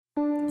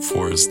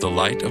For as the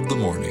light of the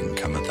morning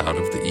cometh out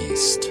of the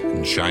east,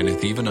 and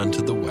shineth even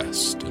unto the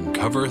west, and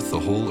covereth the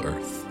whole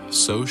earth,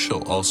 so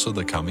shall also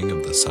the coming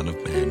of the Son of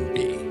Man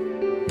be.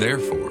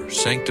 Therefore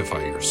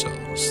sanctify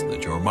yourselves,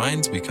 that your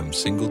minds become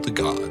single to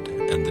God,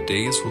 and the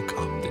days will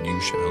come that you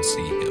shall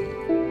see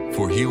him.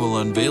 For he will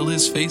unveil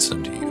his face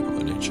unto you,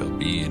 and it shall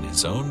be in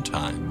his own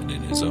time, and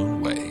in his own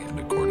way, and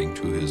according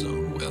to his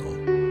own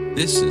will.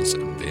 This is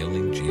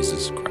unveiling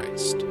Jesus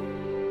Christ.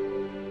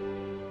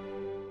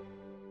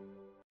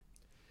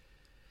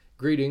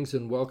 Greetings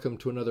and welcome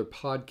to another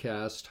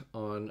podcast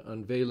on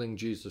Unveiling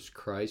Jesus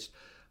Christ.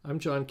 I'm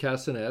John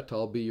Cassanet.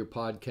 I'll be your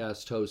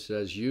podcast host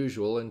as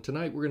usual, and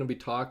tonight we're going to be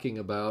talking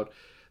about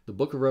the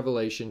book of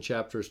Revelation,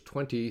 chapters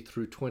 20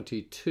 through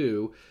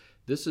 22.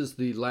 This is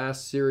the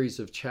last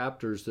series of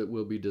chapters that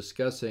we'll be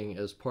discussing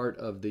as part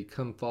of the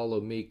Come Follow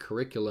Me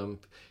curriculum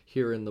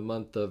here in the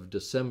month of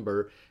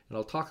December, and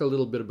I'll talk a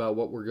little bit about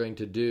what we're going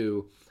to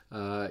do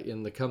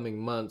in the coming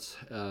months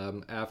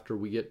after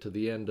we get to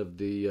the end of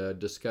the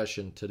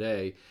discussion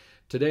today.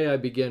 Today I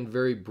begin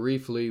very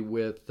briefly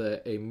with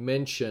a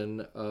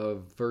mention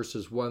of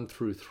verses 1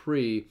 through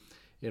 3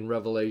 in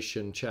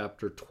Revelation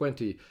chapter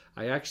 20.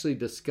 I actually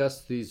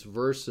discussed these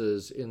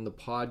verses in the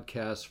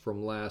podcast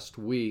from last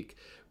week,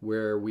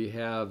 where we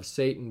have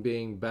Satan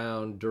being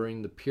bound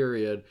during the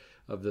period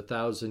of the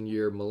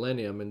 1,000-year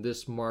millennium, and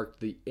this marked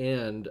the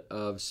end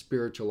of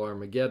spiritual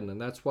Armageddon.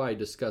 And that's why I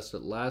discussed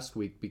it last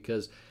week,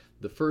 because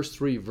the first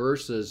three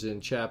verses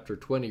in chapter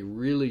 20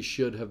 really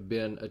should have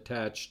been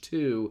attached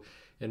to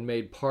and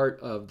made part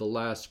of the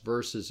last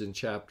verses in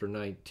chapter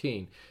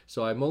 19.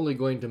 So I'm only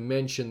going to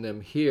mention them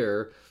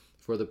here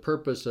for the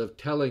purpose of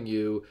telling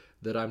you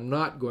that I'm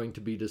not going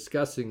to be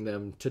discussing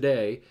them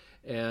today.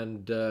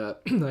 And I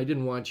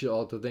didn't want you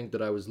all to think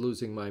that I was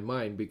losing my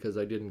mind because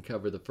I didn't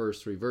cover the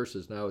first three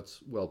verses. Now it's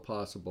well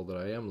possible that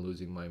I am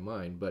losing my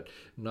mind, but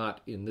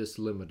not in this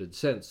limited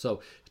sense.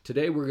 So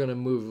today we're going to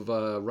move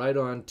right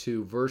on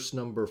to verse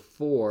number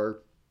 4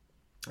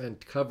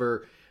 and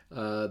cover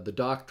the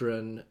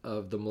doctrine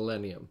of the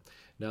millennium.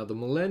 Now, the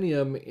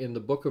millennium in the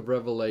book of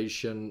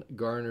Revelation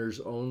garners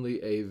only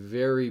a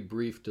very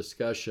brief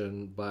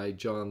discussion by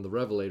John the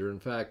Revelator. In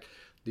fact,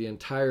 the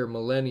entire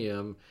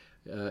millennium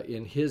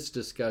in his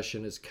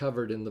discussion is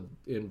covered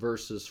in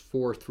verses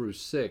 4 through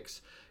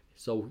 6.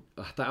 So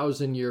a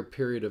 1,000-year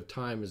period of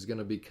time is going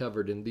to be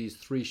covered in these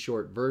three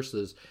short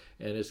verses,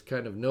 and it's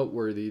kind of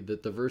noteworthy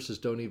that the verses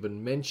don't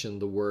even mention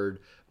the word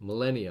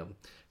millennium.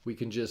 We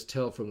can just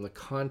tell from the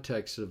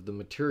context of the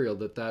material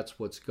that that's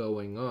what's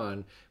going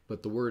on,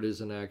 but the word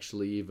isn't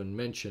actually even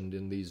mentioned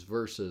in these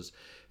verses.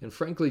 And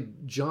frankly,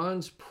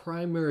 John's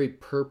primary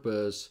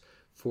purpose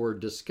for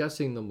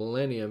discussing the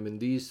millennium in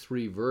these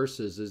three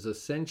verses is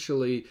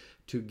essentially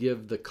to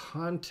give the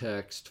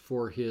context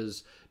for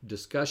his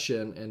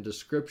discussion and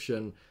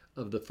description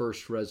of the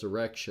first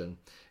resurrection.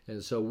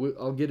 And so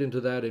I'll get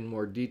into that in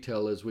more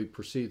detail as we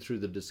proceed through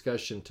the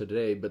discussion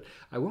today, but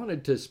I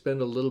wanted to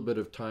spend a little bit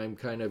of time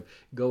kind of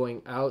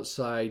going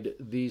outside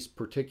these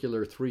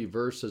particular three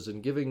verses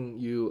and giving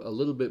you a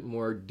little bit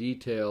more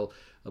detail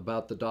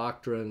about the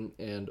doctrine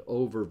and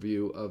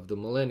overview of the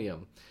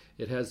millennium.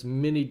 It has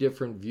many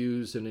different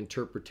views and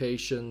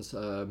interpretations.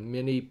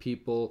 Many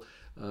people,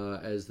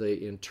 as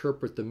they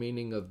interpret the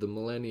meaning of the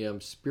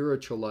millennium,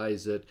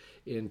 spiritualize it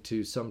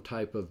into some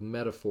type of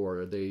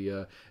metaphor.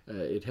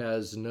 It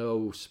has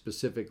no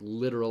specific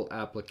literal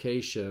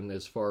application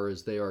as far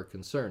as they are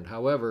concerned.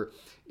 However,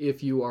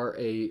 if you are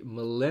a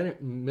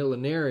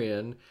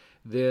millenarian,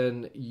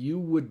 then you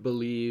would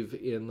believe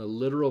in the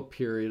literal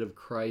period of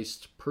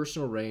Christ's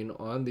personal reign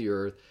on the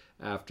earth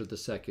after the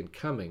second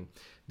coming.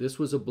 This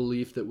was a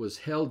belief that was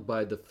held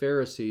by the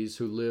Pharisees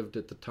who lived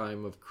at the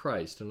time of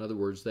Christ. In other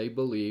words, they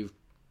believed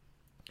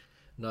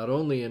not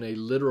only in a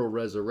literal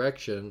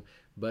resurrection,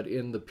 but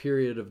in the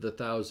period of the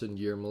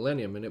 1,000-year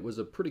millennium. And it was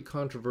a pretty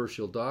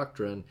controversial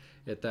doctrine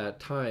at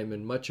that time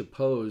and much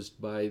opposed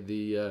by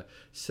the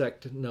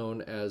sect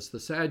known as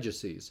the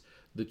Sadducees.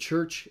 The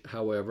church,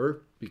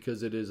 however,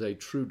 because it is a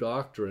true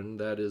doctrine,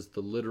 that is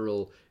the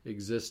literal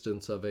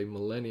existence of a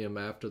millennium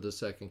after the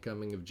second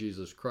coming of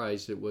Jesus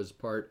Christ, it was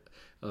part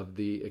of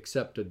the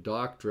accepted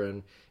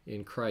doctrine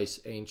in Christ's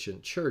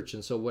ancient church.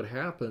 And so what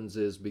happens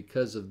is,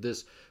 because of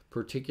this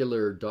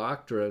particular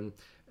doctrine,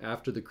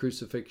 after the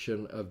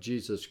crucifixion of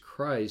Jesus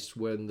Christ,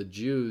 when the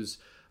Jews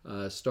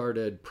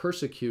started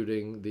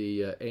persecuting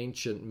the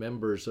ancient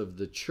members of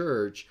the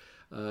church,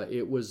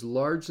 it was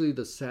largely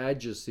the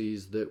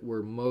Sadducees that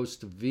were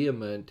most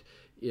vehement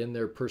in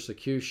their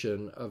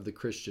persecution of the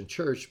Christian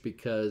church,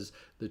 because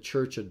the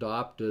church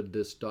adopted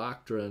this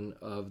doctrine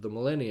of the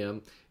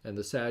millennium, and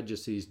the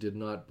Sadducees did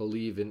not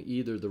believe in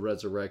either the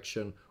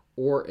resurrection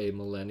or a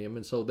millennium.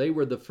 And so they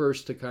were the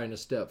first to kind of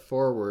step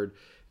forward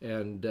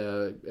and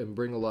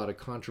bring a lot of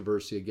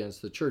controversy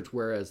against the church,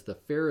 whereas the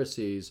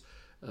Pharisees,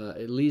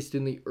 at least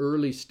in the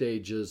early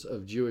stages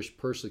of Jewish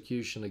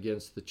persecution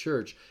against the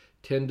church,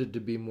 tended to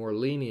be more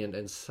lenient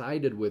and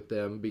sided with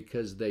them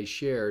because they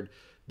shared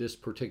this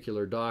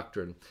particular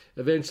doctrine.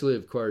 Eventually,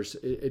 of course,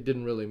 it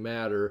didn't really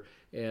matter,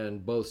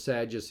 and both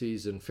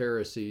Sadducees and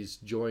Pharisees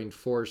joined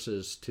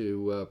forces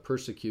to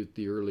persecute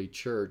the early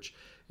church,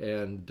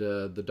 and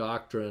the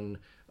doctrine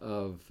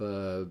of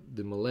the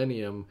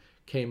millennium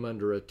came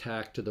under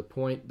attack to the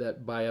point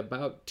that by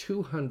about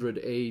 200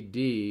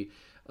 AD,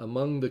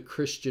 among the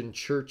Christian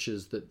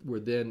churches that were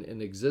then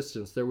in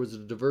existence, there was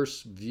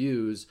diverse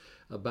views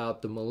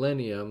about the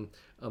millennium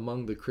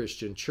among the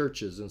Christian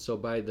churches. And so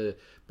by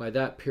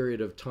that period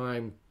of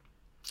time,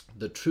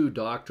 the true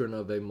doctrine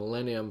of a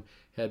millennium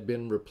had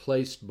been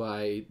replaced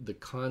by the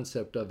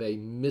concept of a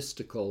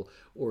mystical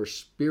or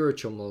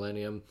spiritual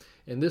millennium.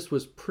 And this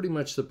was pretty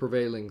much the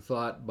prevailing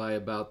thought by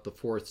about the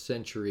 4th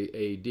century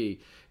AD.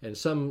 And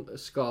some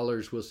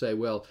scholars will say,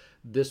 well,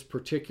 this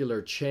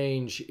particular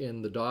change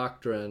in the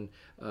doctrine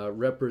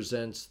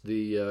represents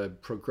the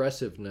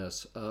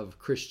progressiveness of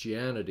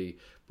Christianity.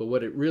 But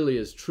what it really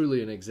is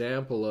truly an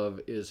example of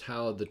is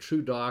how the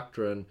true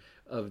doctrine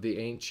of the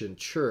ancient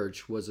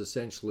church was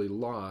essentially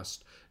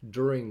lost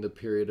during the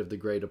period of the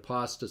Great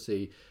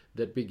Apostasy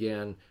that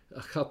began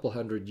a couple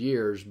hundred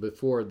years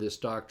before this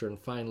doctrine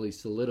finally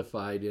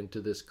solidified into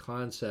this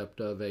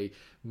concept of a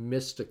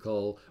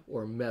mystical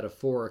or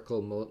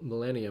metaphorical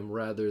millennium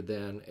rather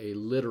than a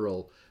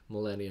literal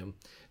millennium.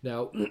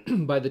 Now,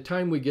 by the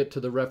time we get to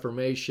the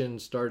Reformation,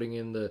 starting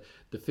in the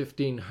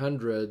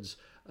 1500s,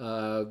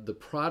 the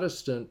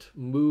Protestant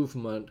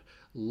movement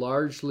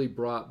largely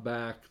brought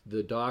back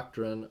the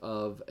doctrine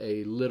of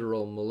a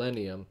literal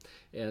millennium.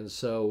 And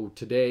so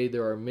today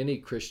there are many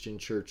Christian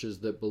churches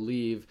that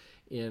believe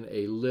in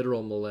a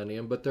literal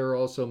millennium, but there are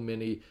also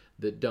many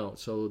that don't.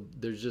 So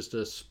there's just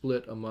a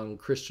split among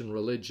Christian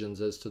religions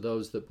as to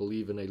those that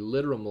believe in a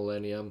literal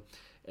millennium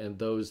and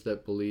those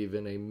that believe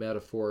in a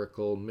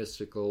metaphorical,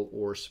 mystical,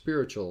 or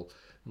spiritual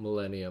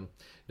millennium.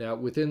 Now,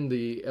 within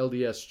the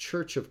LDS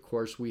Church, of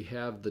course, we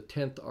have the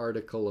 10th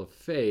article of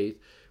faith,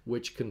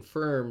 which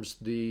confirms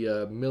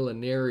the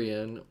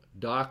millenarian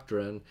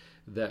doctrine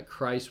that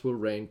Christ will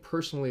reign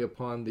personally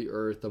upon the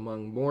earth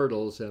among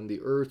mortals, and the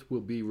earth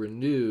will be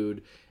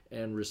renewed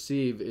and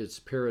receive its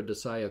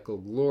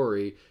paradisiacal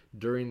glory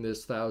during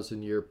this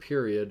 1,000-year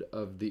period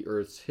of the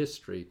earth's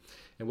history.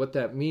 And what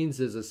that means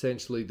is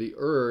essentially the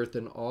earth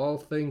and all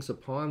things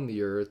upon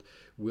the earth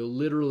will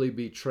literally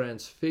be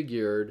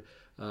transfigured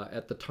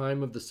at the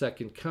time of the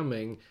second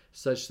coming,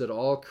 such that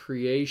all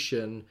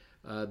creation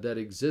that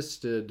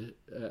existed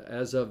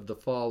as of the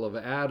fall of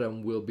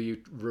Adam will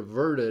be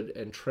reverted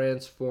and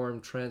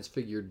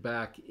transfigured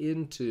back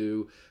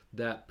into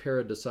that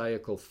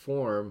paradisiacal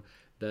form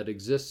that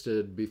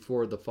existed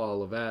before the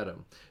fall of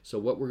Adam. So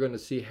what we're going to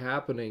see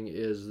happening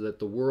is that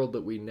the world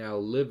that we now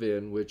live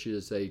in, which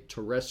is a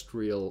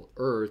terrestrial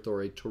earth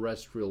or a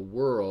terrestrial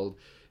world,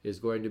 is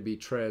going to be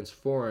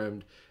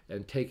transformed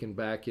and taken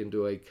back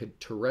into a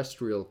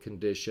terrestrial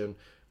condition,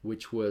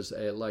 which was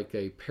like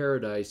a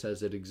paradise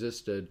as it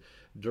existed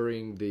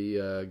during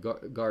the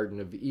Garden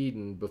of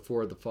Eden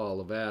before the fall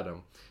of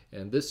Adam.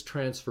 And this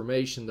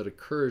transformation that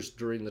occurs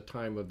during the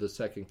time of the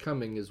second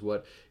coming is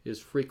what is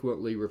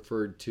frequently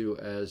referred to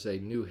as a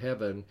new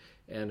heaven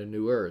and a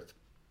new earth.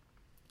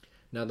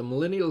 Now, the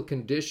millennial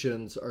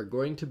conditions are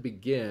going to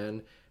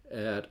begin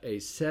at a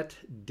set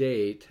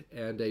date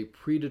and a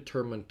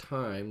predetermined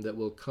time that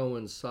will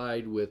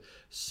coincide with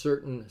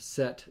certain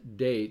set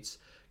dates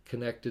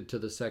connected to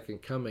the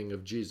second coming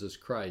of Jesus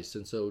Christ.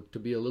 And so, to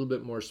be a little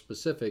bit more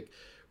specific,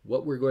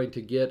 what we're going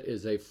to get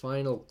is a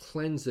final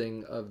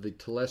cleansing of the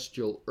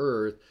celestial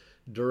earth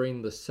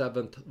during the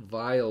 7th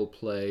vial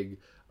plague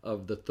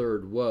of the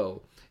third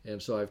woe.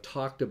 And so I've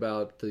talked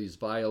about these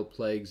vial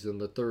plagues and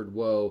the third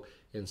woe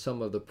in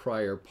some of the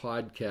prior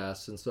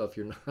podcasts. And so if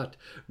you're not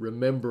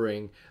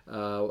remembering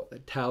how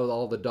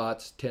all the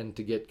dots tend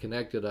to get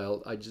connected,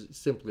 I just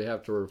simply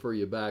have to refer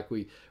you back.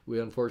 We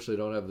unfortunately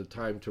don't have the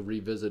time to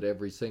revisit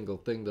every single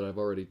thing that I've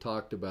already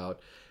talked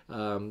about.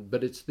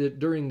 But it's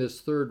during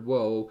this third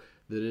woe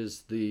that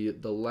is the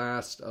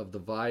last of the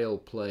vial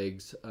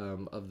plagues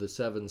of the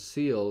 7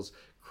 seals.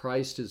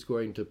 Christ is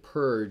going to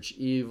purge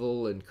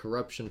evil and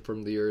corruption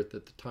from the earth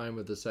at the time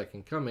of the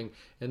second coming,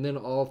 and then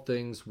all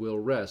things will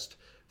rest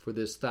for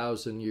this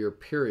 1,000-year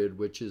period,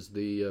 which is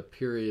the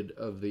period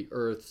of the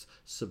earth's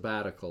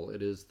sabbatical.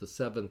 It is the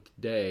 7th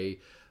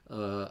day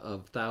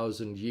of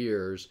 1,000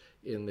 years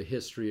in the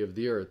history of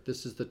the earth.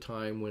 This is the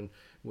time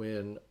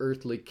when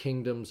earthly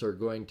kingdoms are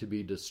going to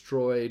be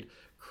destroyed.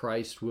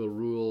 Christ will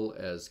rule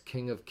as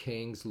King of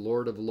Kings,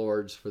 Lord of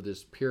Lords for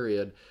this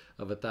period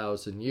of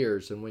 1,000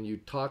 years. And when you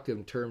talk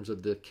in terms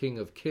of the King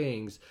of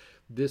Kings,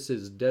 this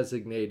is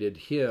designated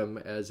him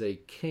as a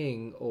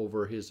king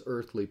over his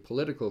earthly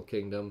political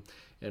kingdom.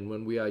 And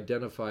when we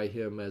identify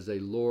him as a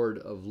Lord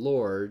of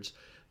Lords,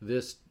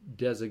 this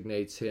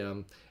designates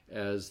him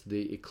as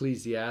the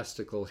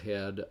ecclesiastical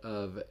head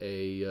of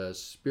a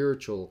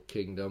spiritual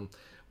kingdom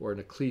or an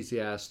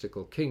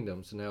ecclesiastical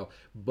kingdom. So now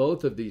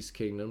both of these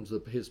kingdoms,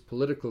 his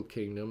political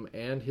kingdom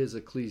and his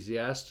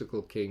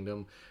ecclesiastical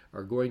kingdom,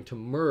 are going to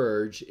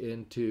merge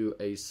into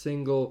a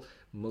single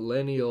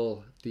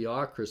millennial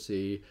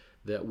theocracy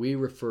that we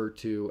refer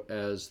to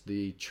as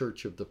the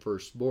Church of the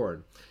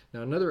Firstborn.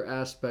 Now, another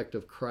aspect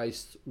of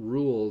Christ's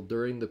rule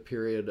during the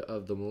period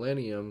of the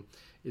millennium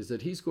is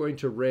that he's going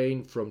to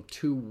reign from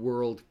two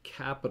world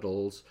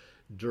capitals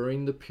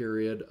during the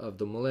period of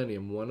the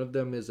millennium. One of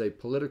them is a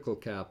political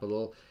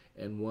capital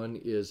and one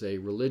is a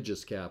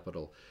religious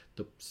capital.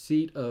 The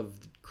seat of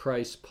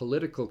Christ's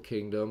political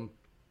kingdom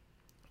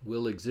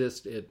will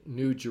exist at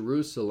New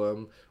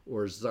Jerusalem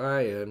or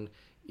Zion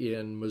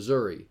in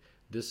Missouri.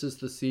 This is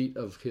the seat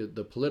of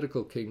the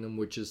political kingdom,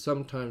 which is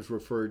sometimes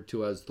referred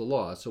to as the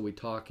law. So we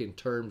talk in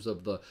terms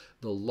of the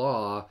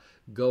law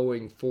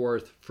going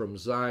forth from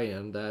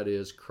Zion, that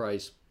is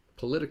Christ's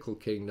political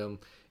kingdom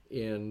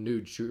in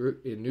New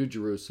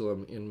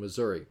Jerusalem in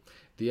Missouri.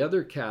 The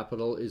other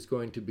capital is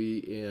going to be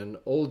in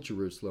Old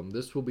Jerusalem.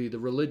 This will be the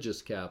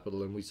religious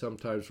capital, and we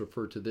sometimes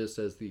refer to this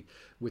as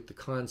with the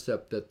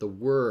concept that the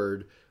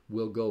word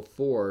will go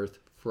forth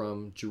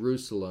from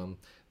Jerusalem.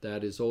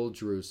 That is Old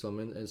Jerusalem,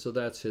 and so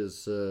that's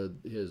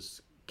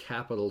his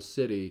capital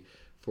city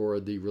for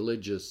the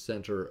religious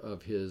center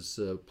of his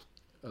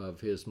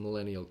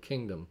millennial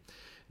kingdom.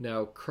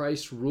 Now,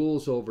 Christ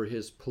rules over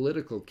his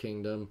political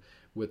kingdom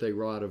with a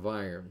rod of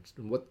iron.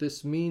 And what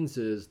this means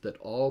is that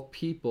all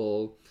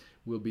people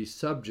will be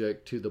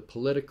subject to the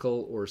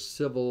political or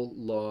civil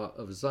law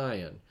of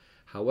Zion.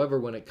 However,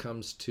 when it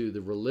comes to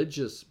the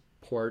religious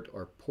part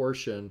or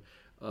portion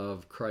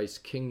of Christ's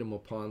kingdom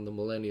upon the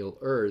millennial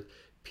earth,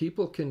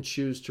 people can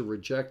choose to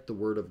reject the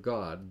word of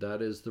God.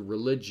 That is the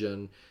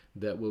religion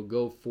that will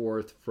go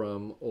forth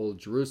from Old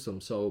Jerusalem.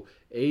 So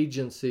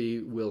agency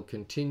will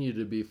continue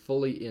to be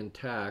fully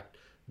intact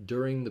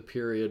during the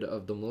period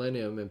of the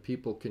millennium, and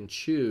people can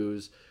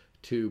choose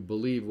to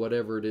believe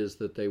whatever it is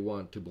that they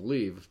want to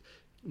believe,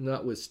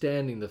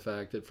 notwithstanding the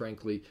fact that,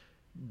 frankly,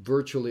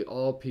 virtually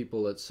all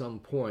people at some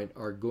point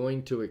are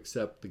going to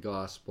accept the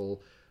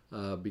gospel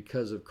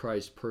because of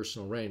Christ's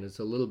personal reign. It's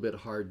a little bit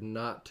hard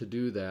not to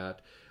do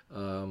that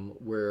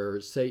where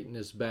Satan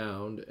is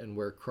bound and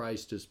where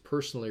Christ is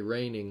personally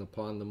reigning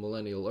upon the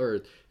millennial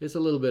earth. It's a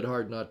little bit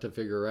hard not to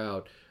figure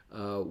out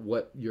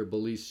what your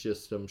belief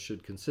system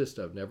should consist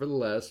of.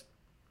 Nevertheless,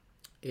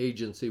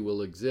 agency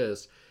will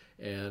exist,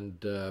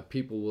 and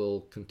people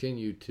will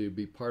continue to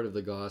be part of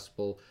the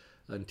gospel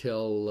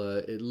until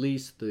at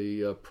least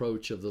the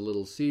approach of the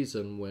little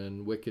season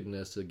when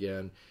wickedness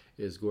again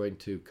is going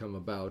to come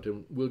about.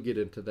 And we'll get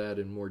into that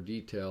in more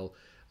detail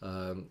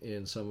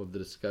in some of the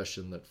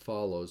discussion that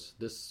follows.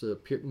 This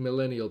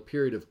millennial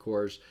period, of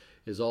course,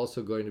 is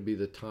also going to be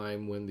the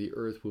time when the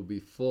earth will be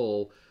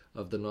full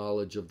of the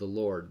knowledge of the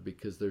Lord,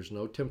 because there's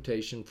no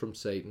temptation from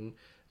Satan,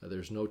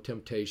 there's no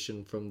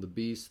temptation from the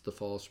beast, the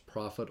false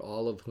prophet,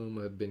 all of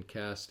whom have been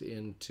cast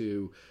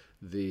into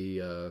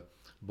the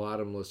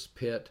bottomless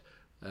pit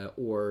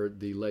or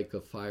the lake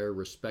of fire,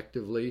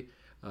 respectively.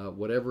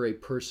 Whatever a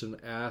person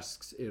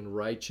asks in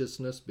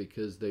righteousness,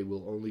 because they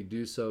will only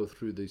do so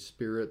through the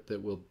Spirit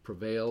that will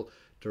prevail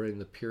during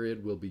the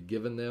period, will be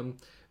given them.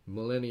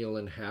 Millennial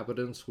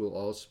inhabitants will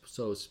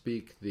also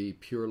speak the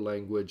pure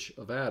language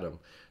of Adam.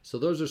 So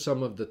those are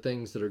some of the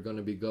things that are going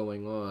to be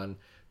going on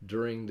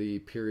during the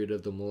period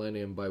of the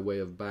millennium by way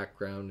of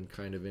background and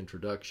kind of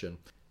introduction.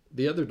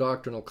 The other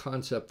doctrinal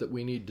concept that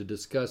we need to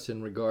discuss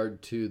in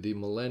regard to the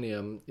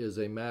millennium is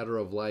a matter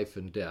of life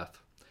and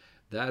death.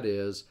 That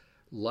is,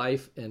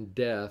 life and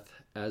death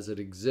as it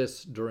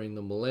exists during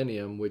the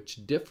millennium,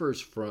 which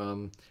differs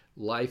from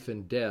life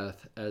and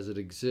death as it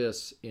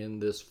exists in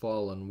this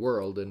fallen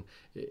world. And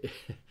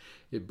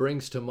it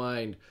brings to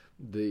mind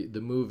the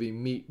movie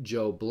Meet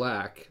Joe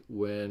Black,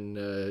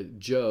 when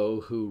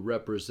Joe, who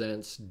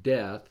represents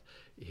death,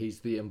 he's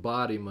the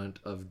embodiment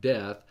of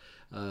death,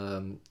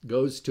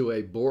 goes to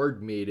a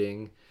board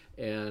meeting,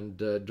 and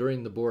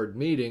during the board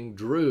meeting,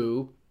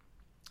 Drew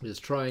is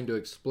trying to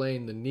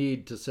explain the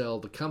need to sell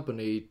the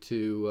company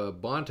to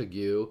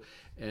Montague,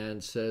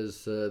 and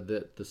says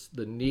that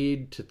the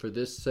need for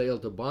this sale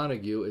to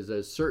Montague is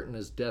as certain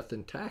as death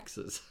and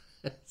taxes.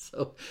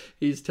 So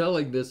he's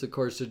telling this, of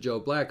course, to Joe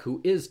Black,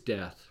 who is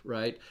death,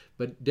 right?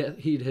 But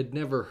he had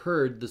never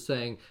heard the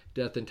saying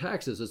death and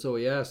taxes. And so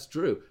he asked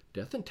Drew,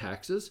 death and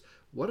taxes?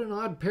 What an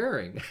odd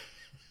pairing.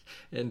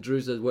 And Drew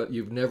says, what,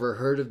 you've never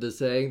heard of the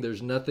saying,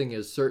 there's nothing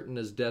as certain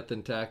as death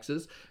and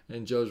taxes?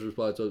 And Joe's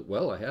response was,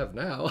 well, I have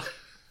now.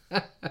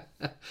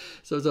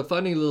 So it's a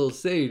funny little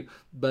scene,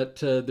 but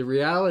the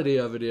reality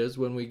of it is,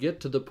 when we get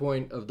to the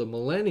point of the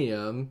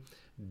millennium,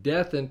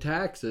 death and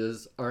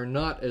taxes are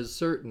not as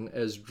certain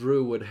as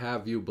Drew would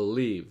have you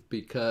believe,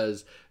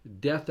 because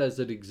death as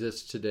it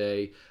exists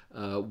today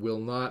will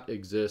not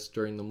exist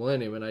during the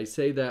millennium. And I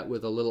say that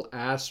with a little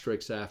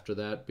asterisk after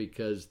that,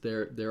 because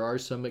there are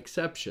some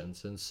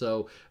exceptions, and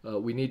so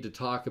we need to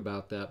talk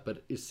about that.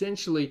 But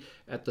essentially,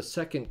 at the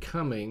second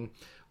coming,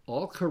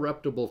 all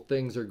corruptible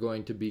things are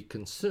going to be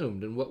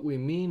consumed. And what we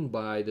mean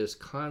by this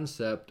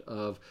concept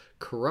of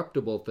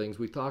corruptible things,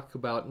 we talk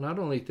about not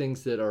only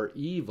things that are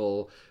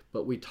evil,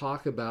 but we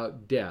talk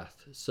about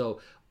death. So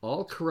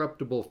all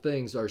corruptible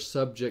things are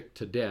subject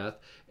to death,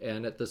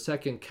 and at the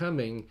second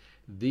coming,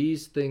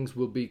 these things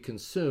will be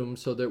consumed,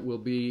 so there will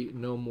be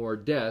no more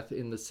death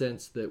in the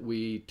sense that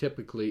we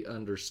typically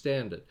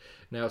understand it.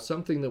 Now,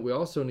 something that we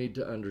also need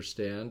to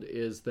understand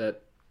is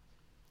that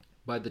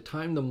by the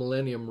time the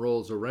millennium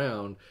rolls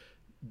around,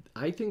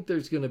 I think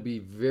there's going to be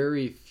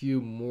very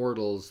few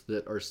mortals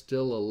that are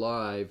still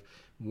alive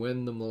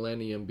when the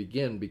millennium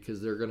begins,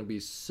 because there are going to be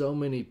so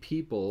many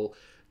people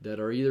that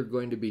are either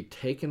going to be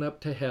taken up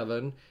to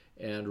heaven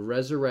and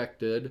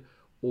resurrected,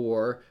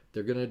 or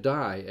they're going to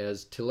die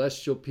as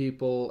celestial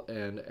people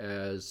and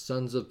as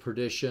sons of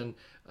perdition.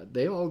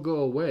 They all go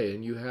away,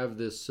 and you have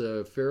this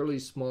fairly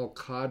small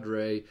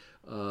cadre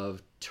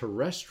of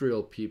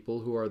terrestrial people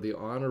who are the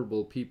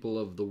honorable people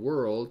of the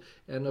world,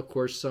 and of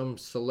course some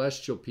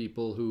celestial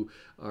people who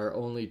are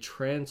only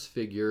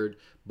transfigured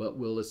but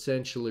will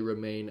essentially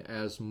remain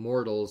as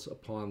mortals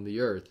upon the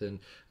earth. And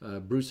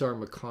Bruce R.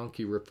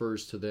 McConkie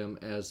refers to them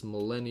as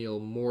millennial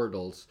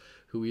mortals,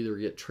 who either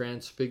get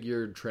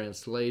transfigured,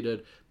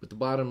 translated, but the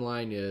bottom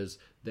line is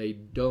they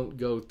don't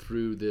go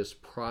through this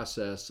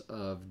process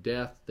of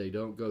death. They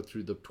don't go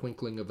through the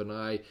twinkling of an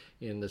eye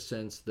in the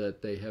sense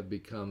that they have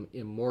become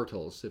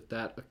immortals. If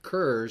that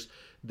occurs,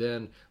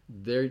 then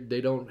they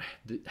don't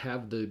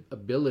have the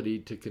ability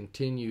to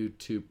continue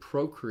to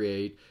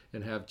procreate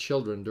and have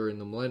children during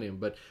the millennium.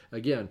 But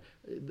again,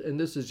 and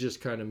this is just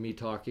kind of me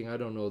talking, I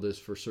don't know this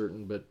for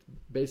certain, but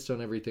based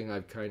on everything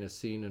I've kind of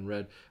seen and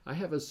read, I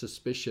have a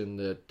suspicion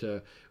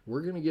that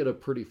we're going to get a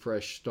pretty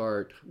fresh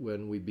start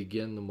when we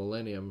begin the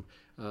millennium.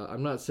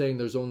 I'm not saying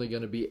there's only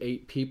going to be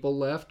 8 people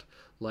left,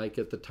 like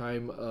at the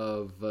time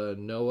of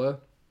Noah,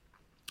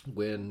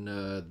 when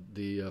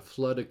the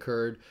flood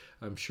occurred.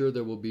 I'm sure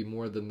there will be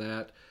more than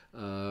that,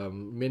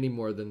 many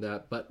more than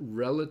that, but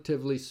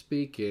relatively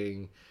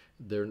speaking,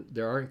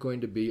 there aren't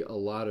going to be a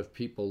lot of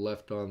people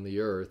left on the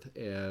earth.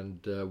 And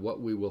what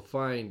we will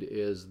find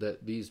is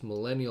that these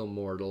millennial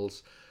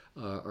mortals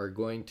are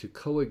going to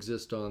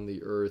coexist on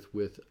the earth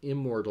with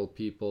immortal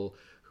people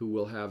who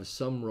will have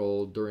some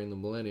role during the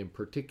millennium,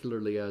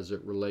 particularly as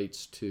it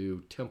relates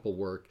to temple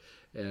work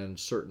and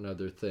certain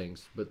other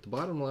things. But the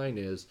bottom line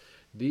is,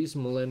 these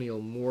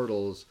millennial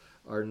mortals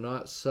are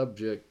not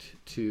subject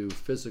to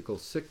physical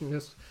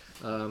sickness,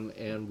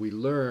 and we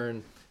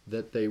learn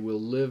that they will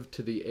live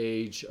to the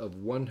age of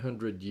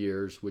 100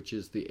 years, which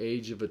is the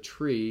age of a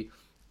tree,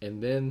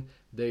 and then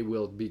they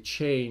will be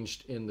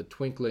changed in the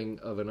twinkling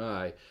of an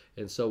eye.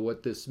 And so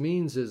what this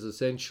means is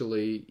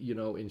essentially,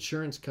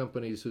 insurance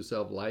companies who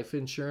sell life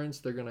insurance,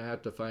 they're going to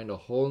have to find a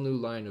whole new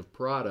line of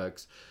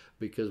products,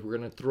 because we're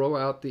going to throw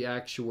out the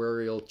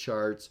actuarial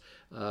charts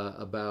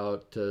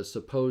about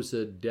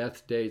supposed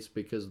death dates,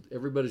 because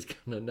everybody's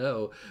going to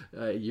know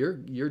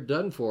you're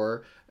done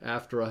for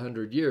after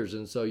 100 years.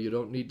 And so you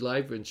don't need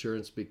life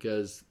insurance,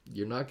 because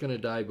you're not going to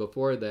die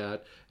before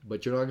that,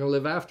 but you're not going to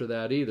live after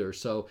that either.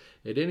 So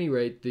at any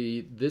rate,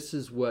 this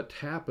is what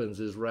happens,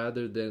 is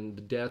rather than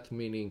the death,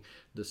 meaning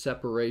the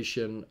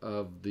separation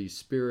of the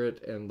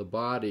spirit and the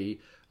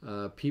body,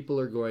 people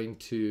are going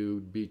to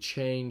be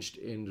changed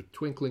in the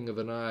twinkling of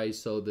an eye,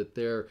 so that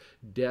their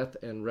death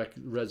and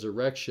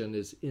resurrection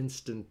is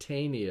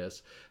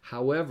instantaneous.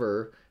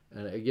 However,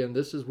 and again,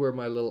 this is where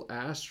my little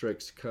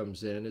asterisk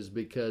comes in, is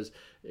because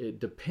it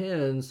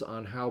depends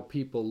on how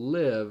people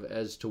live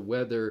as to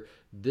whether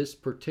this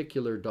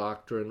particular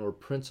doctrine or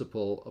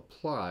principle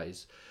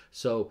applies.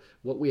 So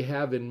what we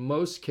have in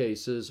most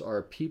cases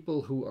are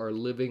people who are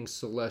living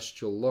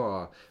celestial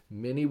law.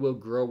 Many will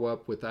grow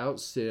up without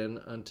sin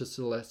unto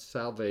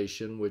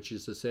salvation, which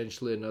is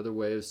essentially another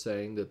way of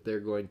saying that they're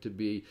going to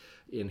be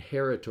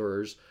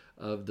inheritors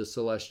of the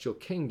celestial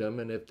kingdom.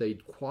 And if they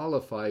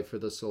qualify for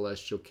the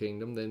celestial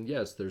kingdom, then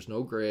yes, there's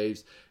no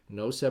graves,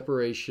 no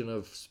separation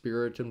of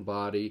spirit and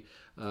body.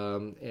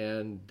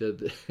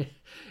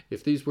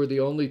 If these were the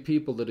only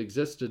people that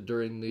existed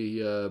during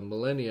the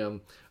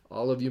millennium,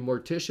 all of you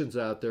morticians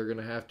out there are going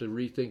to have to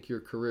rethink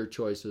your career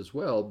choice as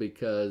well,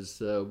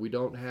 because we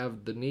don't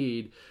have the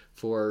need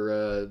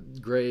for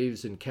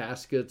graves and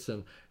caskets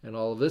and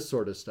all of this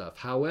sort of stuff.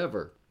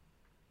 However,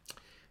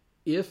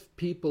 if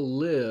people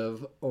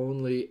live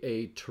only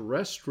a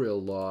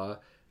terrestrial law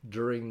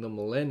during the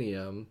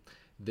millennium,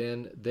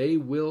 then they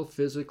will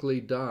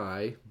physically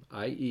die,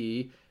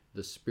 i.e.,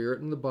 the spirit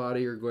and the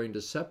body are going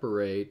to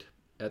separate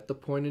at the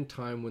point in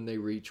time when they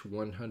reach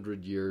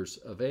 100 years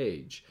of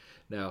age.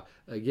 Now,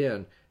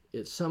 again,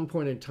 at some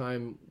point in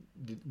time,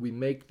 we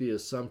make the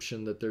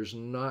assumption that there's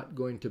not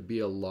going to be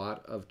a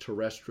lot of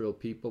terrestrial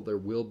people. There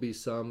will be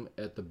some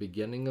at the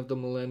beginning of the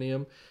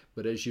millennium,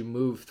 but as you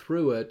move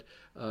through it,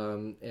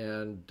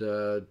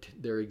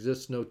 there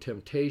exists no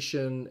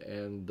temptation,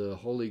 and the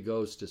Holy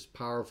Ghost is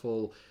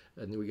powerful,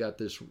 and we got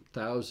this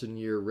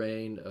 1,000-year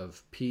reign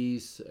of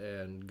peace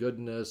and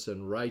goodness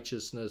and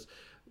righteousness.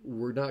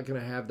 We're not going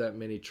to have that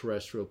many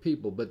terrestrial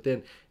people. But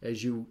then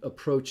as you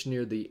approach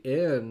near the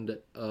end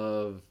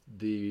of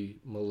the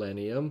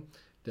millennium,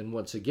 then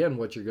once again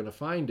what you're going to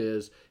find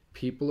is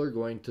people are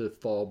going to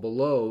fall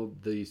below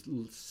the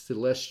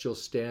celestial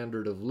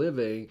standard of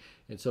living.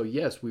 And so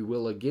yes, we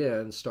will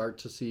again start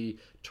to see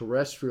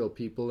terrestrial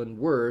people, and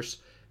worse,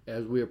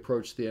 as we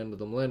approach the end of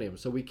the millennium.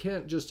 So we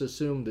can't just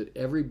assume that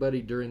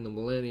everybody during the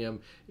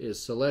millennium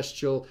is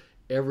celestial.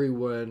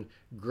 Everyone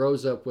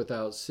grows up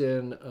without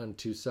sin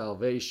unto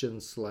salvation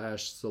 /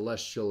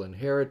 celestial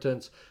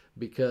inheritance,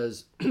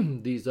 because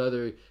these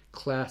other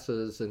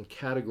classes and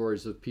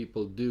categories of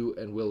people do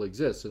and will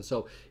exist. And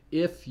so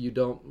if you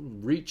don't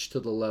reach to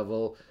the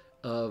level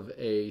of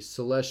a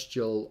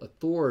celestial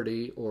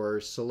authority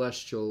or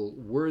celestial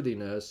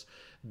worthiness,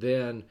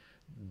 then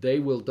they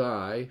will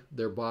die.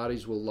 Their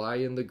bodies will lie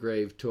in the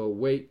grave to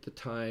await the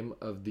time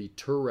of the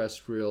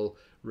terrestrial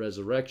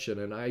resurrection.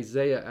 And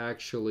Isaiah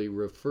actually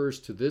refers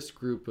to this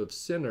group of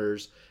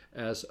sinners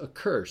as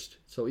accursed.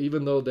 So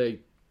even though they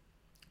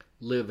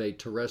live a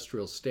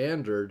terrestrial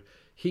standard,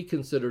 he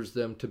considers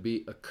them to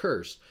be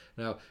accursed.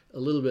 Now, a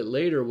little bit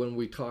later, when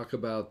we talk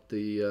about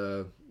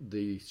the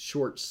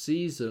short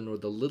season or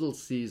the little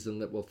season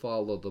that will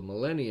follow the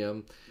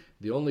millennium,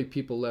 the only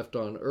people left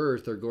on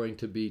earth are going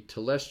to be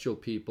telestial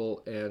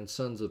people and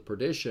sons of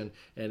perdition.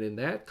 And in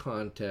that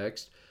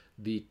context,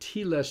 the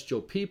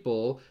telestial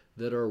people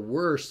that are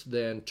worse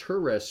than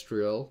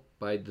terrestrial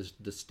by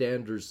the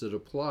standards that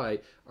apply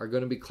are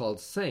going to be called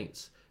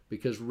saints,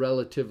 because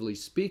relatively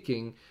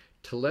speaking,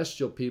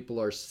 telestial people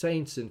are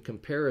saints in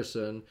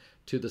comparison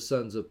to the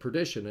sons of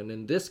perdition. And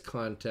in this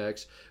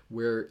context,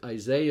 where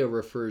Isaiah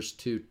refers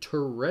to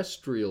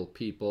terrestrial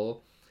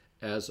people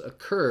as a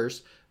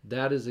curse,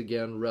 that is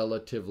again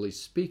relatively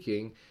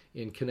speaking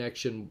in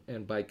connection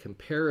and by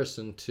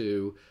comparison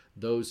to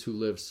those who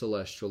live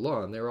celestial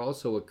on. They're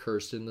also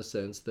accursed in the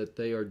sense that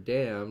they are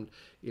damned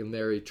in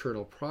their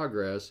eternal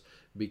progress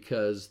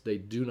because they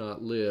do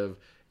not live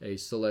a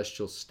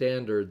celestial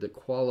standard that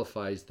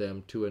qualifies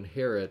them to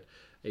inherit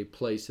a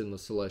place in the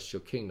celestial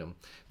kingdom.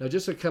 Now,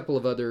 just a couple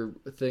of other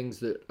things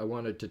that I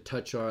wanted to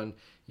touch on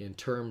in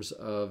terms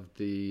of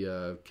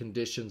the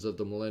conditions of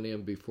the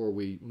millennium before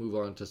we move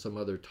on to some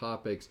other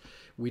topics.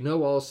 We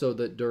know also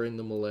that during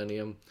the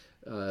millennium,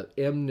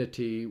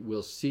 enmity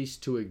will cease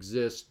to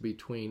exist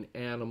between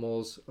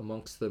animals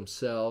amongst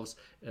themselves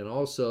and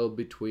also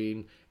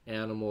between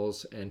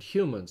animals and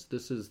humans.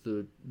 This is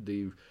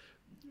the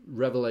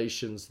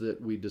revelations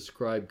that we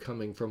describe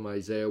coming from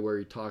Isaiah, where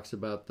he talks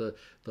about the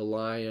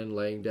lion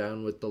laying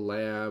down with the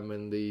lamb,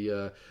 and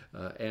the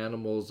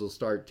animals will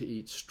start to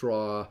eat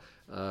straw.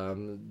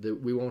 That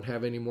we won't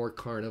have any more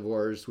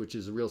carnivores, which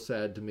is real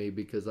sad to me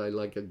because I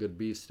like a good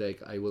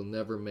beefsteak. I will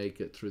never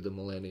make it through the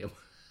millennium.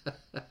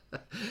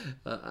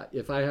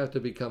 If I have to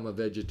become a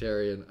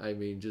vegetarian, I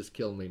mean, just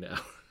kill me now.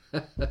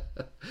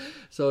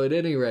 So at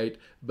any rate,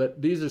 but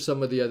these are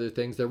some of the other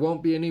things. There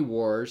won't be any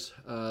wars.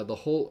 The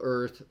whole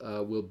earth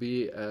will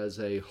be as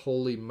a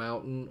holy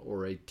mountain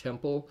or a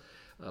temple.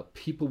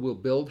 People will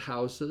build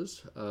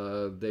houses.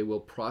 They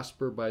will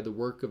prosper by the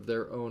work of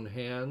their own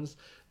hands.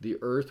 The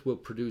earth will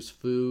produce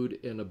food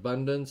in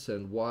abundance,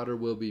 and water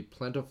will be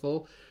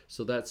plentiful.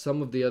 So that's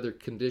some of the other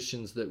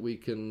conditions that we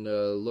can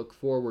look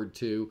forward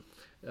to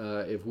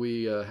if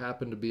we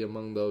happen to be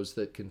among those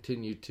that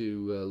continue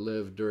to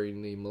live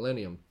during the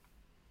millennium.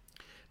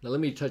 Now, let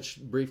me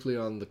touch briefly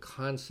on the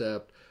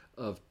concept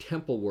of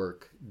temple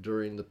work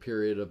during the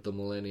period of the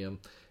millennium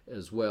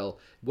as well.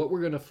 What we're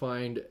going to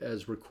find,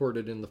 as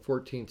recorded in the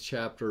 14th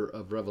chapter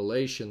of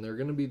Revelation, there are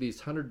going to be these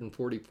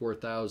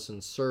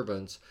 144,000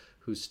 servants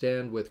who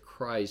stand with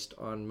Christ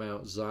on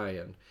Mount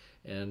Zion.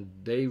 And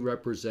they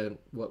represent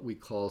what we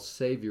call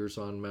saviors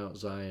on Mount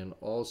Zion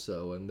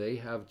also. And they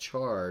have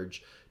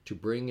charge to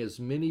bring as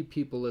many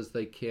people as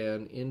they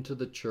can into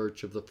the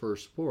church of the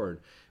firstborn,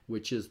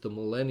 which is the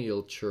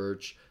millennial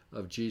church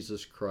of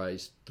Jesus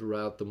Christ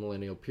throughout the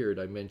millennial period.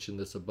 I mentioned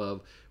this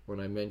above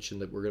when I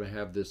mentioned that we're going to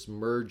have this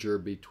merger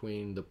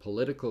between the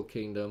political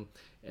kingdom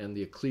and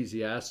the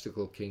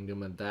ecclesiastical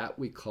kingdom, and that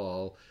we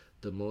call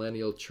the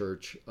millennial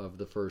church of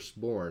the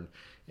firstborn.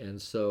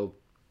 And so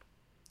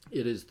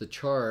it is the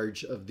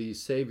charge of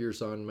these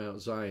saviors on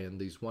Mount Zion,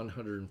 these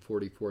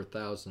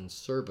 144,000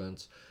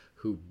 servants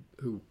who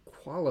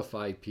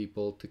qualify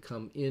people to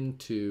come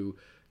into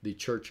the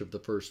church of the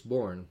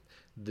firstborn.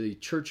 The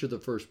church of the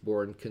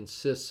firstborn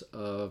consists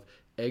of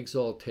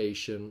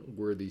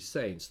exaltation-worthy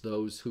saints,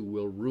 those who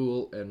will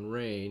rule and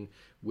reign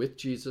with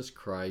Jesus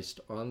Christ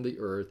on the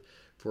earth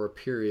for a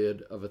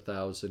period of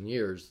 1,000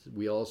 years.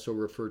 We also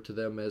refer to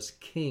them as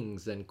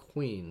kings and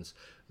queens,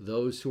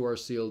 those who are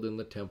sealed in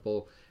the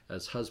temple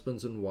as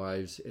husbands and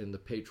wives in the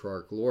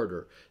patriarchal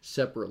order.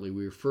 Separately,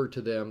 we refer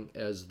to them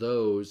as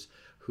those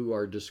who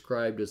are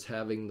described as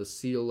having the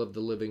seal of the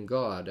living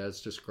God, as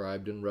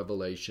described in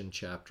Revelation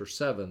chapter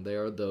 7. They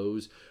are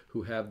those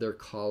who have their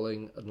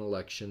calling and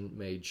election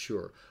made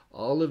sure.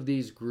 All of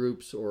these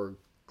groups or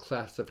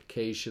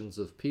classifications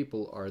of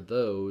people are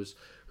those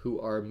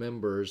who are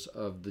members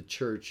of the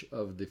church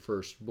of the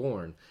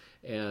firstborn.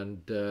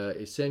 And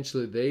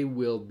essentially they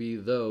will be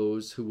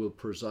those who will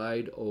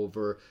preside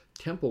over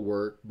temple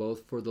work,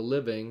 both for the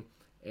living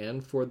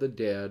and for the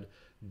dead,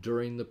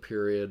 during the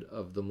period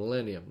of the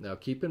millennium. Now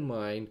keep in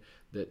mind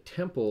that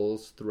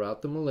temples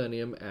throughout the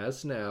millennium,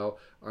 as now,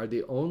 are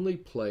the only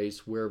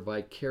place where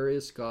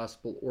vicarious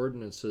gospel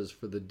ordinances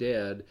for the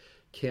dead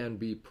can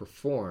be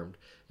performed.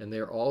 And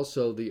they're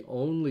also the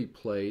only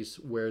place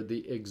where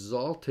the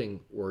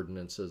exalting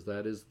ordinances,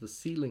 that is the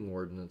sealing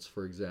ordinance,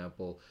 for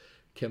example,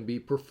 can be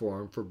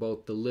performed for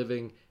both the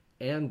living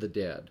and the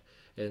dead.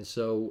 And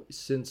so,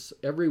 since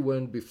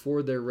everyone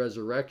before their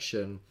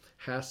resurrection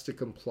has to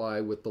comply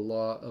with the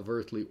law of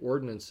earthly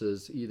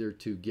ordinances, either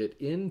to get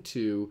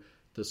into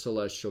the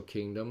celestial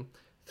kingdom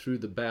through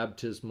the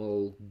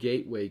baptismal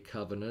gateway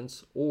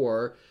covenants,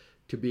 or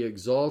to be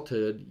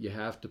exalted, you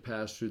have to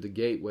pass through the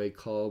gateway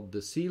called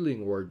the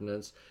sealing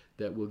ordinance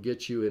that will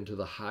get you into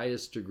the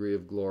highest degree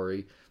of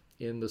glory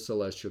in the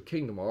celestial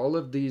kingdom. All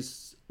of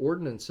these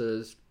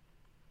ordinances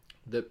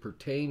that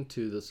pertain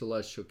to the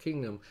celestial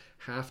kingdom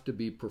have to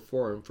be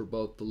performed for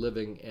both the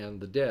living and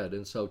the dead.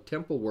 And so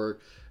temple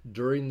work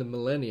during the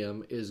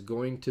millennium is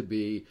going to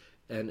be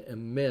an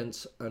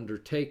immense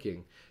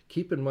undertaking.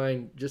 Keep in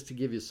mind, just to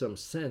give you some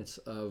sense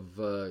of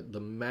the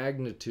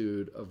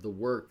magnitude of the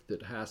work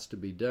that has to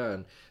be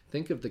done,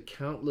 think of the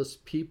countless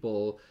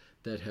people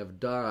that have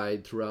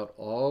died throughout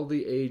all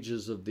the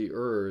ages of the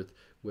earth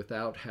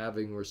without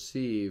having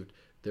received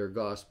their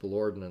gospel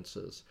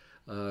ordinances.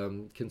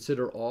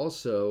 Consider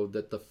also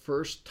that the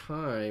first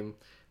time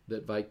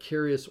that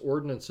vicarious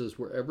ordinances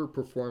were ever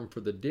performed for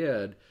the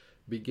dead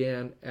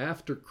began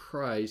after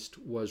Christ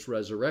was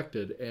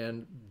resurrected,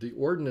 and the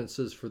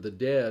ordinances for the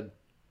dead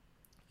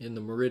in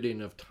the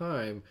meridian of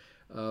time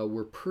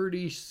were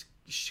pretty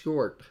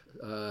short.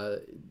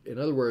 In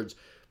other words,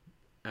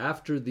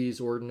 after these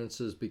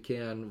ordinances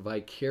began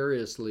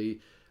vicariously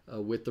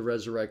with the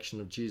resurrection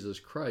of Jesus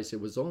Christ,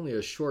 it was only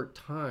a short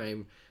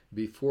time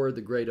before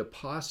the great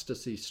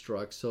apostasy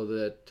struck, so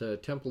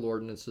that temple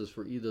ordinances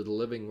for either the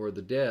living or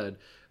the dead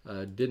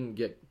didn't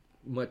get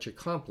much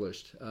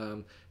accomplished.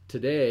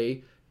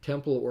 Today,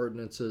 temple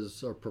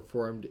ordinances are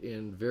performed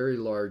in very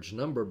large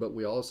number, but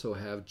we also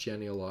have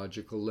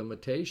genealogical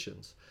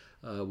limitations.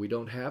 We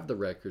don't have the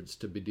records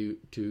to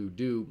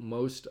do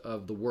most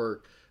of the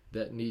work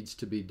that needs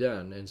to be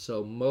done. And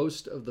so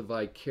most of the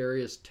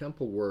vicarious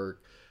temple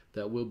work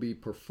that will be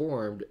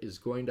performed is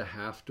going to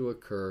have to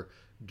occur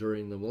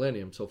during the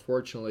millennium. So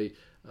fortunately,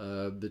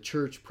 the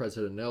church,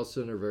 President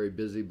Nelson, are very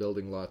busy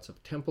building lots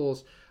of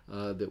temples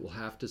that will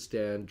have to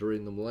stand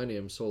during the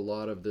millennium, so a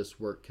lot of this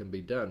work can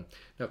be done.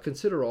 Now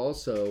consider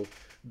also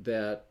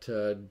that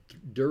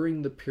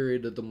during the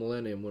period of the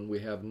millennium, when we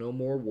have no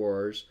more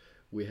wars,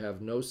 we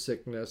have no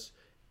sickness,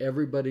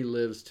 everybody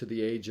lives to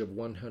the age of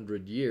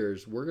 100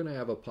 years, we're going to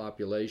have a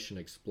population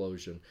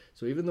explosion.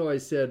 So even though I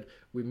said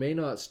we may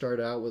not start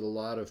out with a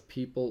lot of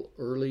people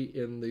early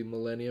in the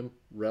millennium,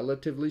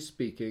 relatively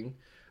speaking,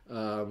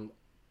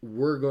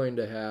 we're going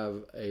to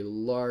have a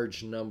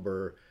large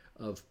number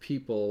of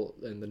people,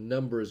 and the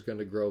number is going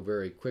to grow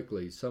very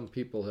quickly. Some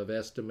people have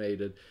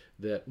estimated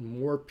that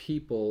more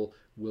people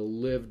will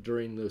live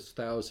during this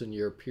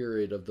 1,000-year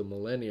period of the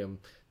millennium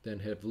than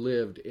have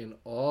lived in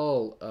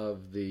all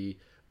of the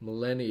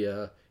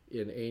millennia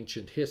in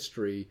ancient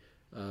history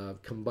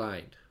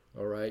combined.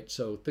 All right,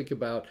 so think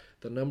about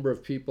the number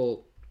of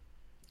people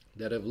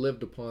that have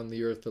lived upon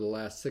the earth for the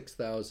last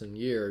 6,000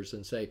 years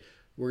and say,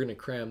 we're going to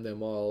cram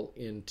them all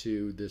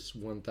into this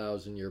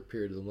 1,000-year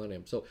period of the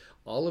millennium. So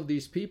all of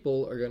these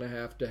people are going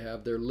to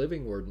have their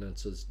living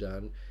ordinances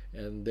done,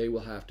 and they will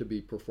have to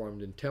be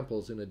performed in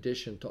temples in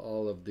addition to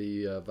all of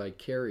the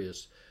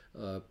vicarious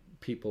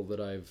people that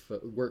I've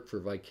worked for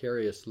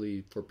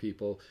vicariously for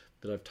people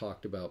that I've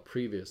talked about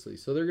previously.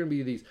 So there are going to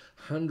be these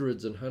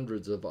hundreds and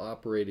hundreds of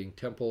operating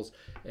temples,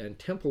 and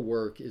temple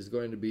work is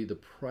going to be the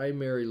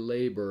primary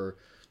labor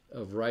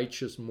of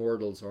righteous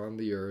mortals on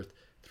the earth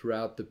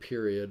throughout the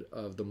period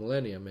of the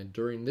millennium. And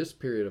during this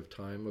period of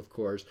time, of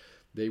course,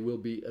 they will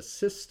be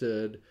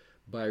assisted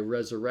by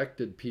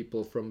resurrected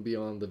people from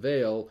beyond the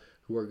veil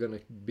who are going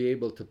to be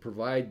able to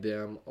provide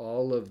them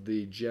all of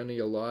the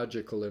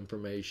genealogical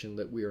information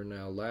that we are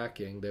now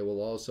lacking. They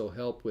will also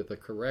help with the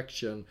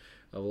correction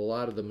of a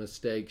lot of the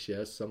mistakes.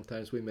 Yes,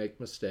 sometimes we make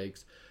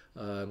mistakes.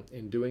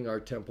 In doing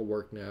our temple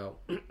work now,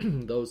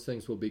 those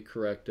things will be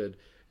corrected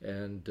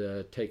and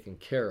taken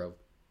care of.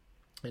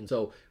 And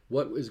so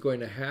what is going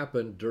to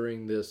happen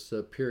during this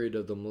period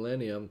of the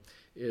millennium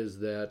is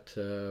that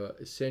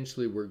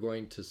essentially we're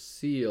going to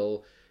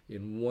seal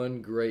in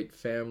one great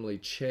family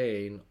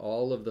chain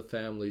all of the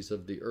families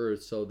of the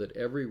earth, so that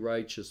every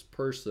righteous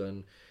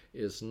person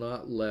is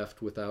not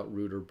left without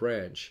root or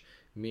branch,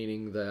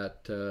 meaning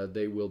that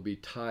they will be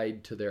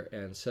tied to their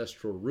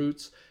ancestral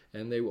roots,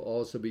 and they will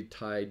also be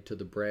tied to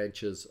the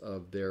branches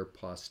of their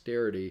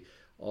posterity,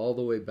 all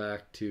the way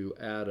back to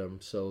Adam,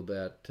 so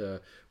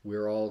that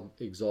we're all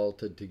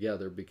exalted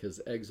together,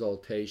 because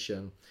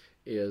exaltation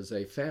is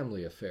a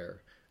family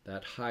affair.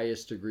 That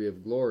highest degree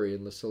of glory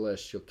in the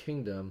celestial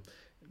kingdom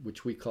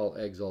which we call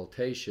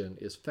exaltation,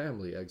 is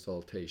family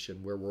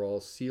exaltation, where we're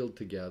all sealed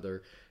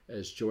together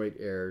as joint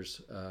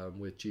heirs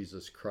with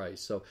Jesus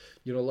Christ. So,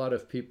 a lot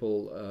of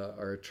people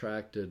are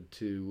attracted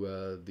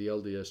to the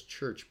LDS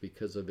Church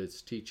because of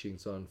its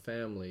teachings on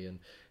family and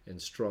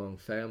strong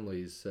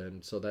families.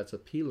 And so that's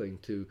appealing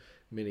to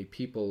many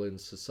people in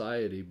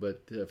society.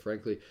 But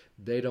frankly,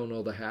 they don't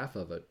know the half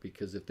of it,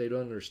 because if they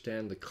don't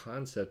understand the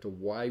concept of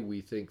why we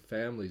think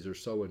families are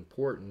so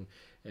important,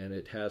 and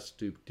it has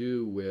to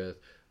do with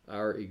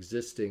our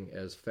existing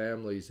as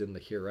families in the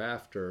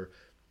hereafter,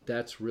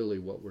 that's really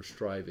what we're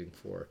striving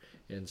for.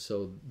 And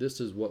so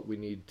this is what we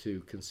need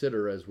to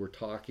consider as we're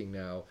talking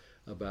now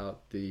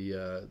about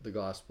the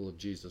gospel of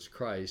Jesus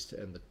Christ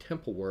and the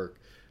temple work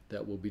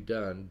that will be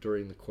done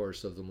during the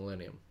course of the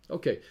millennium.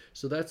 Okay,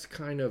 so that's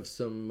kind of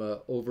some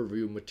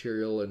overview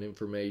material and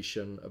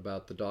information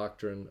about the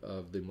doctrine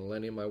of the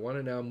millennium. I want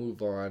to now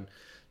move on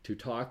to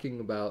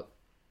talking about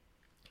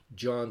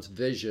John's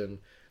vision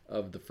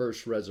of the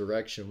first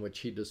resurrection, which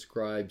he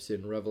describes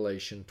in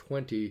Revelation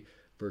 20,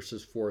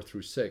 verses 4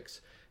 through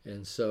 6.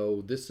 And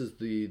so this is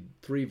the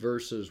 3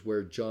 verses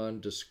where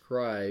John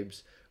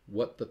describes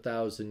what the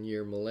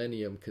 1,000-year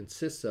millennium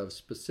consists of,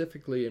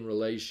 specifically in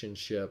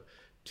relationship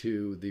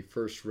to the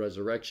first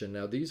resurrection.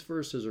 Now, these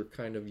verses are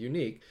kind of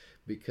unique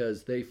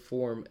because they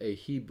form a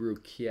Hebrew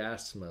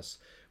chiasmus,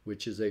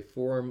 which is a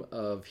form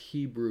of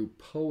Hebrew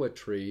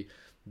poetry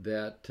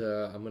that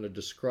I'm going to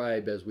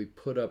describe as we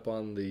put up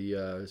on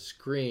the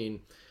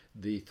screen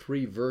the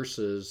 3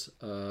 verses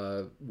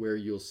where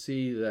you'll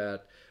see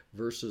that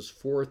verses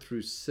 4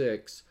 through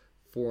 6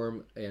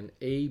 form an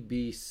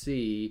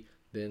ABC,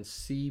 then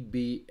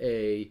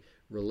CBA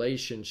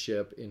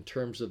relationship in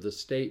terms of the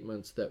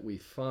statements that we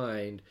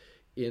find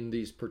in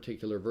these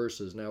particular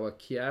verses. Now, a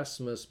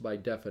chiasmus, by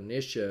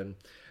definition,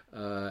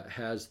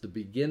 has the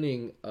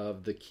beginning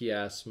of the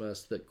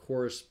chiasmus that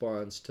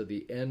corresponds to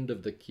the end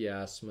of the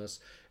chiasmus,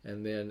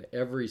 and then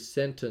every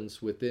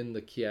sentence within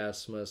the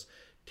chiasmus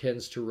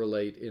tends to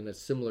relate in a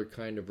similar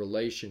kind of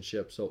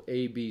relationship. So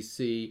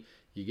ABC,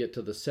 you get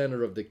to the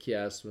center of the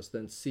chiasmus,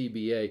 then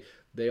CBA,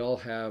 they all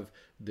have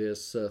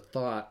this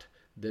thought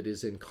that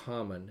is in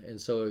common. And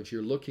so if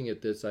you're looking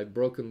at this, I've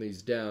broken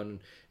these down.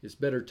 It's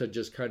better to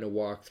just kind of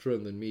walk through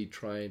them than me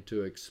trying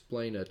to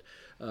explain it.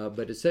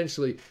 But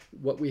essentially,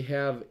 what we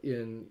have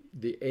in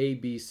the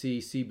ABC,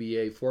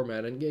 CBA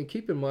format, and again,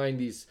 keep in mind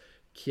these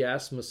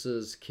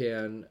chiasmuses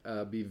can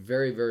be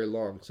very, very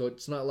long. So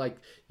it's not like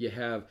you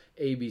have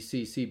A, B,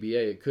 C, C, B,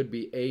 A. It could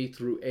be A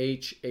through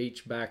H,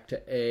 H back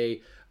to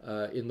A.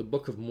 In the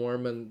Book of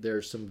Mormon,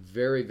 there's some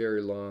very,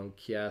 very long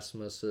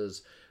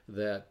chiasmuses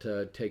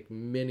that take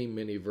many,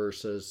 many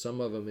verses,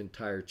 some of them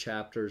entire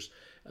chapters.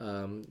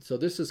 So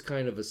this is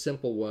kind of a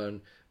simple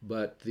one,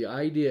 but the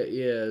idea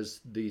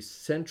is the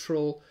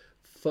central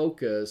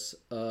focus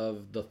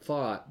of the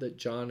thought that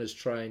John is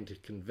trying to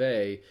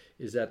convey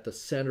is at the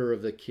center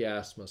of the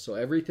chiasmus. So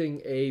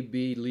everything A,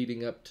 B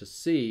leading up to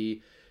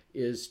C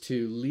is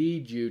to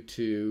lead you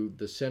to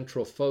the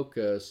central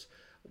focus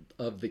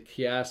of the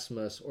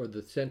chiasmus, or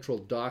the central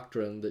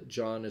doctrine that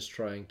John is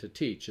trying to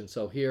teach. And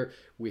so here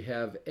we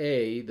have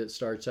A that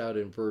starts out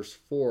in verse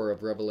 4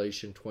 of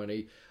Revelation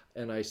 20,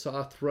 and I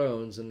saw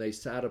thrones, and they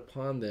sat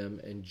upon them,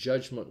 and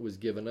judgment was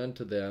given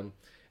unto them,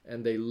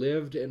 and they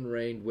lived and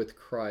reigned with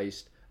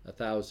Christ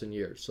 1,000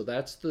 years. So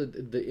that's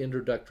the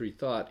introductory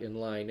thought in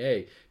line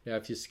A. Now,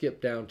 if you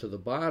skip down to the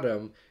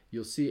bottom,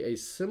 you'll see a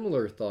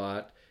similar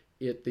thought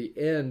at the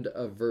end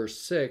of verse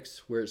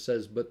 6, where it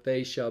says, but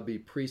they shall be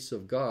priests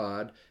of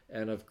God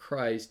and of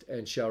Christ,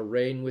 and shall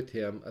reign with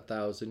him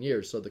 1,000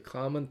 years. So the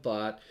common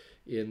thought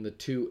in the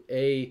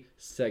 2A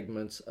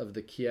segments of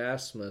the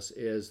chiasmus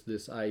is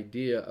this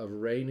idea of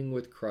reigning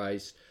with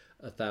Christ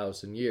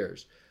 1,000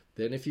 years.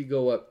 Then if you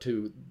go up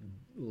to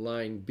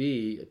line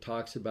B, it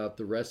talks about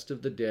the rest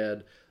of the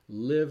dead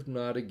lived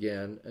not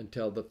again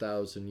until the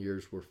 1,000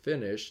 years were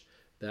finished.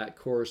 That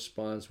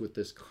corresponds with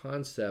this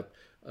concept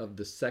of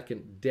the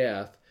second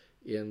death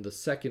in the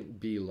second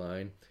B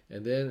line.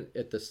 And then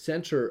at the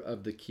center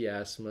of the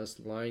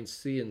chiasmus, lines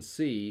C and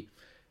C,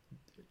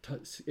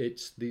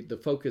 it's the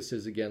focus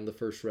is again the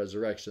first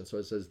resurrection. So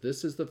it says,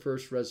 this is the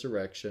first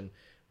resurrection.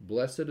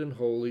 Blessed and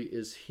holy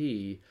is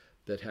he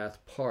that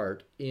hath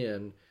part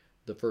in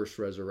the first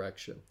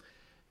resurrection.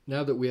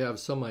 Now that we have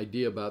some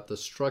idea about the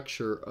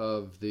structure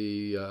of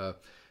the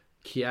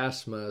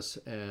chiasmus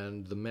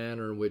and the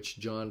manner in which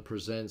John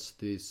presents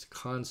these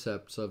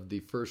concepts of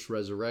the first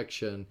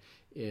resurrection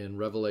in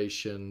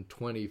Revelation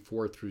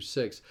 24 through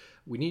 6,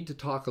 we need to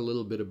talk a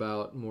little bit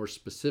about more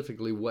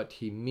specifically what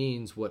he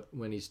means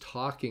when he's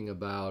talking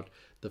about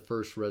the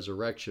first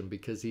resurrection,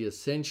 because he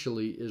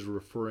essentially is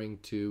referring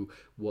to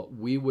what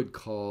we would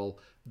call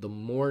the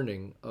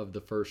morning of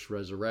the first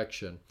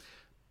resurrection.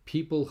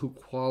 People who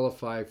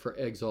qualify for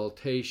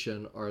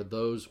exaltation are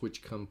those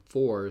which come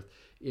forth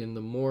in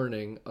the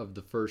morning of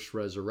the first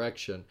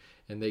resurrection,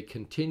 and they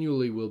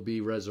continually will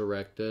be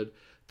resurrected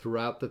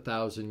throughout the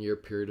 1,000-year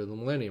period of the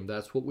millennium.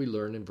 That's what we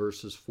learn in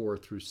verses 4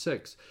 through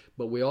 6.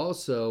 But we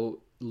also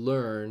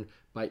learn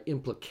by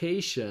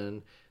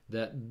implication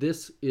that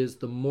this is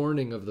the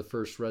morning of the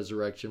first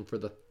resurrection for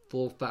the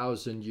full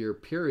 1,000-year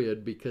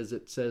period, because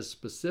it says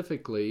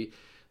specifically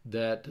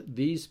that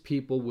these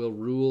people will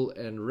rule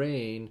and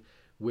reign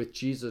with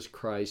Jesus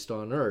Christ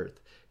on earth.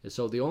 And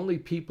so the only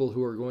people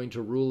who are going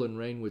to rule and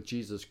reign with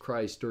Jesus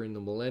Christ during the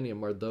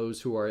millennium are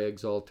those who are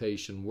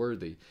exaltation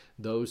worthy,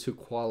 those who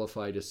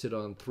qualify to sit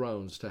on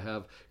thrones, to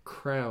have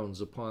crowns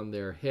upon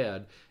their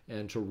head,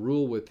 and to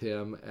rule with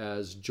him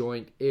as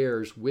joint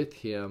heirs with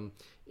him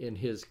in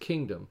his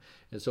kingdom.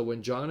 And so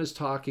when John is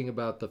talking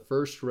about the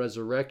first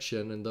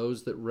resurrection and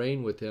those that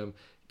reign with him,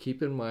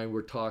 keep in mind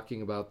we're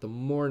talking about the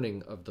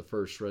morning of the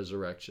first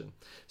resurrection.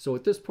 So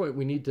at this point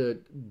we need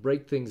to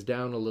break things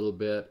down a little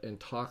bit and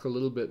talk a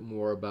little bit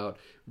more about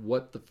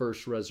what the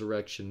first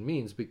resurrection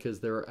means, because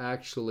there are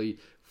actually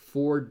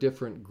 4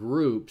 different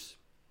groups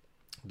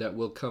that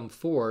will come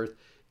forth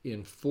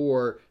in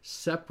 4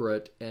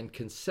 separate and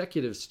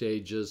consecutive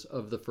stages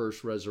of the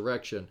first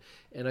resurrection.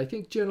 And I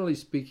think generally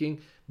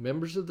speaking,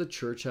 members of the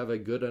church have a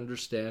good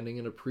understanding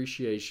and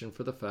appreciation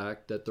for the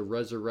fact that the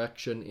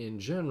resurrection in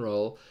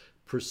general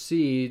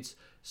proceeds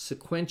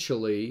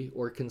sequentially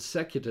or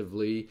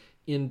consecutively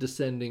in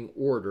descending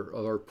order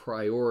or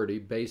priority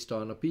based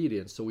on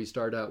obedience. So we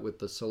start out with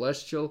the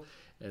celestial,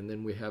 and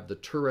then we have the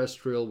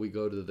terrestrial, we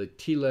go to the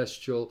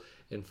telestial,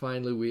 and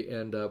finally we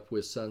end up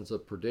with sons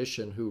of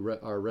perdition who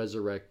are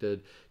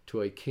resurrected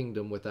to a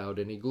kingdom without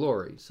any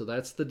glory. So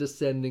that's the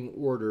descending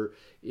order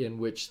in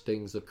which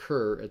things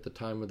occur at the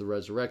time of the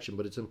resurrection.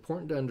 But it's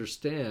important to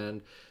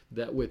understand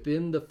that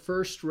within the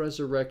first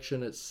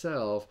resurrection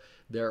itself,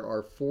 there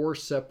are 4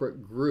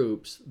 separate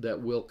groups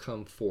that will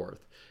come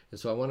forth. And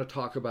so I want to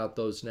talk about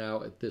those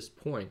now at this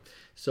point.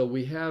 So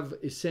we have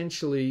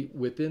essentially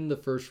within the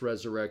first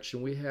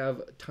resurrection, we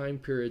have time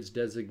periods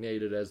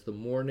designated as the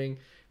morning,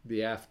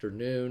 the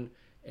afternoon,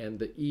 and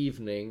the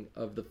evening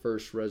of the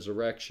first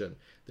resurrection.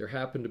 There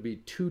happen to be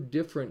 2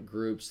 different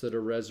groups that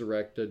are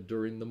resurrected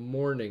during the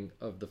morning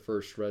of the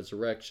first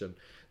resurrection.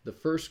 The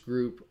first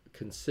group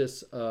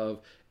consists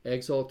of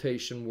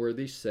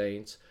exaltation-worthy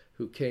saints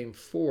who came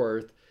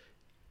forth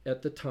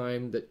at the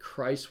time that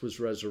Christ was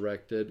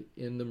resurrected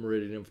in the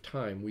meridian of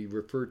time. We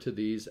refer to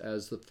these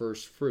as the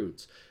first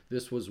fruits.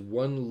 This was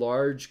one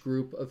large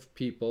group of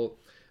people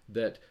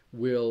that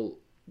will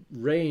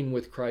reign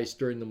with Christ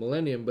during the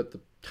millennium, but the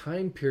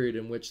time period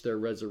in which their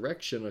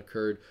resurrection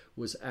occurred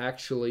was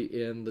actually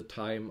in the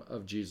time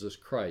of Jesus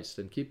Christ.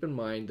 And keep in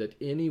mind that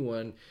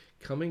anyone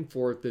coming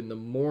forth in the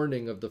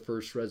morning of the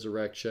first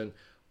resurrection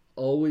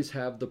always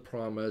have the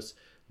promise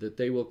that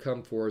they will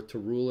come forth to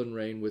rule and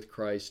reign with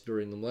Christ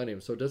during the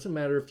millennium. So it doesn't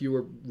matter if you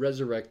were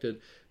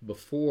resurrected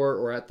before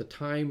or at the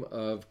time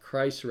of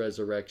Christ's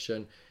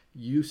resurrection,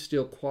 you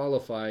still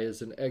qualify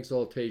as an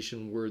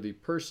exaltation-worthy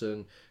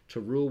person to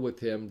rule with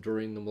him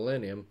during the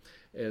millennium.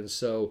 And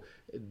so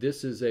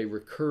this is a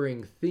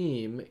recurring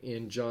theme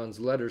in John's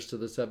letters to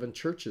the 7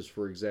 churches,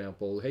 for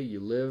example. Hey, you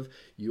live,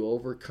 you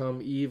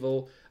overcome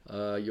evil,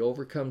 you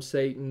overcome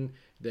Satan,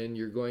 then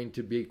you're going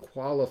to be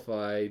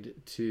qualified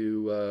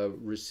to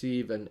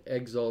receive an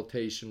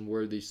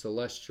exaltation-worthy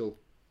celestial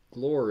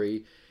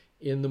glory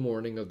in the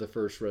morning of the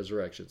first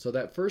resurrection. So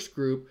that first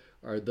group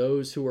are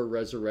those who are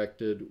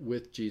resurrected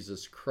with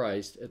Jesus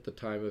Christ at the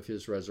time of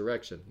his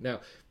resurrection.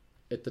 Now,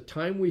 at the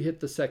time we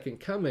hit the second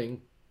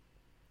coming,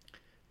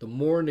 the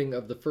morning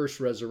of the first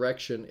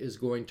resurrection is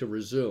going to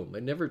resume.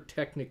 It never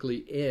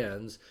technically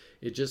ends.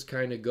 It just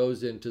kind of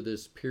goes into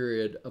this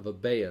period of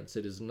abeyance.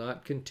 It is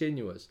not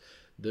continuous.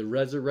 The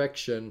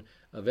resurrection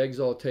of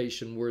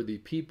exaltation-worthy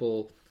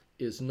people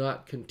is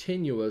not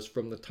continuous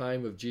from the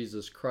time of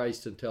Jesus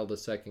Christ until the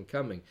second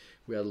coming.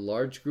 We had a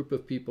large group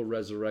of people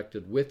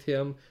resurrected with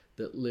him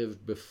that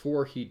lived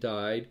before he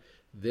died.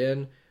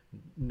 Then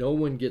no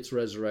one gets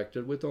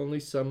resurrected, with only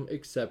some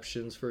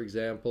exceptions. For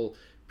example,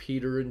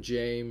 Peter and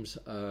James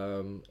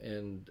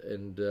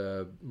and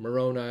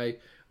Moroni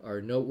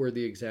are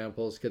noteworthy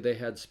examples because they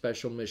had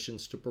special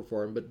missions to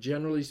perform. But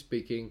generally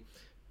speaking,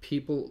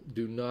 people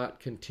do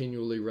not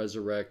continually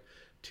resurrect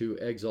to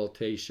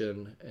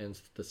exaltation and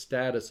the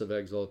status of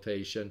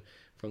exaltation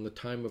from the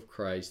time of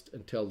Christ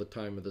until the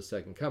time of the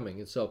second coming.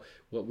 And so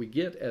what we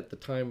get at the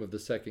time of the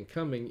second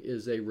coming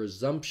is a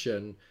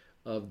resumption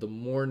of the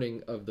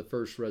morning of the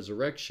first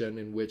resurrection,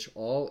 in which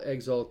all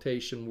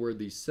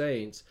exaltation-worthy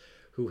saints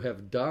who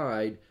have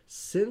died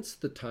since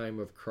the time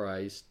of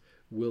Christ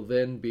will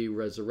then be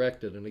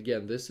resurrected. And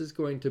again, this is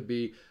going to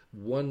be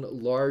one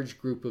large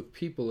group of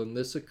people, and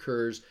this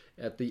occurs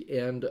at the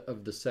end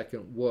of the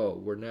second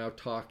woe. We're now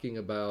talking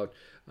about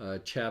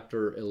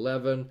chapter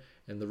 11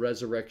 and the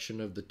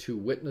resurrection of the 2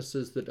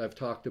 witnesses that I've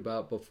talked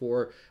about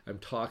before. I'm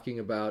talking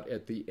about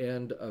at the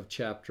end of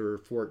chapter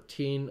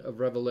 14 of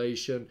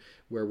Revelation,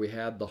 where we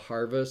had the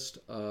harvest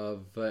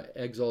of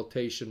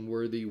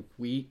exaltation-worthy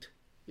wheat,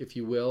 if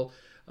you will,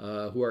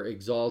 who are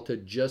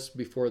exalted just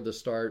before the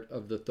start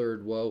of the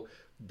third woe.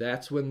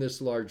 That's when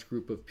this large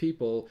group of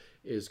people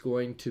is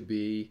going to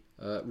be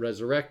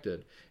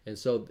resurrected. And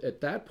so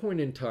at that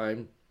point in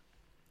time,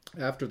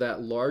 after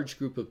that large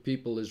group of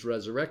people is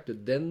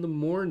resurrected, then the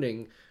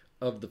morning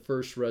of the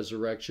first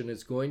resurrection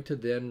is going to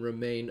then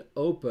remain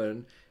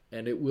open,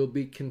 and it will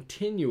be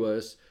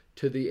continuous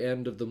to the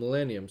end of the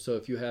millennium. So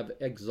if you have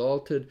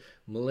exalted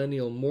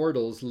millennial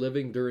mortals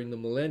living during the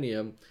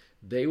millennium,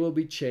 they will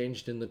be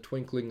changed in the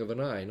twinkling of an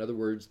eye. In other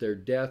words, their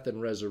death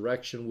and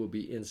resurrection will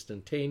be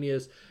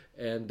instantaneous,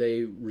 and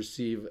they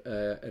receive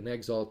an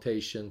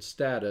exaltation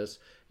status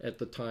at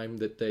the time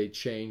that they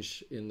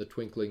change in the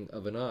twinkling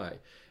of an eye.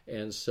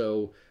 And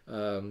so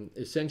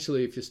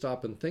essentially, if you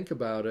stop and think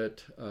about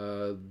it,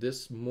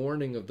 this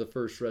morning of the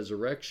first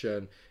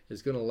resurrection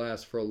is going to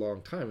last for a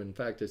long time. In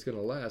fact, it's going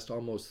to last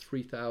almost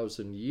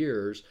 3,000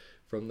 years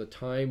from the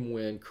time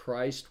when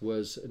Christ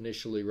was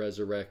initially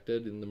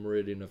resurrected in the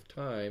meridian of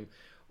time,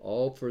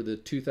 all for the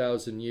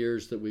 2,000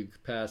 years that we've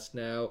passed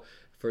now,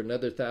 for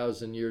another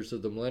 1,000 years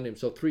of the millennium.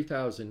 So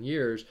 3,000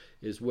 years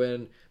is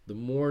when the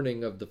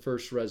morning of the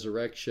first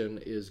resurrection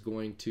is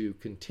going to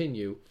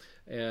continue,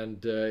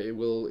 and it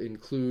will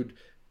include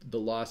the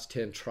lost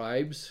 10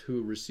 tribes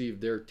who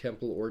received their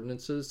temple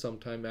ordinances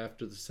sometime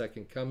after the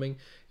second coming,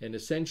 and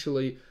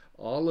essentially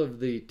all of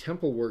the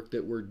temple work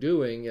that we're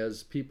doing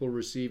as people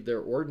receive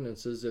their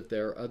ordinances, if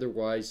they're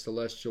otherwise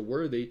celestial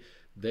worthy,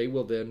 they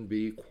will then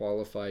be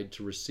qualified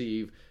to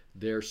receive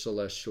their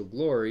celestial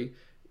glory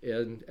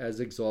and as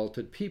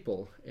exalted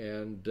people.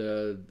 And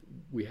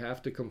we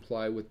have to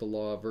comply with the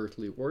law of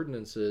earthly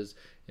ordinances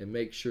and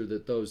make sure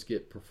that those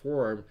get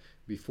performed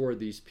before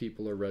these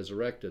people are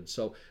resurrected.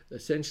 So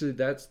essentially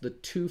that's the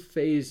two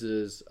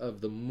phases of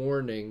the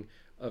morning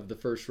of the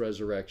first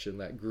resurrection.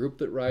 That group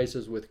that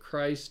rises with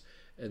Christ,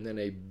 and then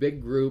a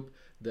big group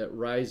that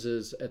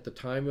rises at the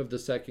time of the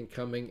second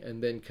coming,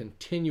 and then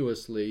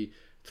continuously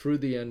through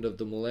the end of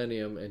the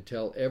millennium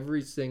until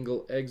every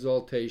single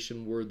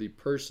exaltation worthy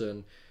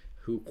person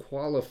who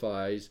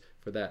qualifies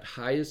for that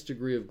highest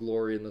degree of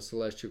glory in the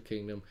celestial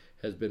kingdom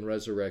has been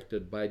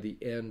resurrected by the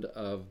end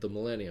of the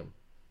millennium.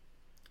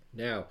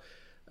 Now,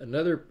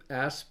 another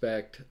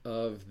aspect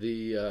of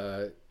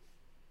the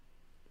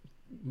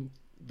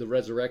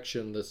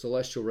resurrection, the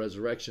celestial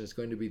resurrection, is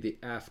going to be the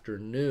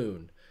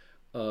afternoon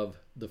of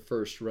the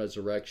first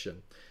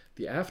resurrection.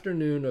 The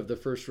afternoon of the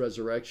first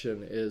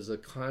resurrection is a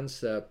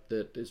concept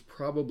that is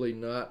probably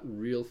not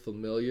real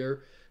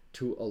familiar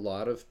to a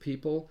lot of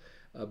people,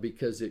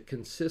 because it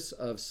consists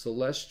of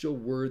celestial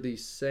worthy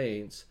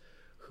saints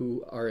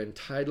who are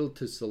entitled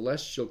to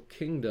celestial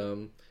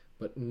kingdom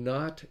but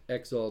not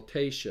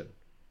exaltation.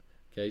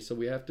 Okay, so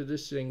we have to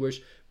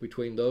distinguish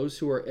between those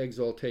who are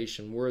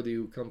exaltation worthy,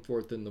 who come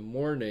forth in the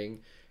morning,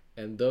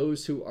 and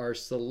those who are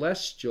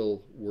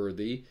celestial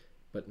worthy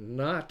but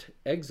not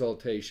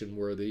exaltation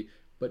worthy,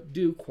 but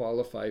do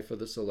qualify for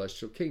the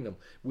celestial kingdom.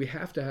 We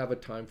have to have a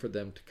time for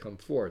them to come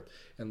forth.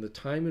 And the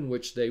time in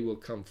which they will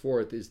come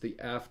forth is the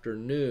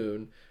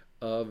afternoon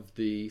of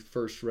the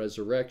first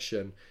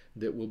resurrection,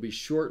 that will be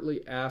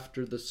shortly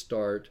after the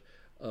start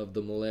of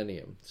the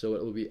millennium. So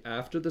it will be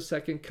after the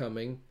second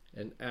coming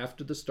and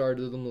after the start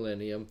of the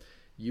millennium.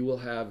 You will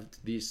have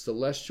these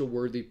celestial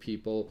worthy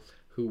people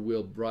who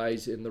will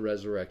rise in the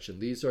resurrection.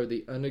 These are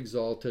the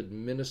unexalted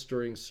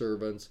ministering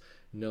servants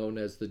known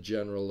as the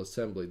General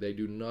Assembly. They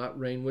do not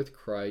reign with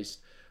Christ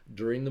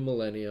during the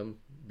millennium,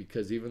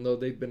 because even though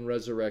they've been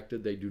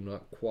resurrected, they do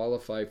not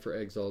qualify for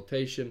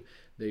exaltation.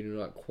 They do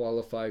not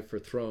qualify for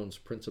thrones,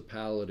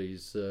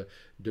 principalities,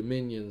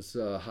 dominions,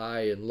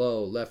 high and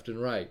low, left and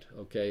right,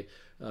 okay?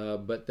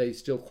 But they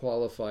still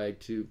qualify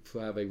to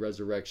have a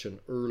resurrection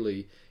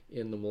early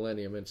in the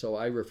millennium. And so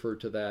I refer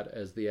to that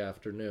as the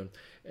afternoon.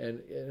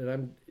 And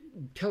I'm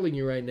telling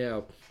you right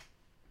now,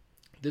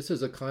 this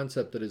is a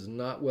concept that is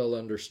not well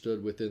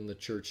understood within the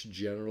church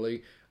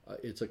generally.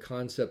 It's a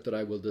concept that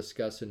I will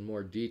discuss in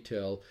more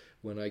detail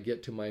when I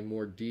get to my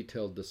more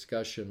detailed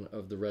discussion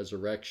of the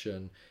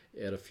resurrection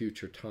at a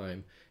future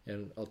time.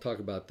 And I'll talk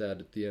about that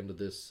at the end of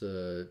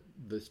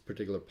this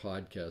particular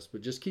podcast.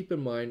 But just keep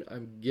in mind,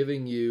 I'm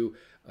giving you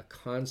a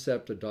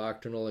concept, a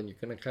doctrinal, and you're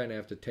going to kind of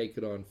have to take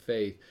it on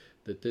faith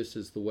that this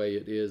is the way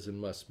it is and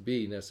must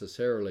be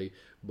necessarily,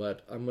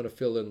 but I'm going to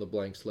fill in the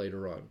blanks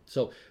later on.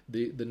 So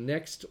the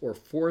next or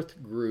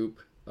fourth group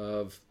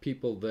of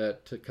people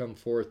that come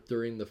forth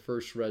during the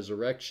first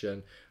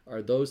resurrection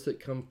are those that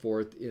come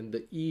forth in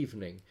the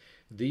evening.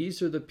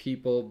 These are the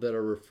people that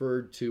are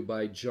referred to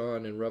by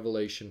John in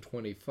Revelation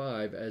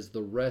 25 as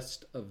the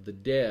rest of the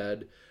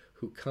dead,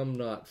 who come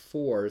not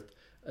forth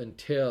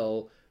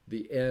until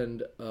the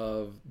end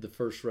of the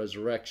first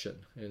resurrection.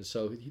 And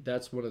so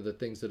that's one of the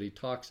things that he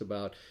talks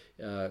about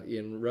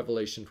in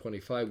Revelation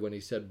 25 when he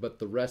said, "But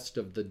the rest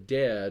of the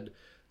dead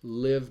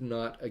live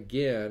not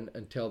again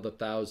until the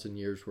 1,000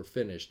 years were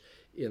finished."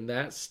 In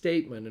that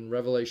statement in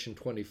Revelation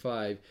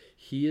 25,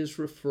 he is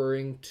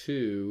referring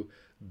to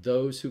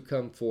those who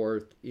come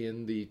forth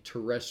in the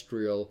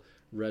terrestrial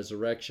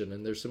resurrection.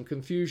 And there's some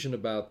confusion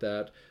about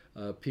that.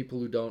 People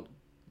who don't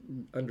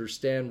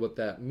understand what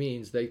that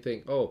means, they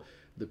think, oh,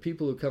 the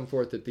people who come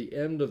forth at the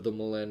end of the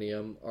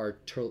millennium are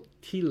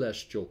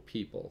telestial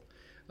people.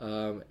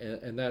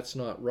 And that's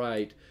not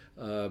right.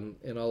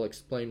 And I'll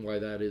explain why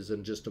that is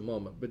in just a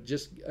moment. But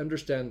just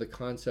understand the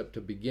concept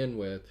to begin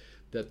with.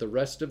 that the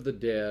rest of the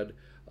dead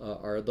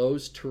are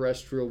those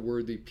terrestrial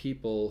worthy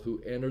people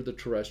who enter the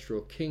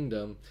terrestrial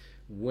kingdom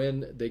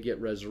when they get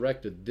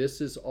resurrected.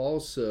 This is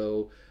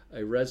also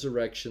a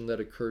resurrection that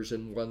occurs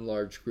in one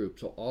large group.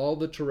 So all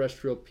the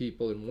terrestrial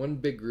people in one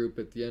big group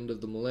at the end of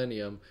the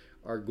millennium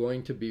are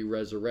going to be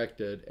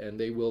resurrected, and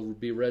they will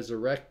be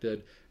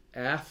resurrected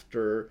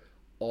after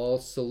all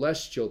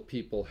celestial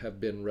people have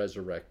been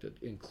resurrected,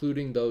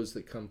 including those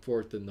that come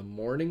forth in the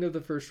morning of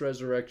the first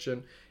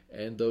resurrection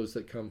and those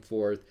that come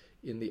forth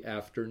in the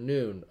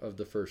afternoon of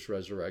the first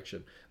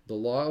resurrection. The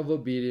law of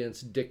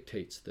obedience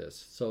dictates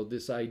this. So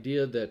this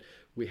idea that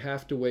we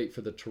have to wait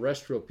for the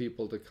terrestrial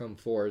people to come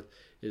forth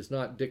is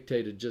not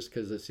dictated just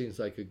because it seems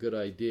like a good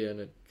idea and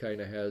it kind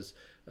of has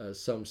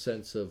some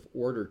sense of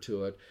order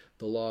to it.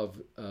 The law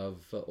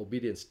of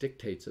obedience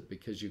dictates it,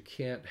 because you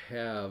can't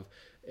have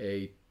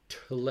a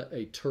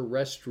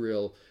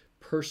terrestrial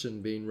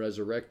person being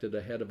resurrected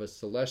ahead of a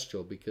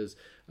celestial, because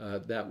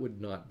that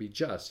would not be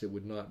just. It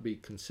would not be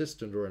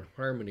consistent or in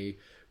harmony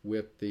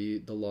with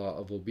the law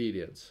of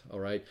obedience.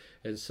 All right.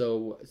 And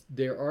so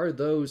there are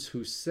those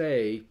who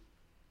say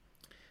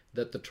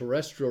that the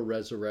terrestrial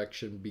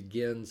resurrection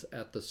begins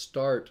at the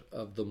start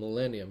of the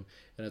millennium.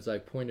 And as I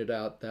pointed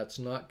out, that's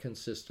not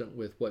consistent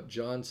with what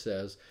John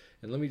says.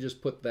 And let me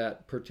just put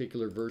that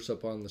particular verse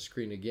up on the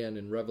screen again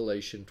in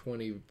Revelation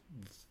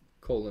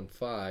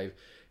 20:5,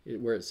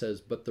 where it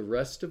says, "But the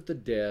rest of the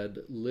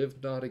dead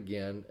lived not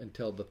again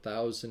until the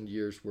 1,000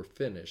 years were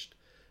finished.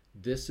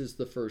 This is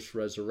the first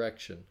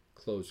resurrection."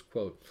 Close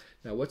quote.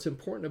 Now, what's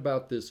important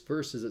about this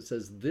verse is it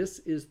says, "This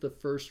is the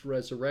first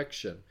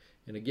resurrection."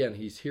 And again,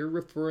 he's here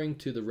referring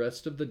to the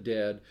rest of the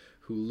dead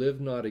who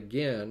live not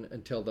again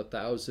until the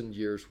 1,000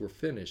 years were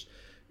finished.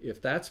 If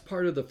that's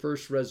part of the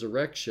first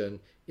resurrection,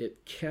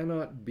 it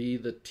cannot be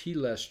the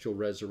telestial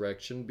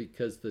resurrection,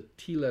 because the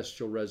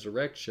telestial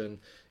resurrection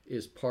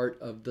is part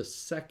of the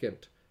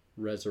second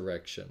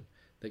resurrection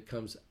that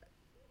comes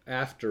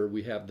after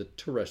we have the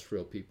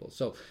terrestrial people.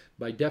 So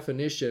by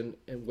definition,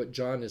 and what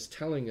John is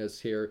telling us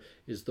here,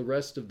 is the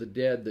rest of the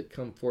dead that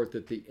come forth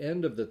at the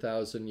end of the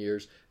 1,000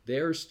 years, they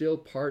are still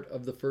part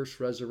of the first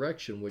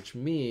resurrection, which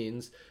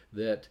means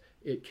that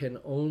it can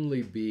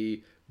only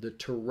be the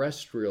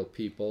terrestrial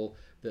people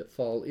that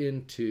fall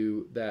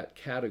into that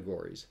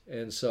categories.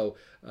 And so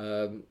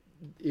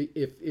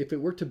if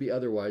it were to be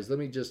otherwise, let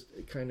me just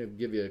kind of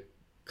give you a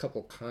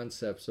couple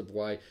concepts of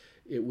why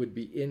it would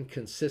be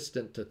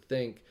inconsistent to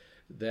think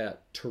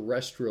that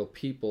terrestrial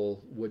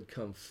people would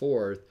come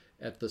forth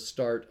at the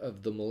start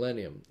of the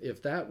millennium.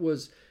 If that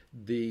was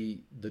the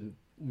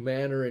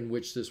manner in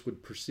which this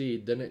would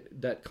proceed, then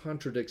that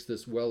contradicts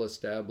this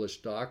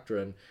well-established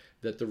doctrine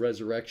that the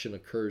resurrection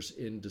occurs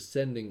in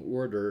descending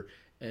order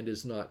and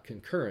is not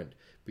concurrent,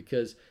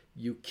 because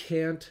you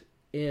can't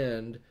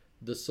end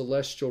the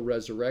celestial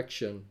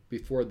resurrection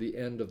before the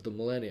end of the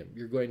millennium.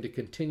 You're going to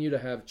continue to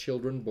have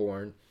children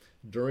born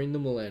during the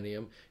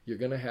millennium. You're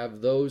going to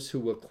have those who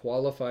will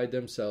qualify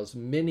themselves,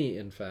 many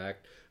in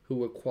fact, who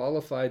will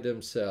qualify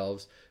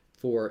themselves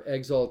for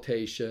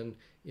exaltation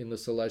in the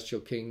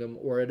celestial kingdom,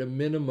 or at a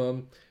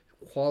minimum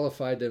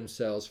qualify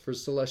themselves for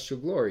celestial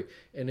glory.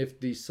 And if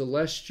the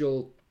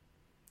celestial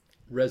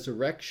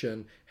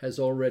resurrection has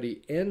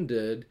already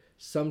ended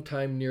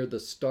sometime near the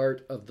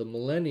start of the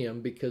millennium,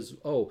 because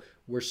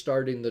we're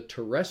starting the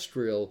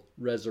terrestrial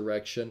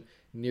resurrection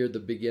near the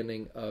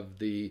beginning of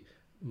the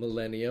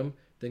millennium,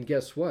 then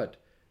guess what?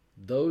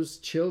 Those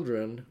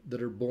children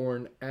that are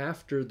born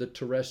after the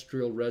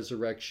terrestrial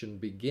resurrection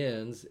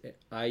begins,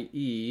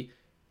 i.e.,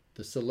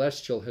 the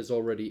celestial has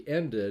already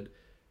ended,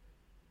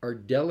 are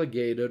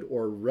delegated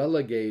or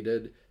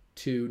relegated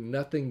to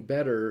nothing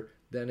better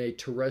than a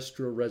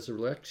terrestrial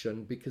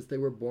resurrection, because they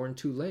were born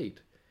too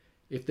late.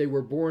 If they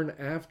were born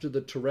after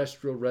the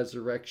terrestrial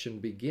resurrection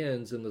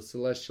begins and the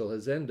celestial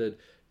has ended,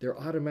 they're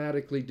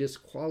automatically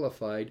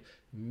disqualified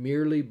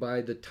merely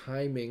by the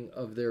timing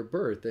of their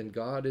birth. And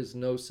God is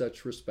no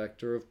such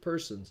respecter of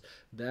persons.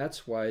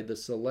 That's why the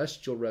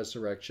celestial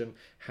resurrection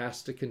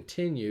has to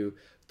continue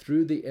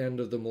through the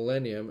end of the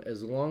millennium.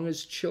 As long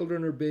as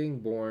children are being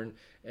born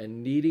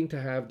and needing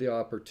to have the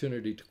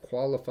opportunity to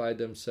qualify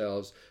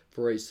themselves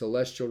for a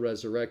celestial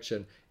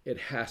resurrection, it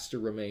has to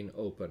remain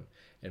open.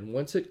 And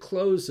once it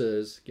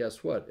closes,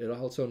 guess what? It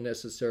also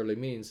necessarily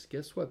means,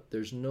 guess what?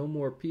 There's no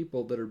more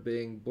people that are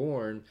being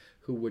born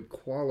who would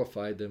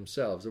qualify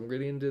themselves. And we're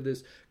getting into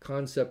this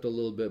concept a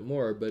little bit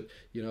more, but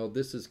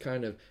this is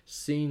kind of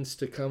scenes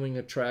to coming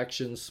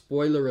attractions.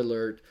 Spoiler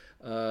alert,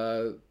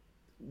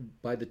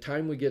 by the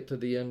time we get to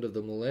the end of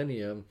the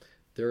millennium,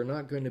 there are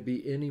not going to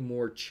be any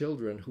more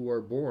children who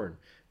are born.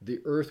 The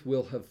earth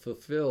will have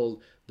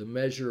fulfilled the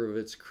measure of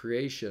its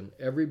creation.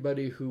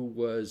 Everybody who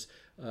was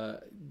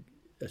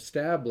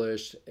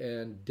established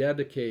and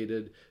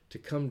dedicated to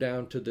come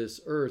down to this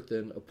earth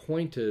and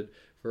appointed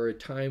for a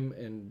time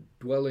and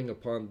dwelling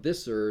upon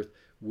this earth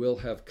will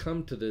have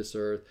come to this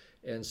earth,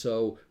 and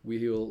so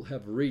we will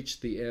have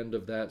reached the end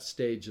of that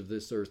stage of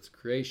this earth's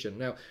creation.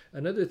 Now,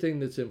 another thing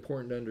that's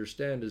important to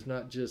understand is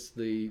not just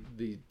the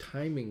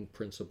timing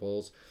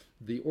principles,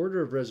 the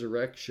order of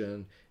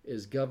resurrection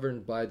is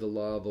governed by the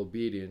law of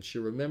obedience.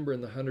 You remember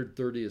in the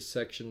 130th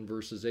section,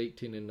 verses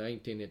 18 and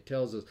 19, it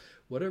tells us,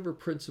 whatever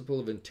principle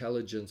of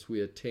intelligence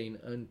we attain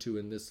unto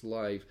in this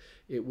life,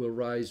 it will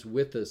rise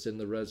with us in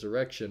the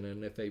resurrection.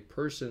 And if a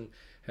person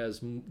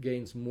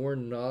gains more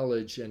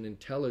knowledge and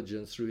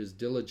intelligence through his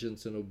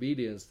diligence and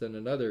obedience than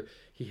another,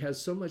 he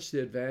has so much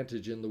the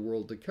advantage in the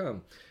world to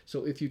come.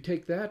 So if you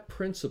take that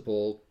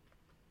principle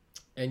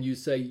and you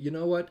say, you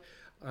know what,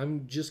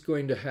 I'm just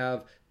going to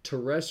have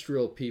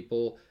terrestrial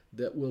people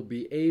that will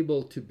be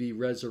able to be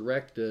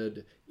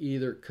resurrected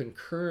either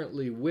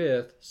concurrently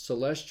with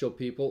celestial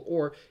people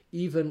or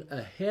even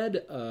ahead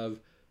of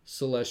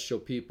celestial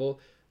people,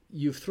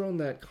 you've thrown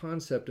that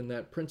concept and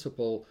that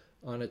principle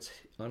on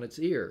its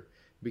ear,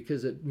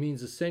 because it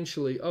means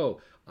essentially, oh,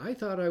 I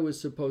thought I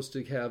was supposed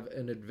to have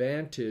an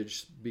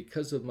advantage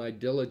because of my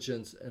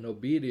diligence and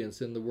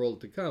obedience in the world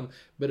to come,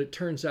 but it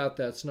turns out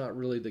that's not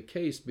really the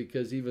case,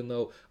 because even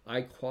though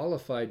I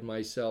qualified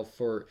myself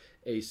for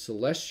a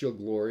celestial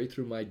glory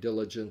through my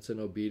diligence and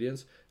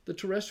obedience, the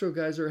terrestrial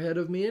guys are ahead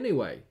of me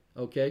anyway.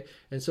 Okay,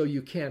 and so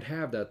you can't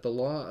have that. The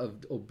law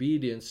of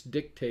obedience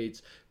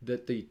dictates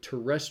that the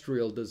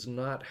terrestrial does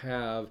not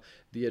have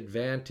the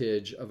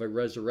advantage of a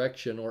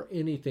resurrection or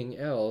anything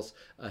else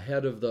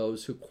ahead of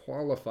those who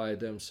qualify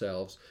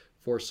themselves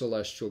for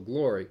celestial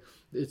glory.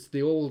 It's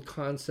the old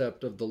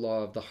concept of the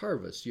law of the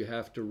harvest. You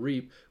have to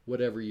reap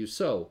whatever you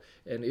sow.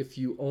 And if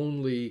you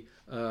only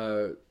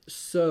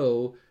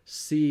sow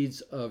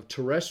seeds of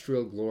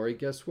terrestrial glory,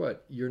 guess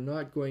what? You're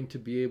not going to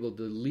be able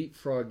to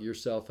leapfrog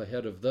yourself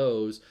ahead of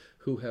those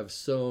who have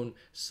sown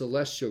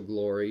celestial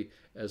glory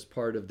as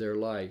part of their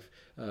life.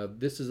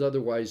 This is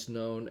otherwise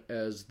known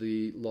as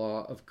the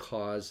law of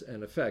cause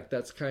and effect.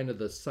 That's kind of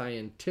the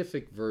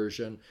scientific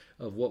version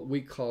of what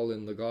we call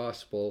in the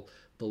gospel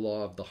the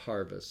law of the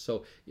harvest.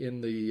 So in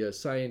the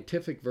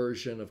scientific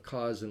version of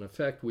cause and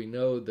effect, we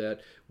know that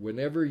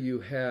whenever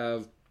you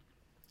have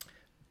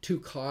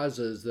two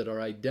causes that are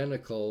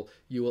identical,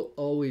 you will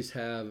always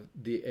have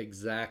the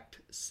exact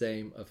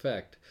same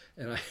effect.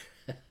 And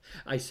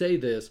I say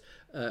this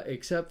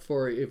except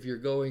for if you're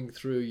going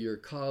through your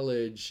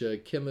college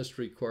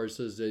chemistry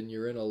courses and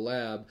you're in a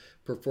lab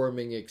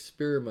performing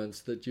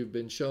experiments that you've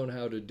been shown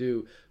how to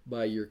do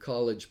by your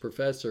college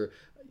professor,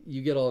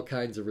 you get all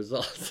kinds of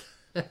results.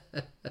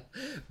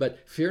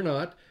 But fear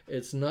not,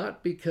 it's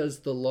not because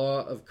the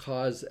law of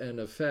cause and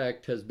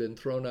effect has been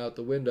thrown out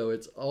the window.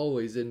 It's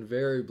always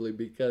invariably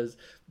because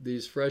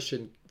these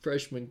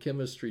freshman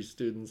chemistry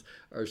students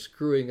are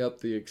screwing up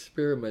the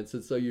experiments,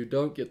 and so you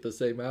don't get the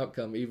same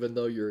outcome even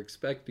though you're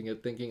expecting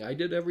it, thinking I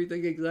did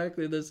everything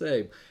exactly the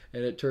same,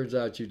 and it turns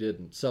out you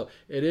didn't. So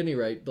at any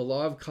rate, the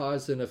law of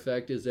cause and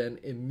effect is an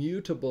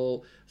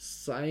immutable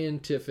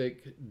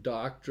scientific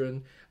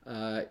doctrine.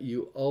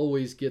 You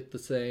always get the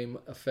same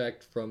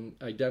effect from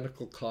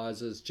identical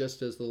causes,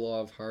 just as the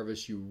law of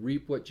harvest. You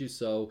reap what you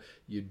sow.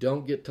 You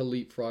don't get to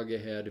leapfrog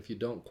ahead if you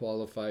don't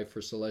qualify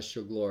for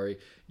celestial glory.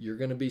 You're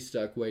going to be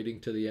stuck waiting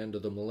to the end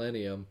of the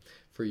millennium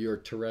for your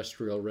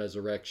terrestrial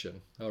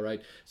resurrection. All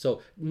right.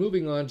 So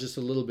moving on just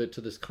a little bit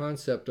to this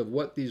concept of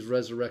what these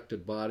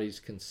resurrected bodies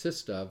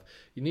consist of,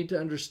 you need to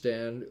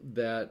understand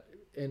that,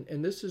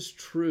 and this is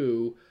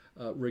true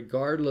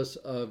regardless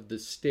of the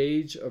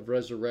stage of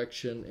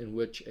resurrection in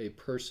which a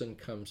person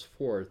comes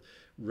forth,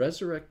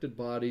 resurrected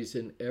bodies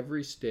in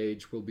every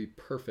stage will be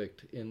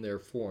perfect in their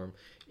form.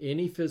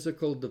 Any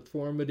physical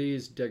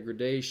deformities,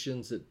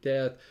 degradations at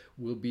death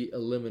will be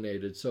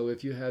eliminated. So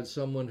if you had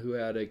someone who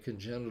had a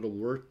congenital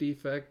birth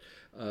defect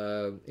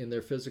in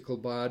their physical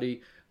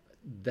body,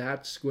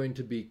 that's going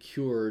to be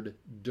cured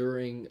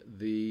during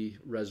the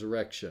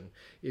resurrection.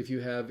 If you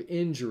have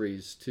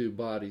injuries to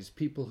bodies,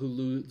 people who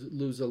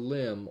lose a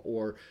limb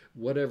or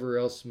whatever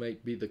else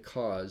might be the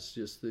cause,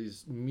 just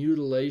these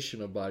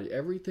mutilation of body,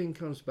 everything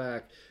comes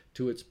back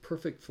to its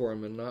perfect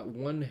form, and not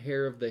one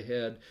hair of the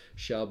head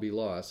shall be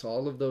lost.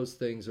 All of those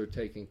things are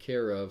taken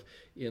care of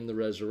in the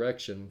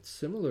resurrection.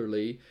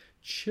 Similarly,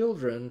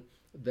 children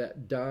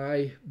that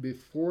die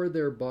before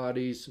their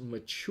bodies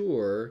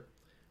mature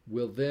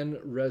will then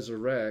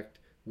resurrect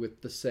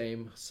with the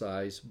same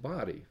size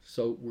body.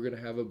 So we're going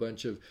to have a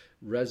bunch of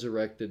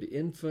resurrected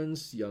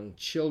infants, young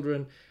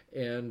children,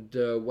 and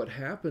what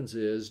happens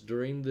is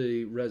during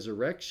the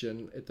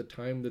resurrection, at the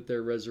time that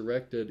they're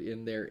resurrected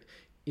in their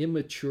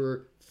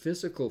immature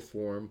physical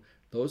form,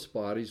 those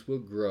bodies will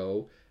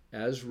grow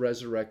as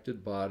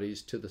resurrected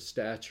bodies to the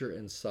stature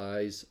and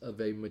size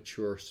of a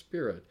mature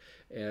spirit.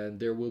 And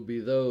there will be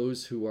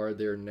those who are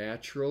their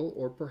natural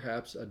or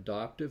perhaps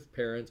adoptive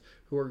parents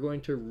who are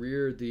going to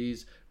rear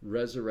these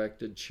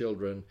resurrected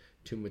children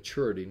to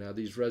maturity. Now,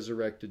 these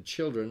resurrected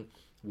children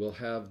will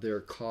have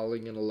their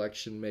calling and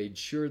election made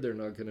sure. They're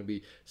not going to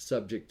be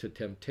subject to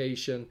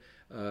temptation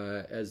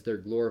as their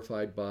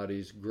glorified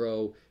bodies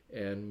grow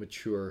and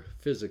mature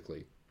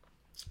physically.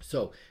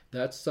 So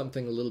that's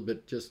something a little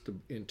bit just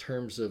in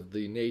terms of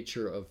the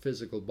nature of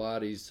physical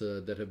bodies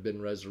that have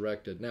been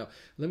resurrected. Now,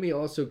 let me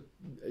also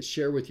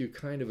share with you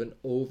kind of an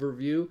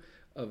overview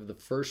of the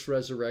first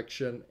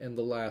resurrection and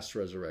the last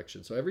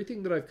resurrection. So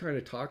everything that I've kind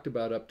of talked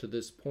about up to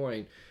this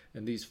point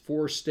and these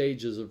 4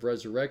 stages of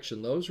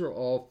resurrection, those are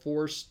all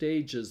 4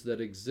 stages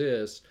that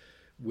exist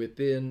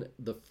within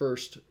the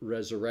first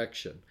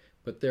resurrection.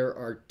 But there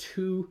are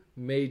 2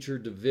 major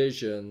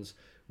divisions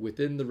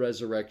within the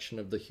resurrection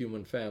of the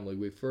human family.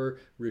 We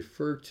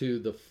refer to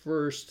the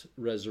first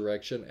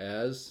resurrection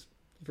as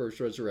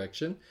first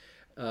resurrection,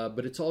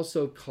 but it's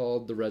also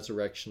called the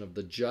resurrection of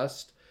the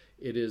just.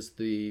 It is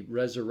the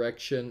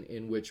resurrection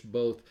in which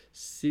both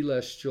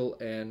celestial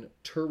and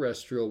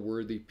terrestrial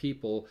worthy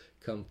people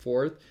come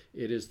forth.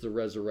 It is the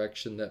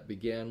resurrection that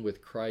began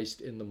with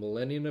Christ in the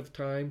meridian of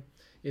time,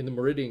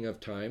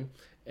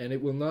 and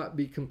it will not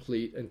be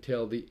complete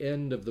until the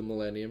end of the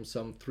millennium,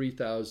 some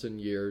 3,000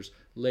 years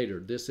later.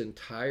 This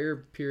entire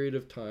period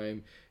of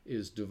time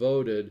is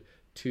devoted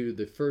to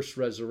the first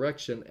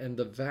resurrection, and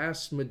the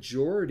vast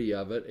majority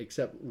of it,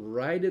 except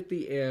right at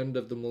the end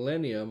of the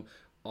millennium,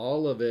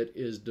 all of it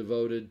is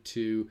devoted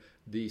to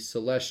the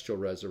celestial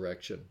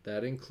resurrection.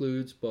 That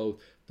includes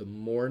both the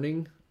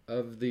morning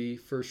of the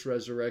first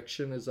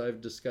resurrection, as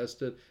I've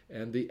discussed it,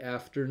 and the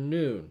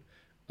afternoon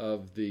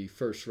of the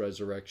first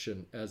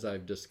resurrection, as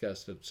I've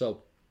discussed it.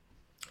 So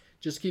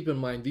just keep in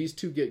mind, these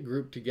 2 get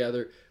grouped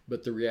together,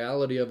 but the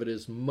reality of it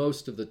is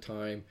most of the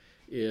time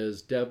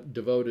is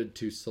devoted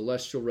to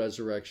celestial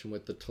resurrection,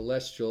 with the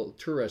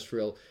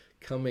terrestrial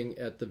coming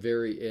at the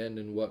very end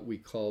in what we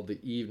call the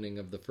evening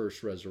of the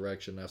first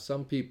resurrection. Now,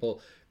 some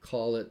people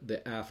call it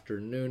the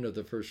afternoon of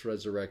the first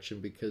resurrection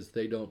because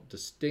they don't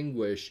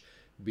distinguish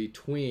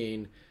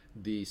between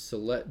the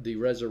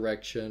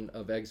resurrection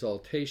of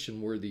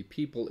exaltation worthy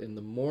people in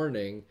the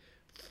morning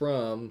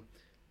from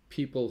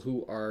people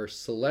who are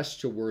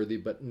celestial worthy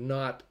but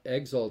not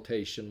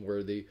exaltation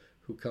worthy,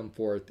 who come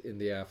forth in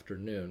the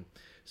afternoon.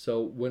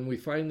 So when we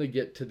finally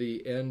get to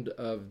the end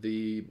of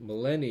the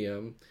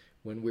millennium,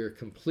 when we're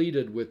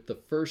completed with the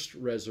first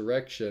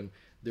resurrection,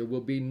 there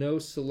will be no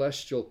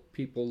celestial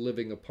people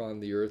living upon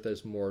the earth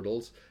as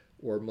mortals,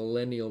 or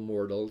millennial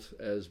mortals,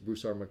 as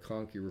Bruce R.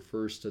 McConkie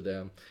refers to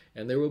them,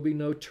 and there will be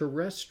no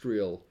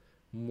terrestrial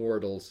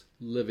mortals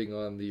living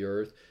on the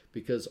earth,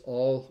 because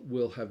all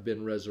will have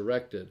been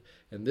resurrected.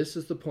 And this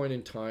is the point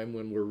in time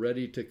when we're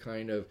ready to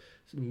kind of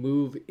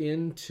move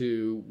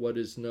into what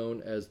is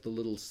known as the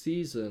little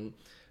season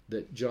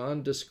that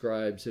John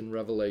describes in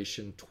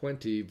Revelation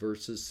 20,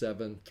 verses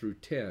 7 through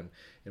 10.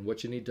 And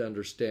what you need to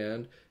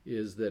understand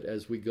is that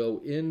as we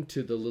go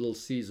into the little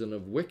season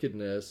of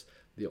wickedness,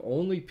 the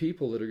only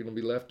people that are going to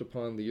be left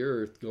upon the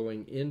earth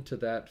going into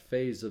that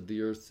phase of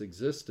the earth's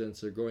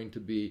existence are going to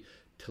be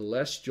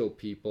telestial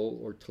people,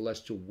 or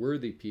telestial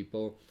worthy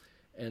people,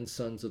 and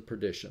sons of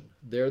perdition.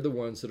 They're the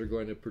ones that are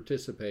going to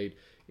participate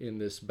in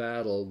this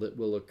battle that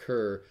will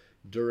occur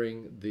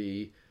during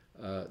the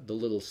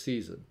little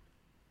season.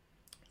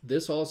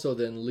 This also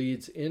then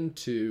leads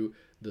into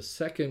the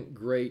second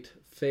great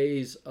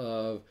phase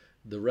of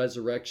the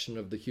resurrection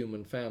of the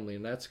human family,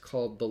 and that's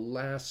called the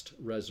last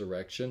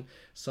resurrection.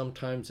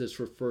 Sometimes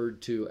it's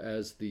referred to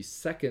as the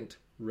second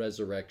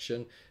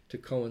resurrection to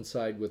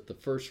coincide with the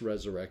first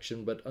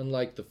resurrection, but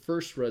unlike the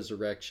first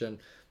resurrection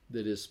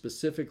that is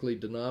specifically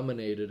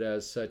denominated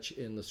as such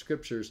in the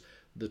scriptures,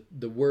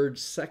 the word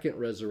second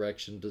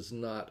resurrection does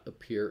not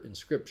appear in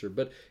scripture,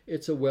 but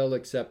it's a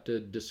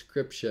well-accepted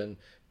description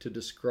to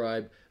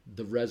describe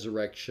the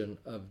resurrection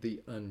of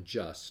the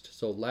unjust.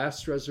 So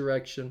last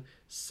resurrection,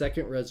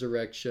 second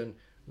resurrection,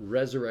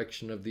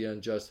 resurrection of the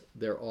unjust,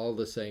 they're all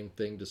the same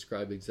thing,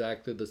 describe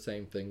exactly the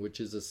same thing, which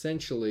is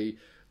essentially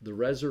the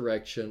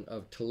resurrection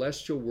of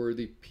telestial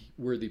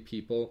worthy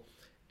people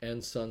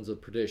and sons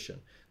of perdition.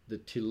 The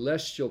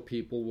telestial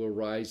people will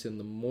rise in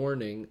the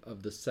morning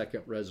of the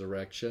second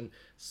resurrection.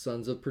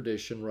 Sons of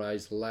perdition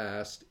rise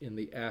last in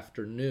the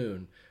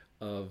afternoon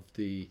of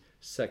the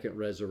second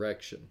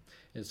resurrection.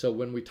 And so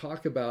when we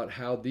talk about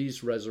how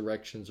these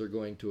resurrections are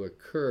going to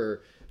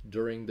occur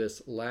during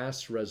this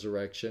last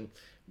resurrection,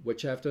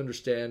 what you have to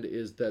understand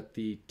is that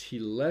the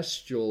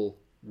telestial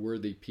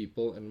worthy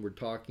people, and we're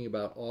talking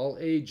about all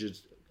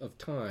ages of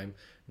time,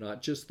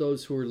 not just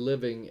those who are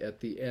living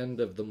at the end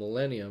of the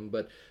millennium,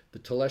 but the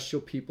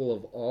telestial people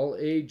of all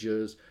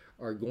ages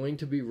are going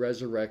to be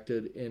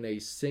resurrected in a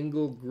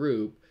single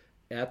group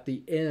at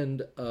the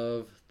end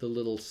of the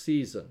little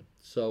season.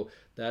 So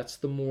that's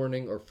the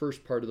morning or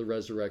first part of the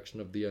resurrection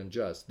of the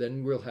unjust.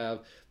 Then we'll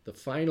have the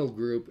final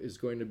group is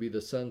going to be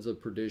the sons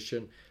of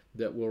perdition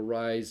that will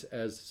rise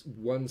as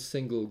one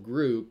single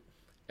group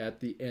at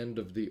the end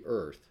of the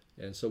earth.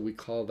 And so we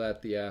call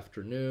that the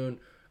afternoon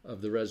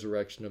of the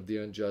resurrection of the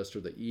unjust, or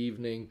the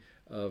evening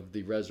of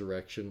the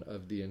resurrection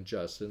of the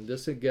unjust. And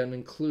this again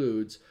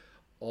includes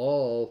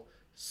all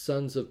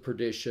sons of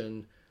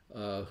perdition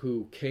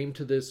who came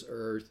to this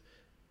earth,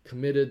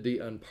 committed the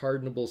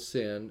unpardonable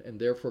sin, and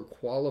therefore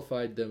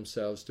qualified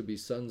themselves to be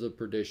sons of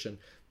perdition.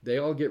 They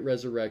all get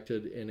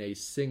resurrected in a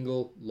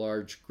single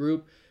large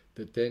group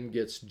that then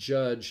gets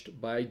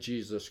judged by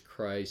Jesus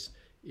Christ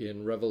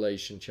in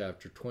Revelation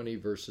chapter 20,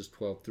 verses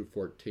 12 through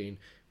 14,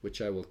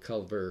 which I will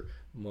cover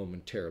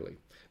momentarily.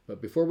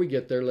 But before we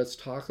get there, let's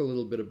talk a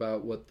little bit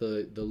about what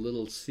the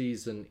little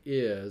season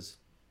is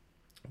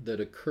that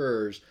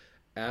occurs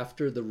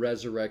after the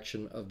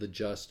resurrection of the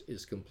just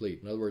is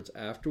complete. In other words,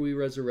 after we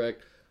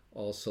resurrect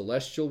all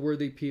celestial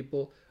worthy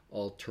people,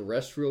 all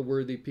terrestrial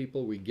worthy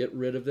people, we get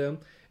rid of them.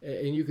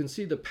 And you can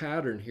see the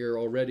pattern here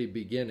already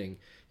beginning.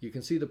 You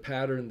can see the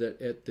pattern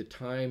that at the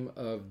time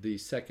of the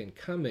second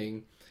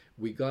coming,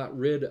 we got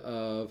rid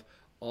of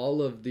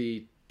all of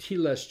the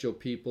telestial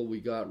people, we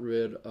got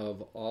rid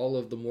of all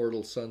of the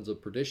mortal sons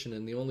of perdition,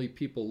 and the only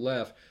people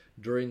left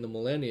during the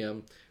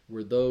millennium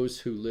were those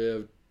who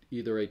lived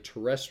either a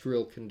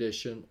terrestrial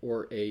condition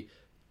or a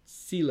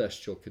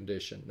celestial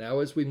condition. Now,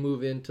 as we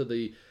move into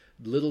the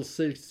little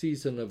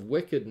season of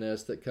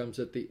wickedness that comes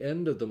at the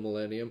end of the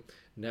millennium,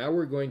 now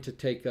we're going to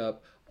take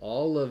up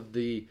all of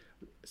the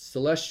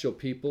celestial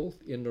people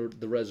in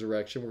the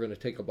resurrection. We're going to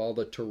take up all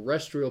the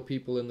terrestrial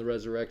people in the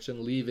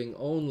resurrection, leaving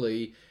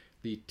only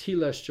the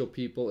telestial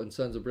people and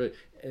sons of perdition.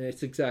 And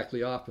it's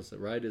exactly opposite,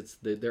 right?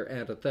 They're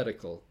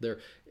antithetical. They're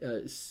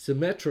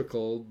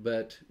symmetrical,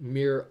 but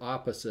mere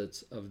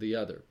opposites of the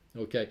other.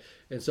 Okay,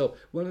 and so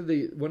one of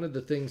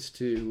the things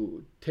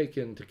to take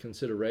into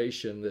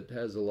consideration that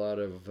has a lot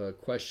of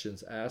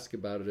questions asked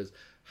about it is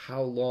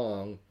how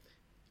long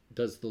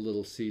does the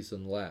little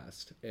season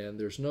last? And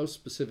there's no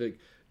specific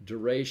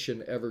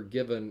duration ever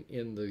given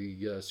in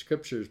the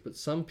scriptures, but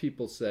some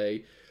people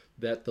say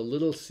that the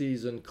little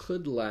season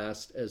could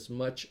last as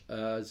much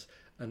as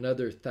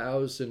another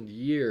 1,000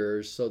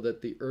 years, so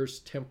that the earth's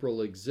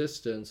temporal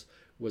existence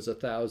was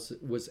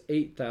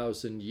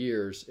 8,000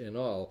 years in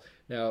all.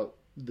 Now,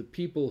 the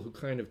people who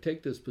kind of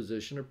take this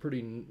position are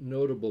pretty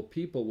notable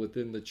people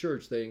within the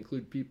church. They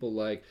include people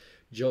like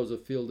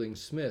Joseph Fielding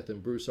Smith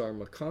and Bruce R.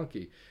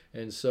 McConkie.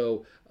 And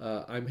so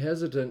I'm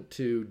hesitant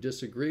to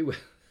disagree with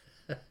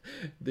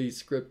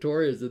these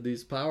scriptorians and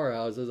these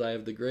powerhouses. I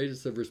have the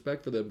greatest of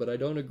respect for them, but I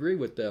don't agree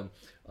with them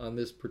on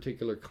this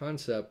particular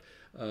concept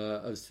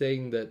of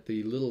saying that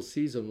the little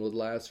season would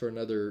last for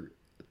another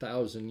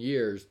 1,000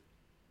 years.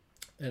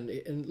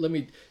 And let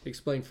me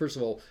explain, first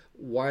of all,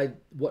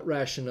 what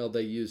rationale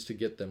they use to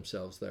get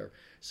themselves there.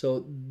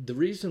 So the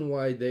reason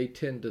why they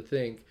tend to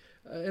think,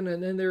 and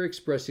they're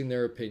expressing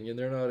their opinion,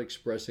 they're not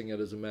expressing it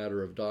as a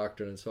matter of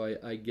doctrine, and so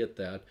I get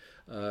that.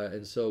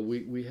 And so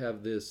we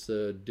have this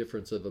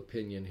difference of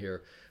opinion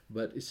here.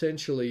 But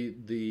essentially,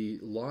 the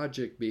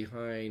logic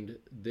behind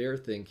their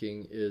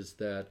thinking is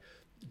that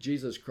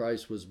Jesus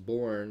Christ was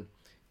born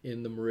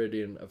in the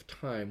meridian of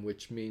time,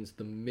 which means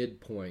the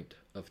midpoint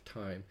of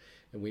time.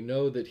 And we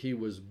know that he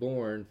was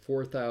born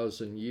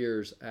 4,000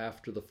 years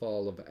after the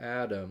fall of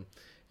Adam.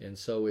 And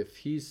so if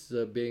he's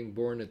being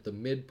born at the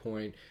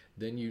midpoint,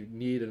 then you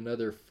need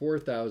another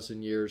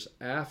 4,000 years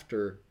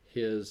after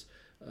his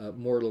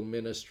mortal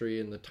ministry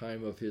and the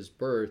time of his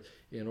birth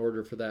in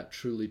order for that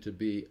truly to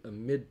be a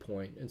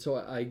midpoint. And so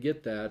I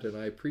get that and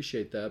I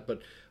appreciate that.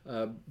 But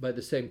by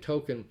the same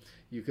token,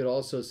 you could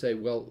also say,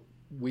 well,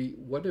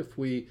 what if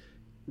we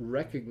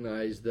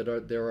recognize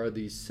that there are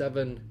these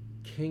 7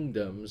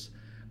 kingdoms,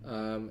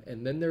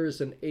 and then there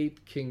is an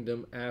 8th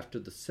kingdom after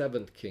the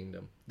 7th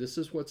kingdom. This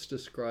is what's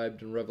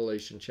described in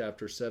Revelation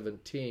chapter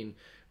 17,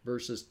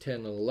 verses 10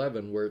 and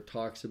 11, where it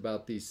talks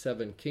about these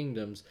 7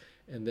 kingdoms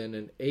and then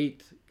an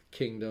 8th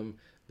kingdom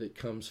that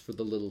comes for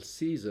the little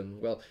season.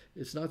 Well,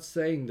 it's not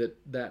saying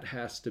that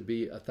has to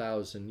be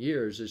 1,000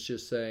 years. It's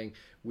just saying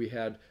we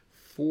had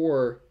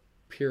 4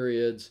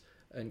 periods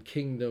and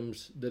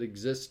kingdoms that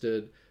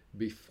existed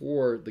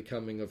before the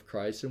coming of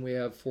Christ, and we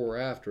have 4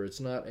 after.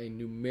 It's not a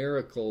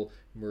numerical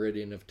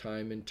meridian of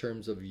time in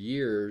terms of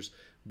years,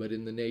 but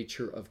in the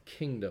nature of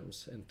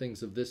kingdoms and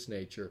things of this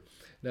nature.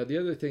 Now, the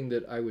other thing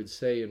that I would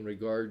say in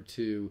regard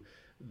to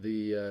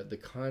the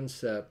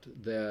concept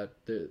that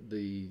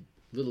the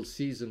little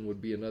season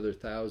would be another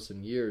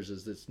 1,000 years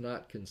is it's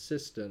not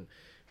consistent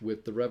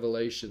with the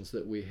revelations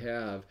that we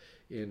have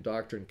in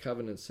Doctrine and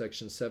Covenants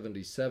section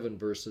 77,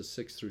 verses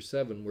 6 through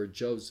 7, where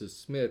Joseph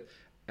Smith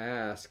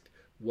asked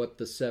what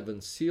the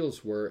 7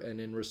 seals were, and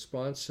in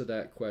response to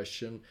that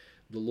question,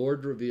 the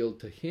Lord revealed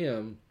to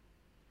him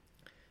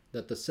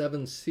that the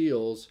 7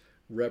 seals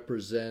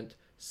represent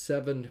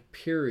 7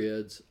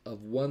 periods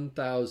of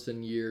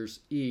 1,000 years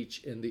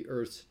each in the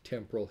earth's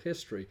temporal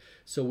history.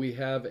 So we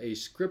have a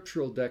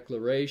scriptural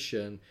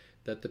declaration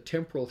that the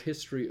temporal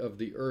history of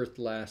the earth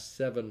lasts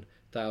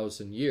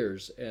 7,000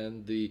 years,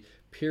 and the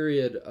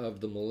period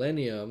of the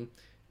millennium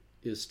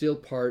is still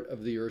part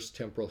of the earth's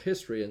temporal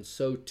history, and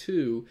so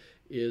too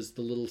is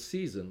the little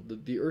season.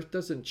 The earth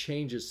doesn't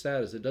change its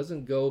status. It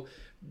doesn't go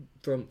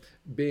from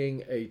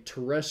being a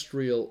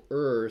terrestrial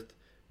earth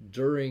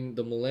during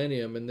the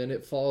millennium and then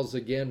it falls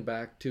again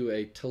back to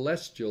a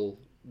telestial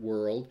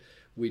world.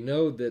 We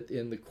know that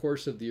in the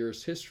course of the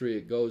earth's history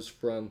it goes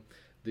from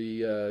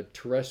the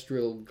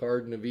terrestrial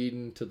Garden of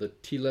Eden to the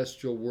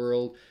telestial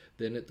world,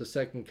 then at the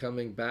second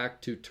coming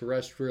back to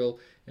terrestrial,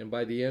 and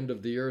by the end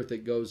of the earth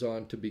it goes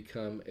on to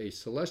become a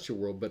celestial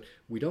world. But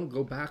we don't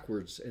go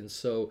backwards, and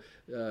so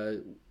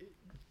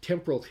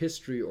temporal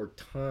history or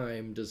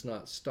time does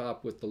not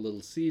stop with the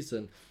little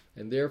season,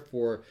 and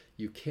therefore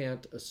you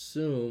can't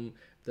assume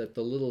that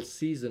the little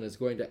season is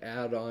going to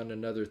add on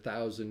another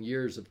 1,000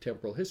 years of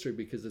temporal history,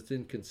 because it's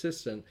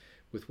inconsistent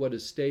with what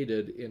is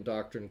stated in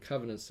Doctrine and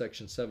Covenants,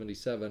 section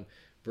 77,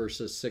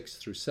 verses 6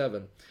 through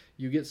 7.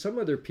 You get some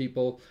other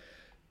people,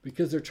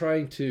 because they're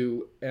trying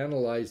to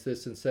analyze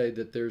this and say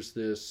that there's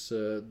this,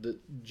 that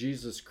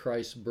Jesus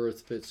Christ's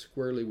birth fits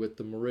squarely with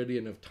the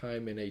meridian of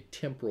time in a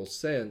temporal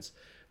sense.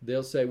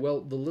 They'll say, well,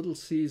 the little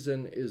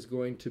season is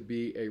going to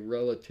be a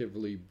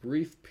relatively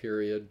brief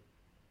period,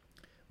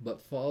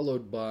 but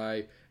followed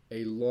by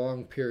a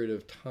long period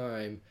of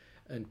time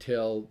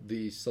until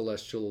the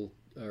celestial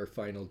or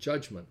final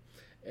judgment.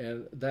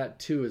 And that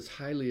too is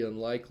highly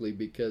unlikely,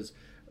 because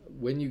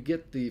when you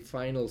get the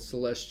final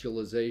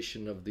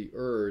celestialization of the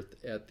earth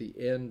at the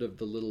end of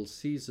the little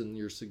season,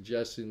 you're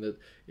suggesting that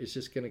it's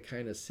just going to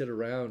kind of sit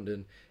around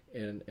and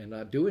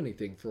not do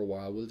anything for a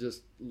while. We'll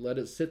just let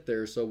it sit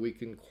there so we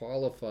can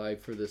qualify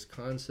for this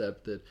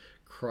concept that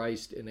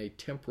Christ, in a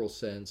temporal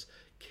sense,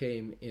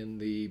 came in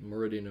the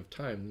meridian of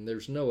time. And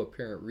there's no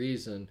apparent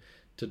reason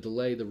to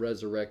delay the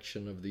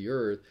resurrection of the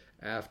earth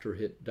after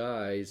it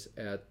dies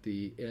at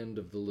the end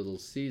of the little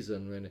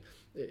season. And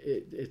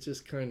it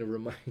just kind of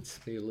reminds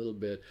me a little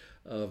bit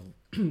of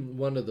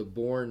one of the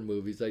Bourne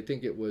movies. I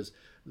think it was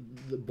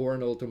the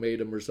Bourne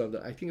Ultimatum or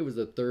something. I think it was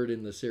the third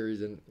in the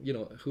series, and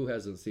who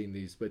hasn't seen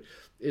these? But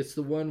it's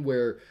the one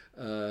where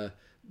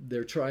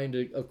they're trying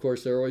to, of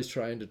course, they're always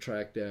trying to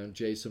track down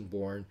Jason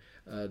Bourne.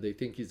 They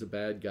think he's a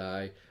bad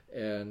guy.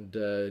 And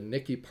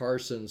Nicky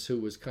Parsons, who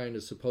was kind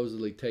of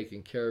supposedly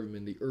taking care of him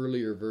in the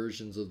earlier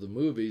versions of the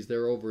movies,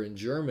 they're over in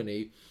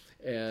Germany.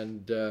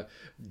 And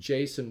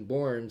Jason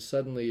Bourne,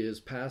 suddenly his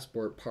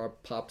passport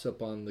pops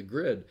up on the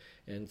grid.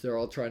 And they're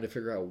all trying to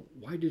figure out,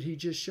 why did he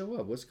just show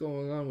up? What's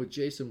going on with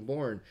Jason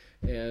Bourne?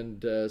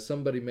 And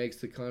somebody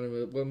makes the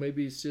comment, well,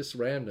 maybe it's just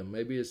random.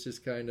 Maybe it's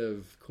just kind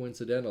of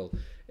coincidental.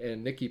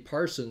 And Nicky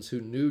Parsons,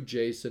 who knew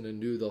Jason and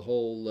knew the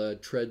whole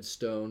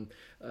Treadstone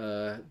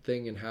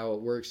thing and how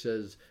it works,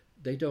 says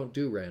they don't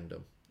do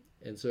random.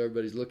 And so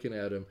everybody's looking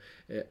at him,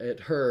 at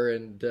her,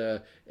 and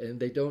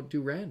they don't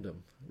do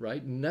random,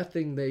 right?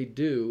 Nothing they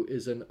do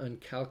is an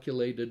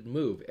uncalculated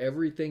move.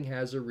 Everything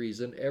has a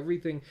reason.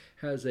 Everything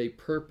has a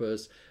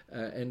purpose,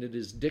 and it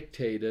is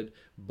dictated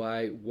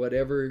by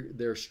whatever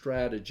their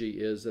strategy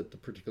is at the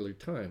particular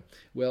time.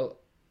 Well,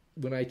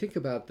 when I think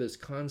about this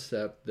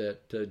concept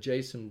that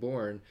Jason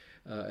Bourne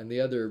and the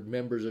other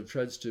members of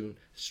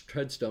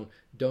Treadstone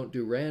don't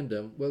do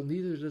random, well,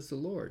 neither does the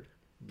Lord.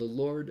 The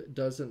Lord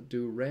doesn't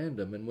do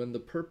random. And when the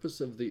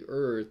purpose of the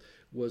earth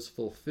was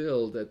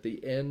fulfilled at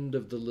the end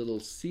of the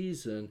little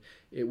season,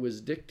 it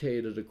was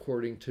dictated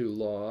according to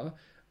law,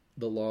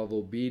 the law of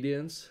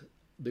obedience,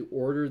 the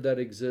order that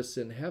exists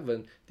in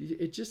heaven.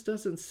 It just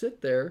doesn't sit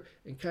there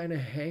and kind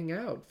of hang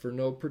out for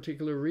no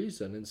particular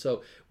reason. And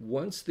so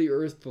once the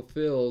earth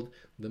fulfilled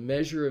the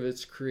measure of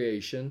its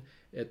creation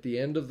at the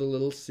end of the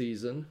little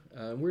season,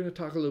 we're going to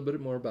talk a little bit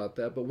more about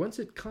that, but once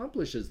it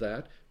accomplishes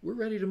that, we're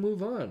ready to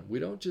move on. We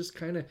don't just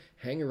kind of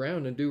hang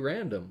around and do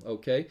random,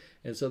 okay?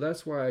 And so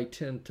that's why I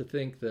tend to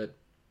think that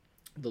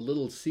the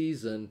little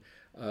season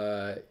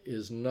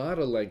is not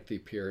a lengthy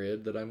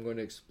period that I'm going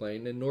to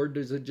explain, and nor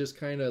does it just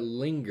kind of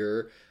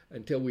linger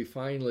until we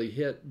finally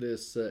hit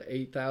this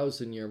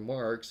 8,000-year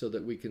mark so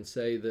that we can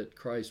say that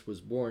Christ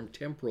was born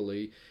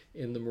temporally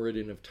in the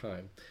meridian of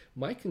time.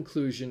 My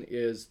conclusion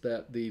is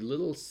that the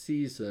little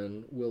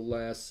season will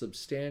last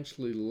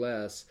substantially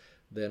less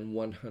than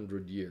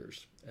 100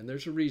 years. And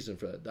there's a reason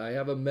for that. I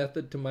have a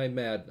method to my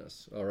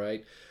madness, all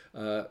right?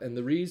 And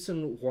the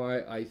reason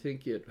why I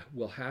think it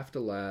will have to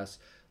last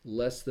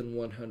less than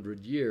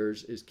 100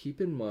 years is,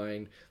 keep in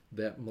mind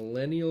that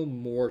millennial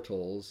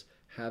mortals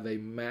have a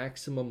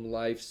maximum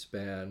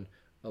lifespan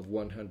of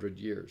 100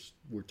 years.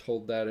 We're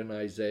told that in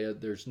Isaiah.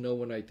 There's no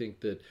one, I think,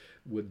 that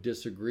would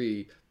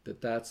disagree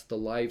that that's the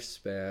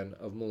lifespan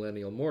of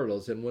millennial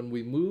mortals. And when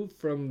we move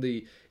from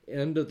the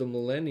end of the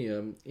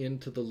millennium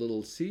into the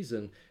little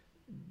season,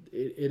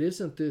 it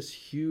isn't this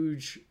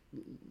huge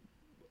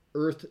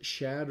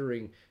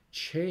earth-shattering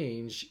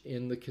change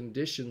in the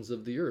conditions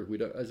of the earth. We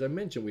don't, as I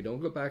mentioned, we don't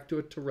go back to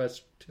a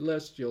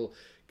terrestrial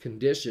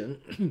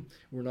condition.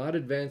 We're not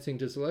advancing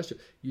to celestial.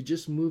 You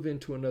just move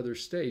into another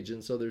stage.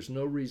 And so there's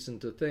no reason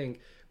to think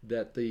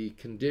that the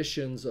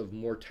conditions of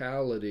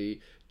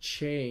mortality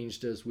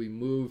changed as we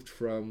moved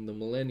from the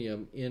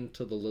millennium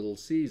into the little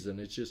season.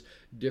 It's just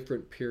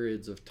different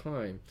periods of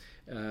time.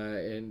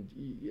 And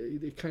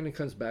it kind of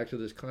comes back to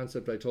this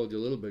concept I told you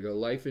a little bit ago.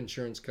 Life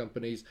insurance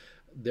companies,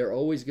 they're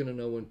always going to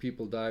know when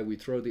people die. We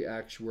throw the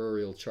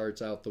actuarial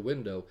charts out the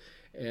window.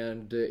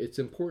 And it's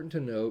important to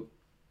note,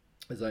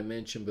 as I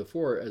mentioned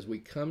before, as we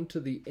come to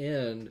the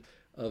end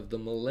of the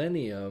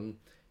millennium,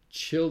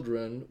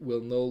 children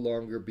will no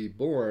longer be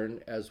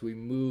born as we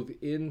move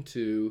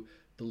into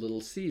the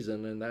little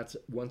season. And that's,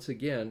 once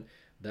again,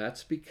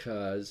 that's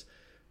because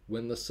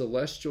when the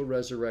celestial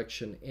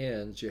resurrection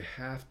ends, you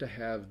have to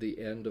have the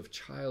end of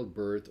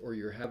childbirth, or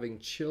you're having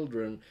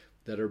children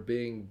that are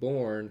being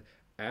born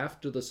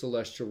after the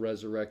celestial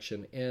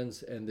resurrection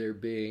ends, and they're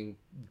being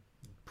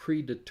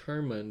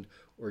predetermined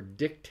or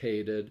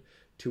dictated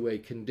to a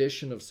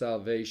condition of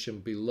salvation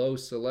below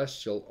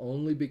celestial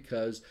only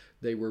because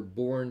they were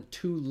born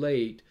too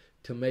late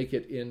to make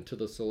it into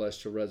the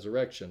celestial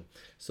resurrection.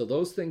 So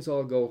those things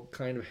all go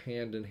kind of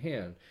hand in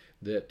hand,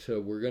 that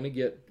we're going to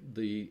get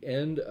the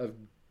end of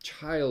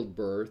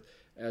childbirth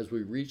as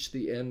we reach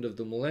the end of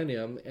the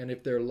millennium. And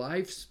if their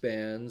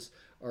lifespans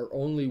are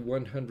only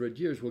 100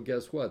 years, well,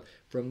 guess what?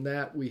 From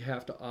that, we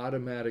have to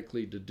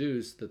automatically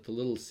deduce that the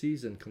little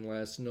season can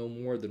last no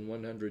more than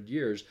 100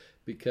 years,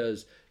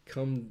 because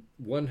come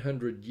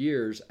 100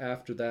 years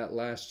after that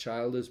last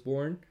child is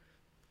born,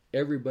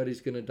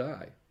 everybody's going to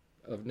die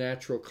of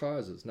natural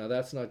causes. Now,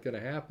 that's not going to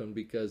happen,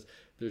 because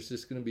there's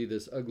just going to be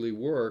this ugly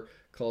war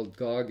called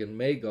Gog and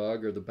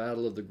Magog, or the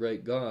Battle of the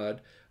Great God.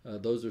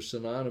 Those are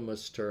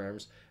synonymous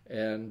terms,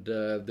 and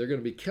they're going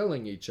to be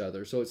killing each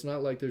other. So it's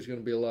not like there's going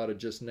to be a lot of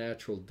just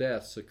natural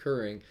deaths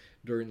occurring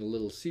during the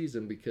little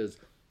season, because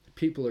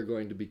people are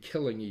going to be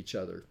killing each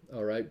other.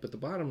 All right, but the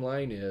bottom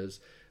line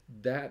is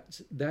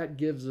that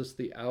gives us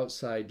the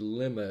outside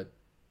limit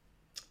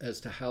as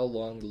to how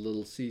long the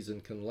little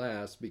season can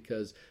last,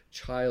 because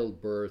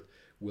childbirth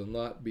will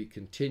not be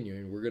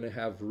continuing. We're going to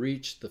have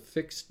reached the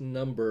fixed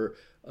number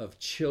of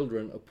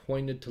children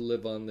appointed to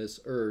live on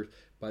this earth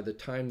by the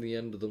time the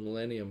end of the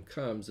millennium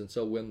comes. And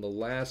so when the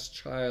last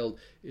child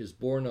is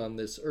born on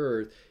this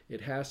earth,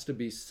 it has to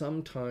be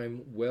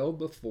sometime well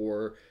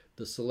before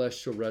the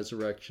celestial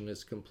resurrection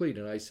is complete.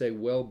 And I say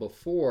well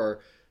before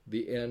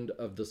the end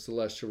of the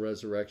celestial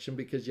resurrection,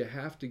 because you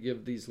have to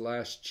give these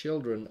last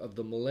children of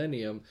the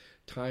millennium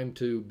time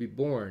to be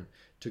born,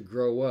 to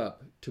grow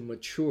up, to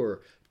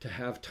mature, to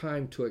have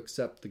time to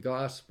accept the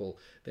gospel.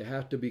 They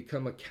have to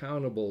become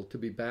accountable to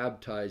be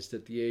baptized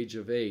at the age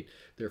of 8.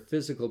 Their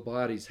physical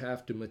bodies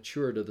have to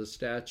mature to the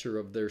stature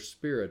of their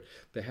spirit.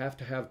 They have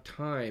to have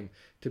time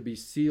to be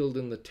sealed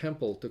in the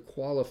temple, to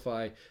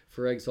qualify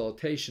for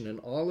exaltation. And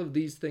all of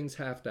these things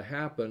have to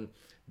happen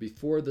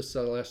before the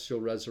celestial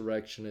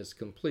resurrection is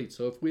complete.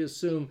 So if we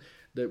assume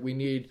that we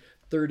need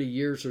 30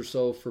 years or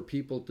so for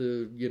people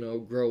to,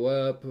 grow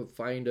up,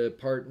 find a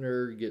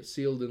partner, get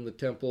sealed in the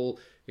temple,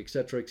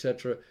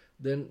 etc.,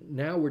 then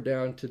now we're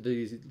down to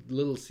the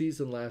little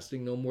season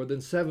lasting no more than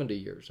 70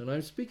 years. And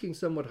I'm speaking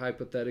somewhat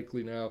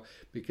hypothetically now,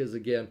 because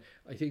again,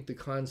 I think the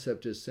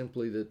concept is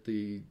simply that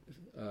the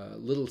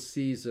little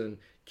season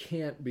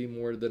can't be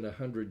more than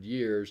 100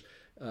 years,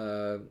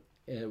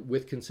 and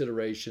with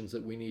considerations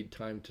that we need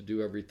time to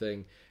do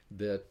everything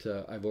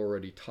that I've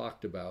already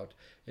talked about.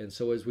 And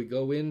so as we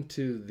go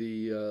into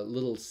the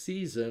little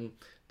season,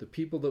 the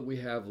people that we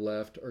have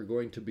left are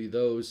going to be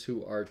those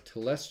who are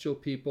telestial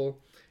people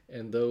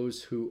and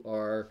those who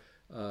are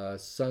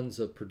sons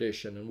of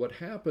perdition. And what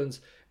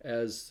happens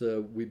as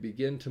we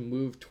begin to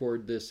move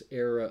toward this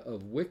era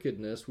of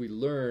wickedness, we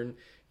learn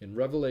in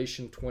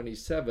Revelation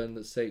 27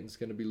 that Satan's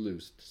going to be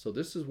loosed. So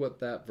this is what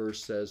that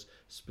verse says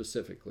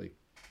specifically.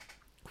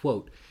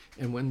 Quote,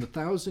 "And when the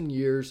 1,000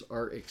 years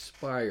are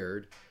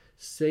expired,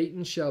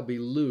 Satan shall be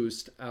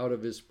loosed out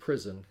of his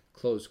prison."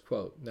 Close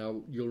quote.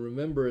 Now, you'll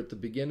remember at the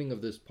beginning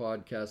of this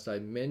podcast, I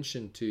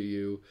mentioned to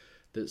you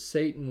that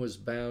Satan was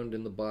bound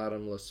in the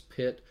bottomless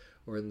pit,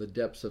 or in the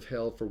depths of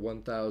hell, for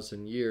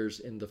 1,000 years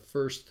in the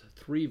first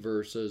 3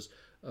 verses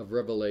of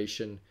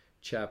Revelation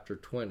chapter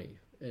 20.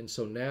 And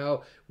so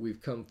now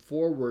we've come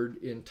forward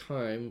in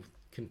time,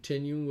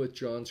 continuing with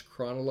John's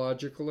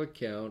chronological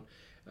account,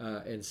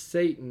 and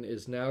Satan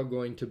is now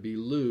going to be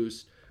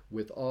loosed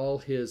with all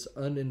his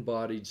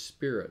unembodied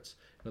spirits.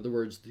 In other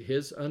words,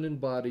 his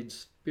unembodied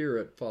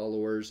spirit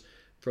followers,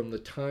 from the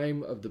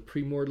time of the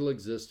premortal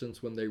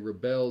existence when they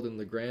rebelled in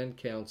the Grand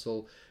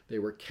Council, they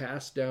were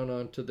cast down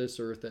onto this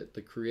earth at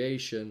the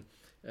creation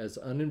as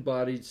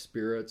unembodied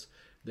spirits.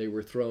 They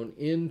were thrown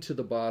into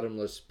the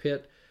bottomless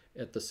pit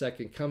at the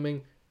second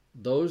coming.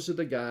 Those are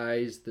the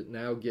guys that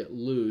now get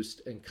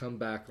loosed and come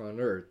back on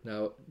earth.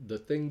 Now, the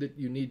thing that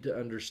you need to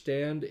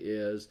understand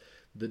is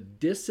the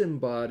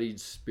disembodied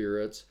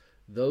spirits,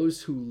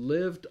 those who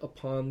lived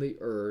upon the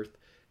earth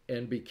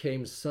and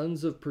became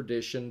sons of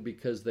perdition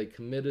because they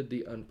committed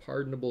the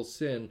unpardonable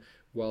sin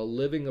while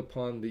living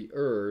upon the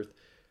earth,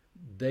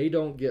 they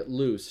don't get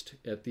loosed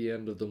at the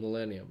end of the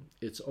millennium.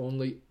 It's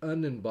only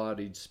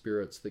unembodied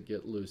spirits that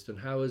get loosed. And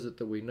how is it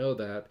that we know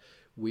that?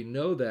 We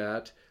know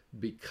that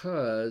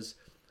because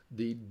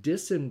the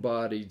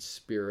disembodied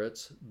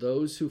spirits,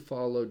 those who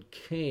followed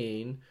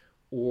Cain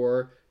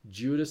or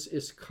Judas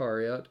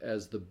Iscariot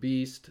as the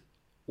beast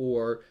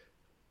or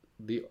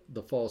the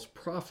false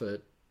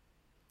prophet,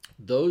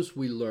 those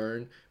we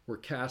learn were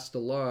cast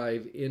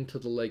alive into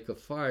the lake of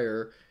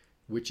fire,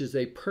 which is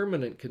a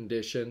permanent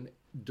condition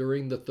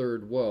during the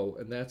third woe,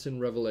 and that's in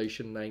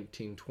Revelation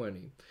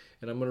 19:20.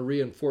 And I'm going to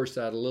reinforce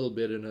that a little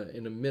bit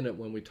in a minute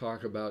when we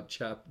talk about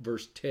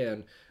verse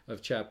 10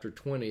 of chapter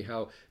 20,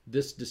 how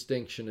this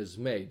distinction is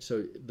made.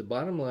 So the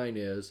bottom line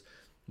is,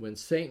 when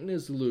Satan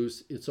is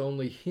loose, it's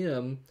only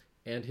him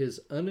and his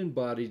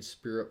unembodied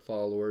spirit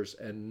followers,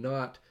 and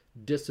not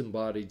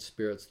disembodied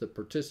spirits that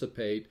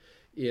participate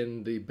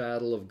in the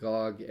battle of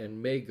Gog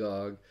and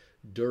Magog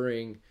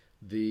during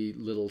the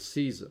little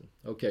season.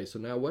 Okay, so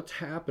now what's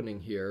happening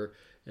here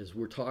as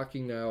we're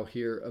talking now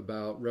here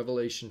about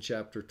Revelation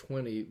chapter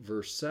 20,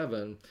 verse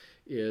 7,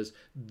 is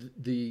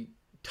the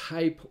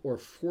type or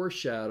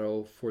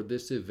foreshadow for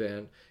this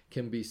event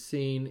can be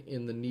seen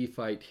in the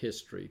Nephite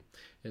history.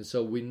 And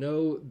so we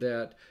know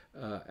that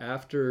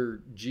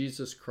after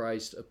Jesus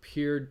Christ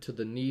appeared to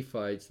the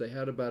Nephites, they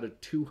had about a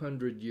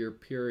 200-year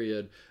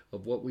period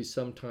of what we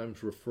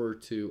sometimes refer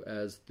to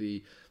as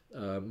the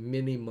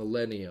mini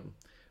millennium.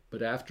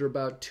 But after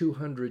about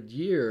 200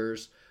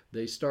 years,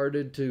 they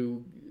started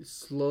to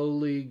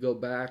slowly go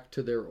back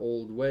to their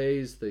old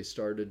ways. They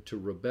started to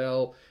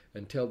rebel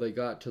until they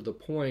got to the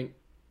point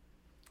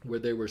where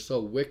they were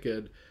so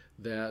wicked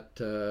that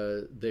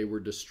they were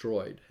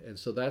destroyed. And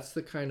so that's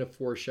the kind of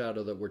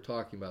foreshadow that we're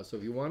talking about. So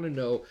if you want to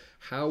know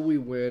how we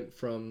went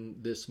from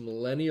this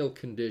millennial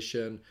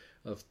condition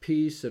of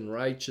peace and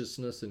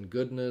righteousness and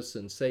goodness,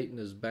 and Satan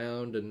is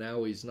bound and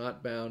now he's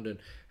not bound,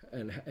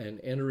 and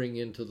entering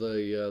into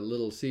the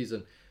little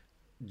season,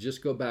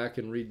 just go back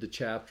and read the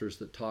chapters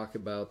that talk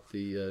about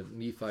the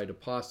Nephite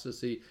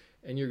apostasy,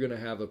 and you're going to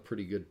have a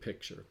pretty good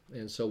picture.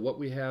 And so what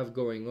we have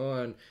going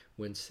on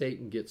when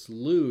Satan gets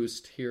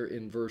loosed here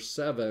in verse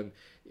 7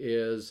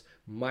 is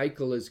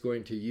Michael is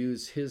going to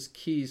use his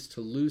keys to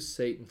loose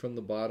Satan from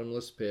the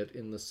bottomless pit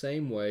in the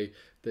same way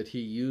that he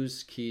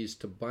used keys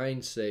to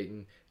bind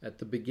Satan at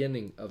the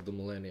beginning of the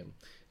millennium.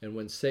 And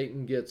when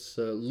Satan gets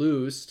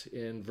loosed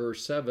in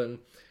verse 7,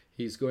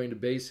 he's going to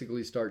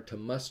basically start to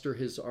muster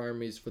his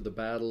armies for the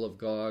battle of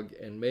Gog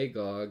and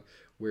Magog,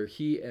 where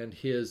he and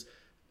his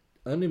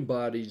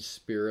unembodied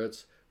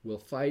spirits will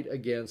fight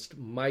against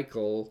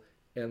Michael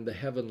and the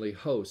heavenly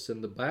hosts.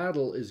 And the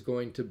battle is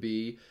going to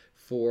be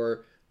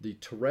for the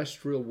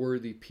terrestrial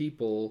worthy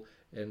people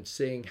and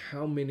seeing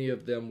how many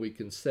of them we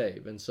can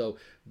save. And so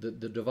the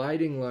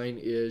dividing line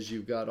is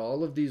you've got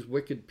all of these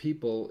wicked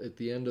people at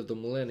the end of the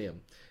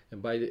millennium.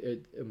 And by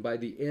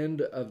the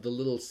end of the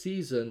little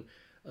season,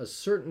 a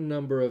certain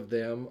number of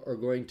them are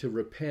going to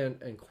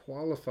repent and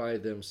qualify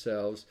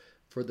themselves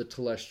for the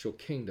celestial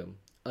kingdom.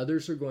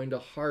 Others are going to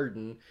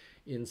harden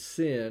in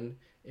sin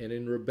and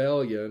in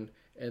rebellion,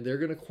 and they're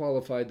going to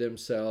qualify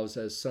themselves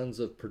as sons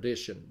of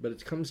perdition. But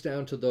it comes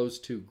down to those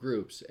two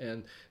groups.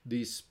 And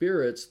these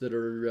spirits that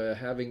are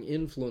having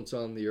influence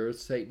on the earth,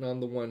 Satan on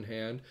the one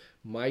hand,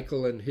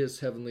 Michael and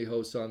his heavenly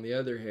hosts on the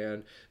other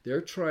hand,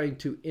 they're trying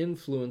to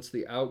influence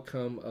the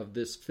outcome of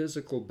this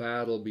physical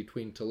battle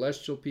between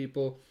celestial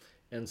people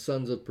and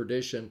sons of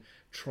perdition,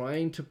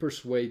 trying to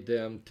persuade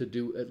them to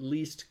do at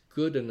least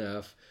good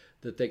enough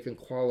that they can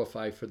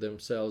qualify for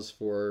themselves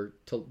for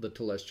the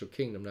celestial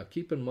kingdom. Now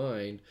keep in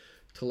mind,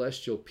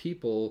 celestial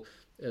people,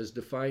 as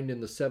defined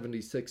in the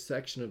 76th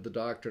section of the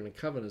Doctrine and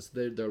Covenants,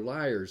 they're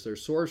liars, they're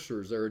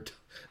sorcerers,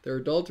 they're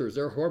adulterers,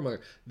 they're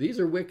whoremongers. These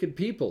are wicked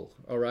people,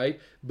 all right?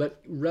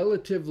 But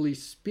relatively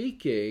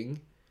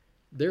speaking,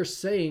 they're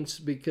saints,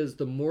 because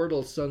the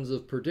mortal sons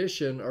of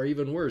perdition are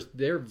even worse.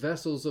 They're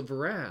vessels of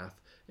wrath.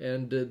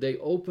 And they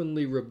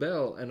openly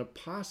rebel and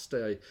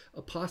apostatize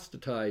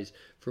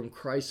from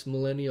Christ's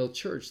millennial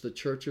church, the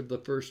church of the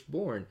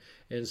firstborn.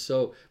 And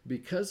so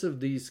because of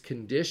these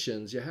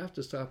conditions, you have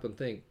to stop and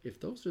think, if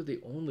those are the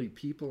only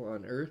people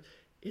on earth,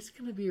 it's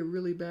going to be a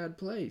really bad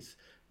place.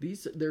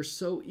 They're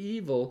so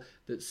evil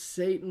that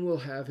Satan will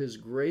have his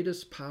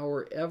greatest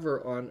power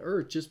ever on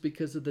earth just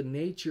because of the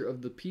nature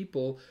of the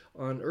people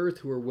on earth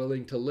who are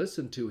willing to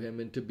listen to him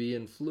and to be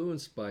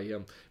influenced by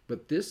him.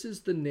 But this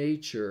is the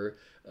nature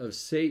of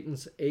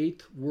Satan's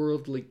eighth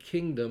worldly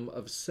kingdom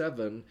of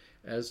 7,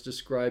 as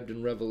described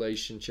in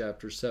Revelation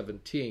chapter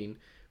 17,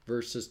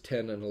 verses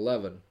 10 and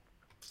 11.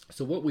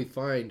 So what we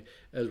find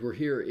as we're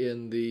here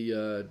in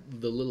the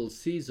little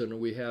season,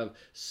 we have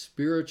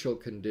spiritual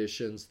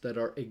conditions that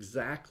are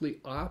exactly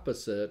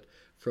opposite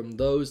from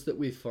those that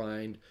we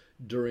find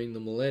during the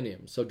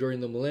millennium. So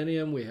during the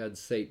millennium, we had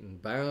Satan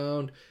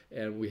bound,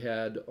 and we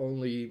had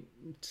only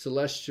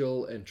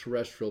celestial and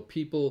terrestrial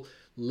people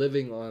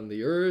living on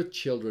the earth.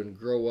 Children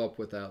grow up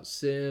without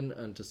sin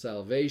unto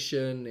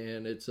salvation,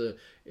 and it's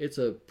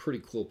a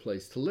pretty cool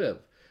place to live.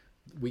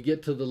 We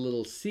get to the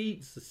little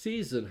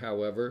season,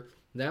 however.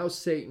 Now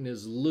Satan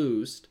is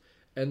loosed,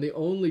 and the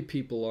only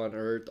people on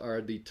earth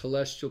are the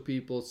celestial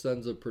people,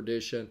 sons of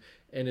perdition,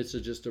 and it's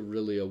just a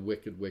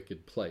wicked,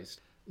 wicked place.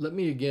 Let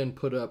me again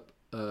put up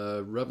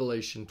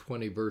Revelation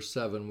 20, verse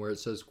 7, where it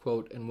says,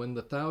 quote, "And when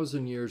the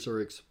 1,000 years are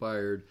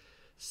expired,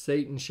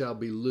 Satan shall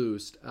be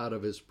loosed out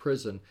of his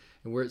prison."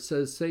 And where it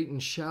says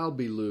Satan shall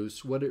be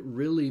loosed, what it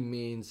really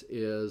means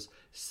is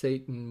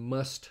Satan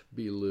must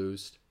be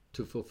loosed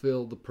to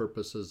fulfill the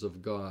purposes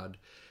of God.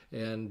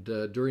 And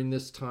during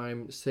this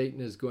time, Satan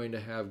is going to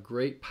have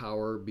great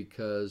power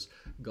because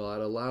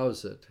God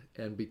allows it,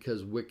 and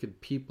because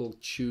wicked people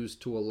choose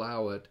to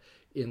allow it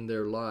in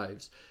their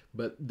lives.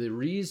 But the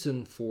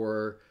reason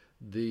for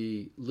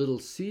the little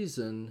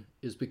season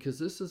is because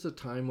this is a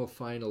time of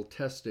final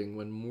testing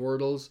when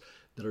mortals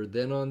that are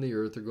then on the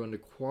earth are going to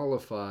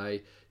qualify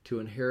to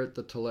inherit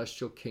the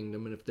celestial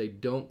kingdom. And if they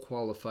don't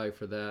qualify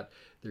for that,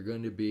 they're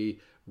going to be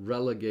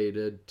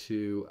relegated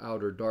to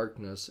outer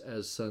darkness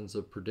as sons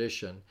of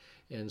perdition.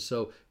 And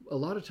so a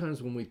lot of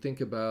times when we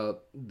think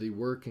about the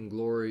work and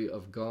glory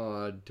of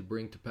God to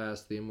bring to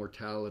pass the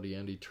immortality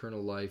and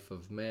eternal life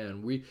of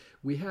man,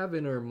 we have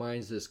in our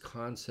minds this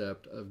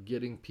concept of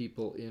getting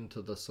people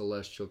into the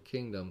celestial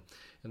kingdom.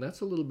 And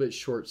that's a little bit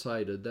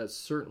short-sighted. That's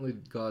certainly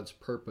God's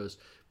purpose.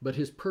 But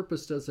his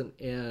purpose doesn't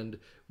end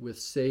with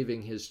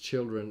saving his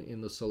children in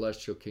the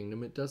celestial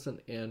kingdom. It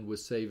doesn't end with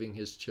saving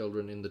his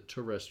children in the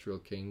terrestrial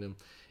kingdom.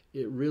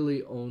 It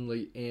really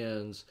only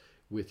ends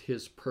with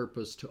his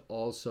purpose to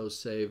also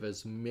save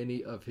as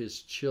many of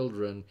his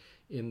children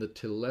in the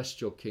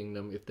celestial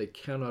kingdom if they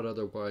cannot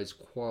otherwise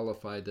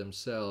qualify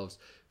themselves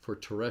for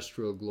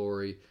terrestrial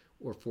glory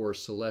or for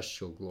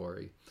celestial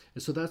glory.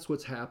 And so that's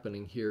what's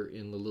happening here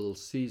in the little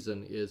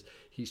season, is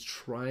he's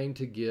trying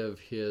to give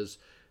his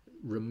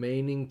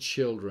remaining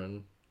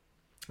children,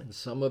 and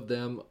some of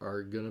them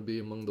are going to be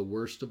among the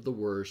worst of the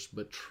worst,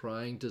 but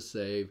trying to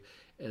save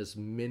as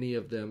many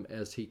of them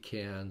as he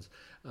can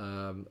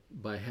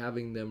by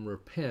having them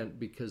repent,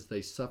 because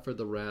they suffer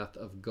the wrath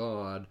of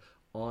God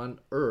on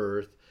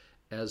earth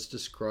as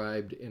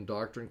described in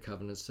Doctrine and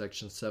Covenants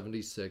section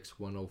 76,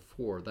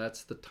 104.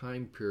 That's the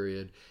time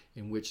period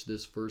in which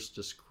this verse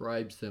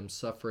describes them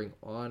suffering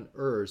on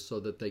earth so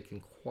that they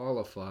can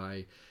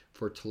qualify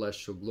for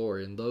celestial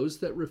glory. And those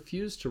that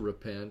refuse to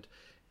repent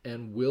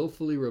and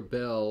willfully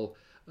rebel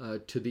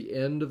to the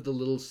end of the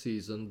little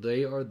season,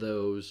 they are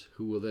those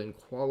who will then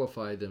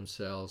qualify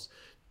themselves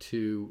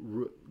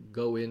to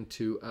go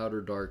into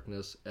outer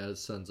darkness as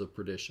sons of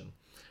perdition.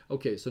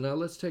 Okay, so now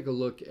let's take a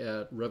look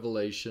at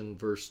Revelation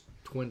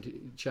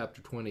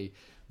chapter 20,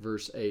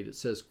 verse 8. It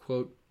says,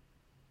 quote,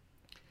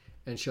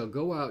 "And shall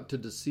go out to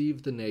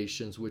deceive the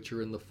nations which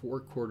are in the four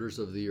quarters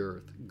of the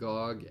earth,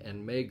 Gog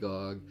and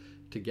Magog,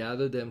 to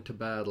gather them to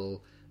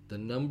battle, the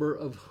number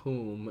of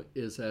whom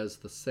is as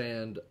the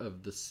sand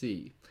of the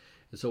sea."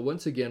 And so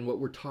once again, what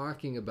we're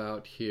talking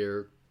about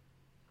here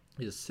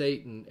is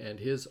Satan and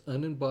his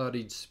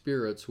unembodied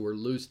spirits who are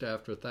loosed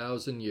after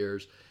 1,000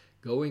 years,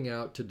 going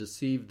out to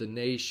deceive the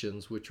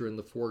nations which are in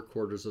the four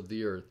quarters of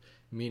the earth,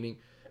 meaning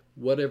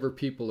whatever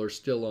people are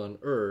still on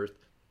earth,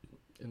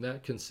 and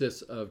that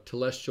consists of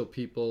celestial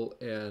people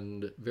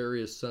and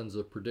various sons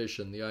of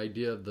perdition. The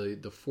idea of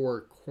the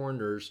four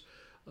corners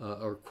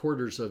or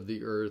quarters of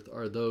the earth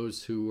are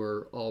those who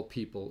are all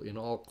people in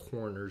all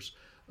corners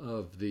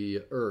of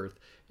the earth,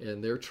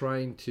 and they're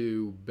trying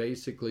to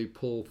basically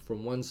pull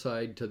from one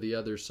side to the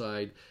other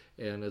side.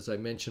 And as I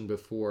mentioned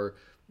before,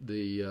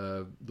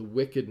 the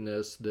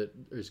wickedness that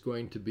is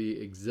going to be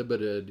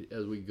exhibited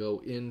as we go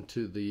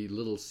into the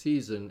little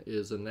season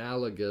is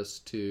analogous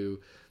to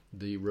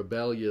the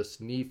rebellious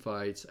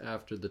Nephites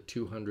after the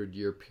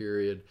 200-year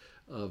period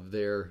of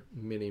their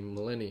mini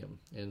millennium.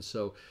 And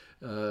so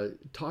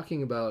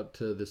talking about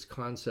this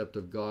concept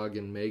of Gog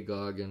and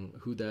Magog and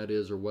who that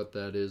is or what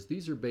that is,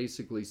 these are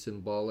basically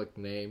symbolic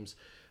names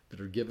that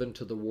are given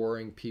to the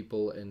warring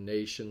people and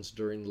nations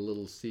during the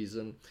little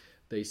season.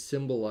 They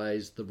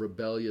symbolize the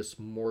rebellious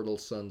mortal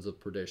sons of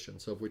perdition.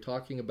 So if we're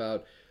talking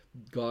about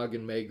Gog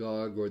and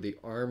Magog, or the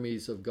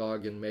armies of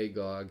Gog and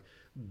Magog,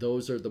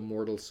 those are the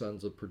mortal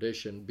sons of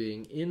perdition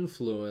being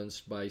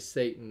influenced by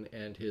Satan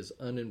and his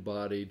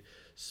unembodied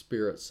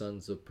spirit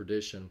sons of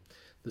perdition.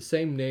 The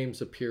same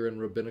names appear in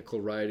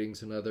rabbinical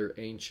writings and other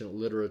ancient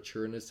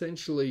literature, and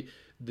essentially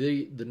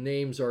the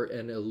names are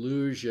an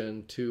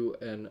allusion to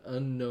an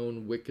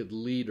unknown wicked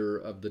leader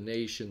of the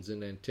nations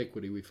in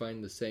antiquity. We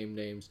find the same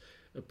names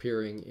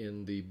appearing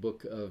in the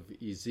book of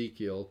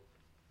Ezekiel.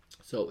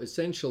 So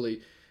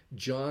essentially,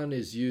 John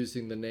is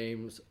using the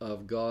names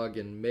of Gog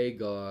and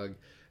Magog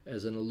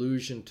as an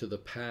allusion to the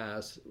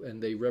past,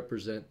 and they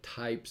represent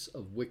types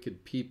of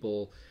wicked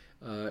people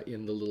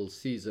in the little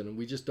season. And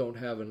we just don't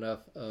have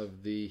enough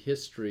of the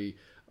history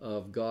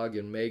of Gog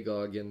and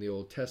Magog in the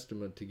Old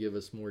Testament to give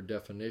us more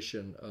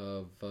definition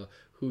of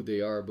who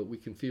they are, but we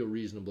can feel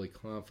reasonably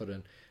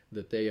confident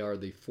that they are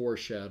the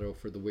foreshadow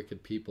for the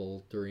wicked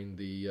people during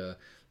the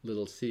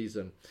little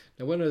season.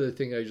 Now, one other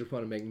thing I just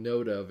want to make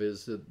note of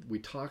is that we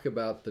talk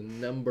about the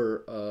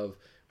number of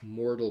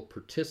mortal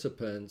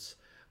participants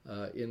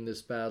in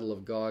this battle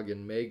of Gog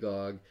and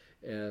Magog,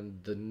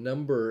 and the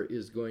number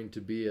is going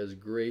to be as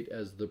great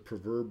as the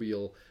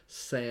proverbial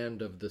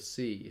sand of the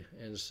sea.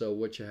 And so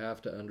what you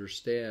have to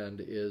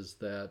understand is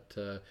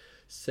that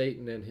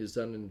Satan and his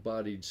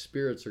unembodied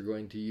spirits are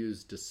going to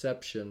use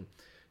deception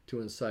to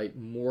incite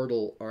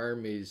mortal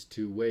armies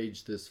to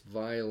wage this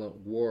violent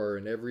war,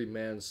 and every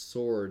man's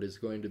sword is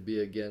going to be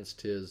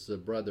against his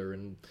brother.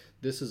 And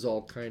this is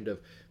all kind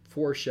of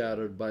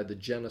foreshadowed by the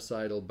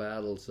genocidal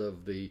battles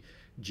of the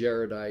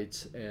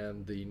Jaredites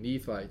and the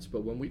Nephites.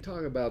 But when we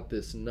talk about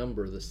this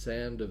number, the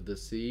sand of the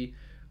sea,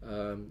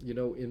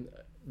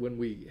 when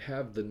we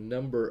have the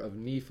number of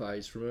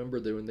Nephites, remember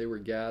that when they were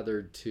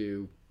gathered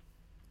to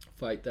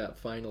fight that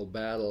final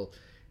battle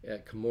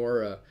at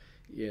Cumorah,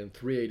 in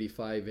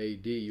 385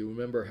 AD. You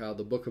remember how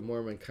the Book of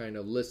Mormon kind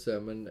of lists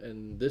them,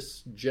 and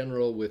this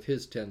general with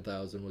his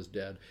 10,000 was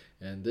dead,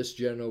 and this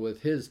general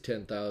with his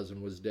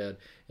 10,000 was dead.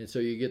 And so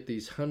you get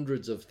these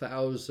hundreds of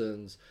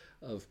thousands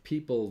of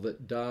people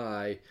that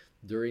die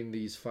during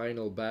these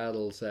final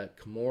battles at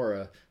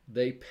Cumorah.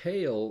 They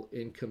pale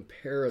in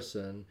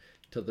comparison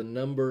to the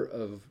number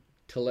of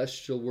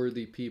telestial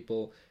worthy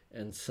people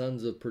and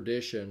sons of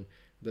perdition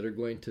that are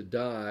going to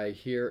die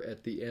here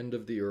at the end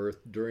of the earth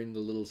during the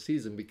little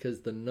season,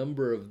 because the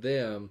number of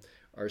them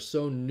are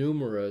so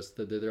numerous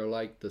that they're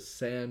like the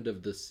sand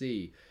of the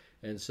sea.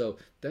 And so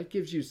that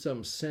gives you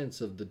some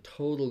sense of the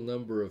total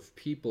number of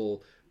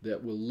people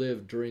that will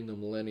live during the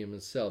millennium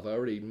itself. I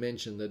already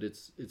mentioned that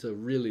it's a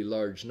really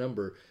large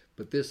number,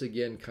 but this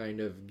again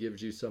kind of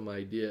gives you some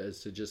idea as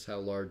to just how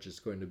large it's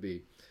going to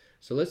be.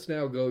 So let's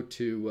now go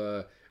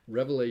to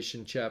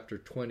Revelation chapter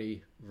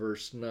 20,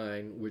 verse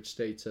 9, which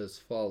states as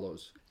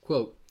follows,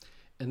 quote,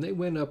 "And they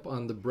went up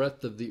on the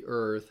breadth of the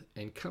earth,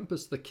 and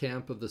compassed the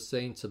camp of the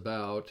saints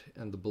about,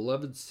 and the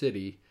beloved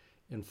city,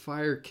 and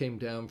fire came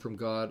down from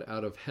God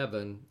out of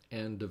heaven,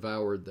 and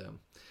devoured them."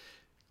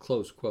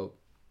 Close quote.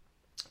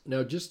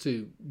 Now, just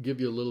to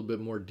give you a little bit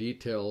more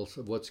details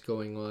of what's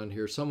going on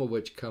here, some of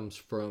which comes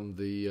from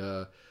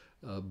the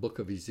book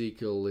of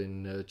Ezekiel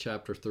in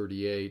chapter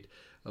 38,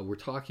 we're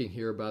talking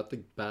here about the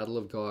Battle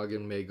of Gog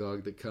and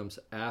Magog that comes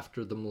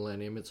after the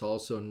millennium. It's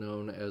also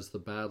known as the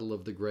Battle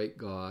of the Great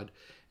God,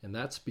 and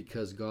that's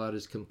because God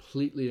is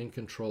completely in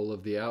control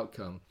of the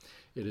outcome.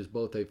 It is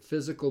both a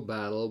physical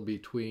battle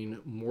between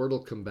mortal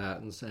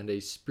combatants and a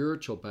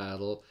spiritual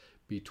battle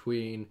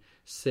between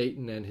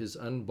Satan and his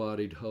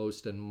unbodied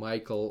host and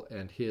Michael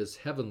and his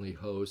heavenly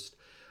host.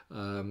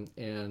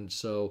 And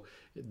so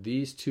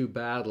these two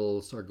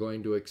battles are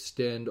going to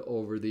extend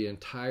over the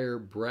entire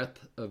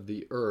breadth of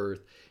the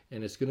earth,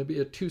 and it's going to be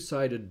a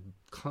two-sided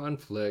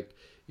conflict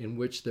in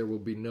which there will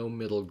be no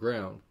middle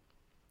ground.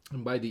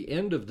 And by the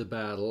end of the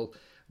battle,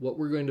 what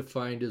we're going to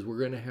find is we're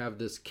going to have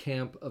this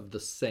camp of the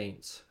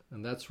saints,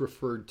 and that's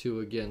referred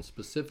to again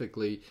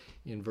specifically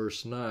in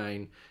verse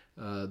 9.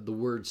 The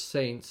word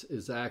saints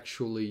is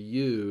actually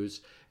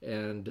used,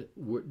 and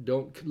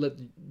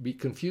don't be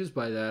confused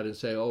by that and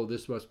say, oh,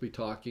 this must be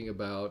talking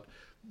about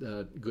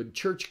good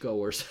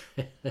churchgoers,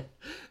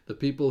 the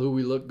people who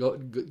we look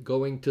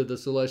going to the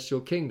celestial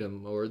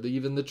kingdom, or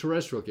even the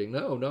terrestrial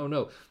kingdom.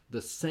 No.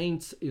 The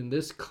saints in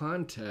this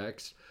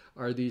context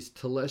are these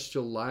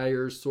telestial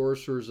liars,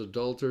 sorcerers,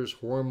 adulterers,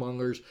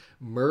 whoremongers,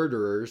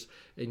 murderers.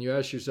 And you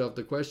ask yourself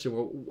the question,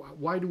 well,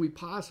 why do we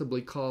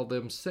possibly call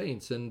them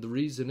saints? And the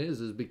reason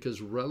is because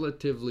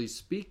relatively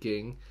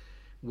speaking,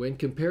 when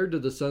compared to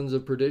the sons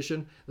of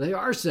perdition, they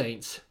are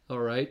saints, all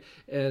right?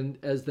 And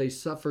as they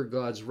suffer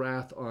God's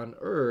wrath on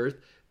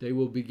earth, they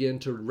will begin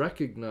to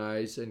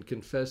recognize and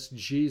confess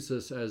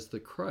Jesus as the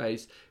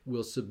Christ,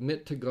 will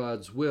submit to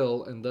God's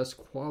will, and thus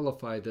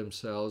qualify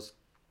themselves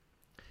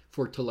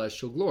for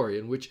telestial glory,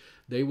 in which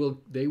they will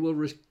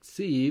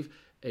receive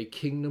a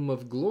kingdom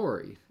of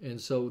glory.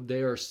 And so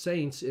they are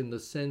saints in the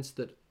sense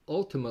that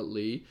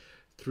ultimately,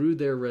 through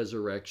their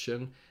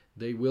resurrection,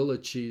 they will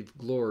achieve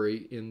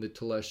glory in the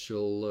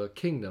telestial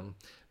kingdom.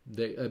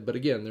 But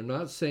again, they're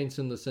not saints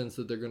in the sense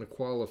that they're going to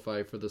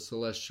qualify for the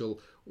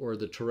celestial or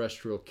the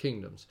terrestrial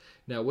kingdoms.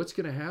 Now, what's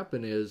going to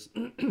happen is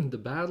the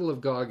Battle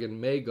of Gog and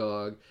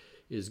Magog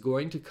is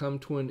going to come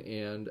to an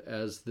end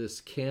as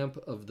this camp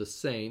of the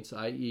saints,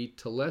 i.e.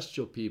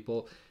 telestial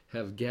people,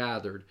 have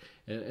gathered.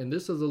 And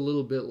this is a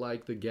little bit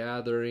like the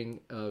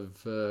gathering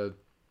of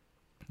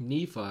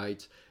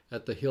Nephites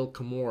at the hill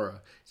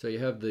Cumorah. So you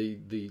have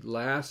the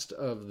last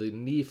of the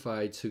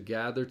Nephites who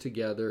gather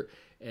together,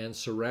 and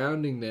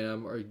surrounding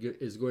them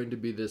is going to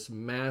be this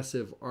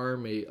massive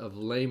army of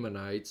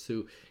Lamanites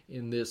who,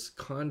 in this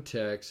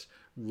context,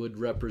 would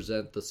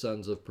represent the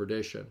sons of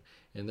perdition.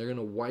 And they're going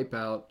to wipe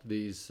out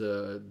these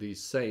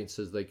saints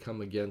as they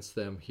come against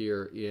them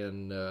here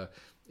in the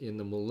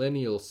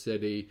millennial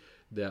city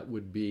that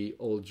would be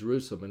Old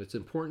Jerusalem. And it's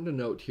important to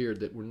note here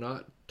that we're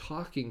not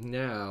talking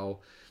now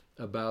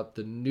about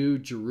the New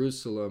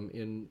Jerusalem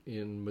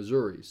in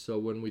Missouri. So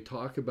when we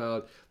talk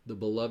about the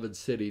beloved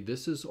city,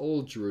 this is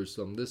Old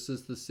Jerusalem. This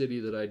is the city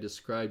that I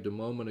described a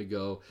moment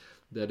ago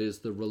that is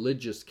the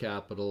religious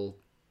capital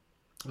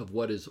of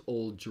what is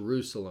Old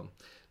Jerusalem.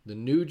 The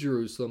New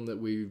Jerusalem that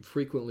we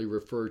frequently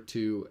refer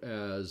to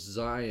as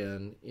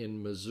Zion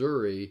in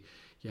Missouri,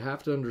 you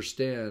have to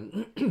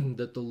understand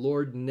that the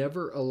Lord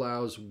never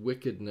allows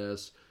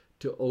wickedness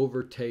to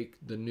overtake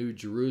the New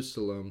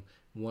Jerusalem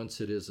once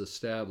it is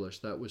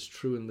established. That was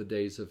true in the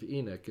days of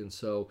Enoch. And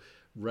so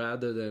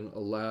rather than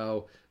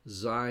allow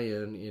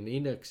Zion in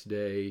Enoch's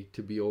day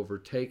to be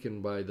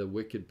overtaken by the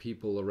wicked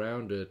people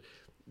around it,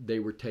 they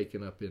were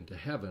taken up into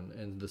heaven.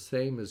 And the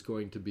same is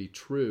going to be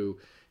true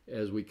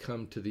as we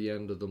come to the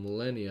end of the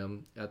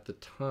millennium, at the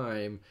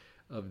time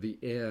of the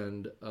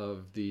end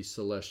of the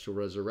celestial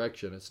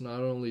resurrection. It's not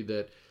only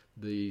that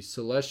the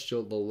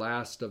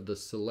last of the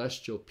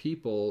celestial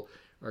people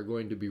are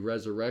going to be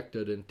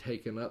resurrected and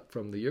taken up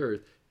from the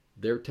earth,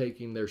 they're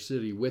taking their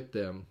city with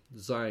them.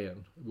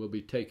 Zion will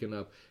be taken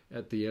up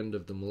at the end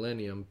of the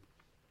millennium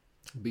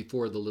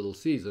before the little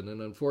season.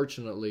 And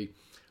unfortunately,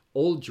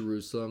 Old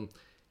Jerusalem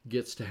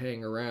gets to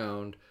hang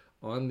around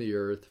on the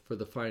earth for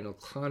the final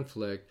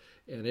conflict,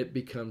 and it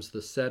becomes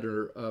the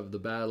center of the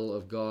battle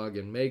of Gog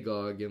and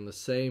Magog in the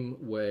same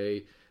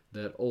way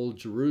that Old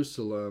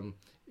Jerusalem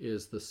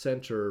is the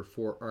center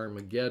for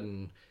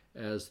Armageddon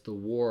as the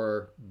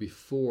war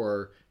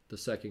before the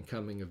second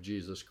coming of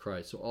Jesus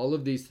Christ. So all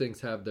of these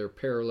things have their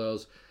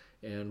parallels,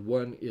 and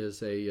one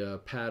is a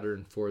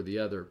pattern for the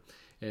other.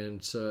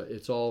 And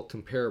it's all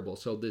comparable.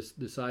 So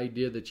this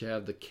idea that you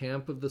have the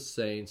camp of the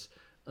saints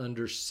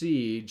under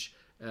siege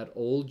at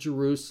Old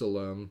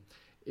Jerusalem,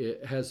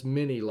 it has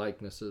many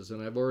likenesses.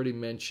 And I've already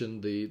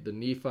mentioned the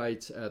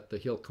Nephites at the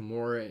Hill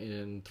Cumorah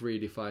in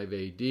 385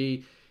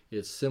 AD.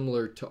 It's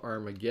similar to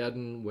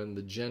Armageddon when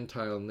the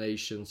Gentile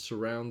nations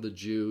surround the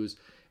Jews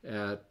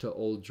at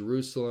Old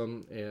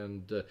Jerusalem,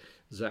 and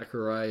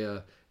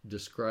Zechariah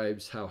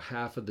describes how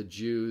half of the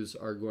Jews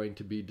are going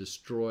to be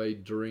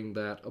destroyed during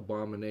that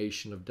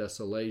abomination of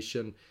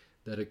desolation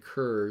that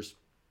occurs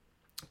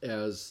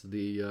as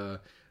the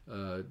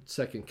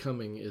second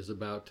coming is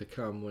about to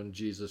come, when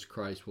Jesus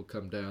Christ will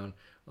come down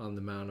on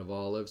the Mount of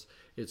Olives.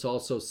 It's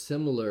also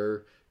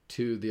similar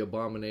to the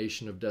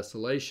abomination of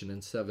desolation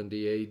in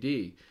 70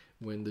 AD,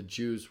 when the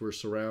Jews were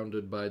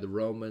surrounded by the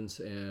Romans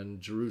and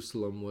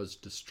Jerusalem was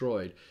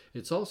destroyed.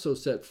 It's also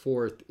set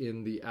forth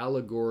in the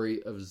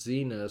allegory of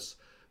Zenos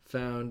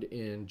found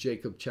in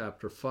Jacob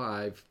chapter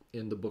 5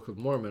 in the Book of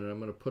Mormon. And I'm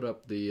going to put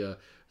up the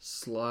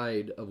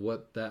slide of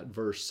what that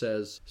verse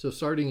says. So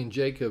starting in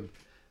Jacob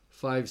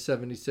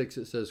 5:76,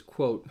 it says,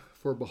 quote,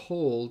 "For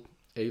behold,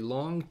 a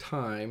long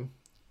time,"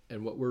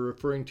 and what we're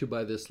referring to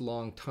by this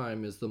long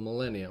time is the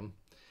millennium,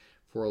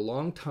 "for a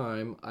long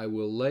time I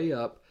will lay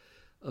up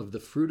of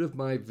the fruit of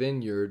my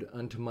vineyard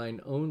unto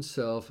mine own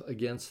self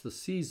against the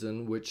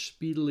season which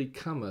speedily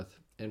cometh.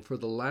 And for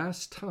the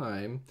last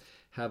time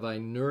have I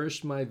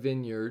nourished my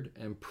vineyard,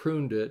 and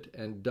pruned it,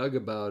 and dug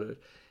about it,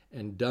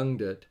 and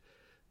dunged it.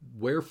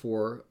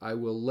 Wherefore I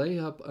will lay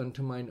up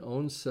unto mine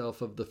own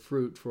self of the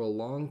fruit for a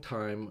long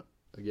time,"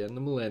 again the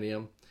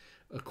millennium,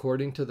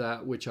 "according to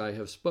that which I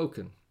have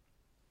spoken."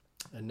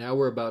 And now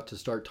we're about to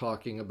start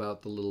talking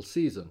about the little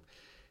season.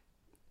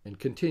 And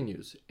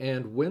continues,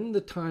 "And when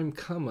the time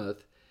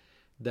cometh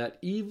that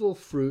evil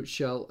fruit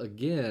shall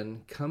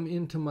again come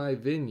into my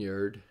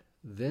vineyard,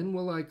 then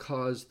will I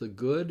cause the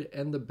good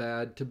and the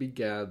bad to be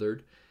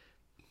gathered,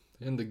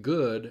 and the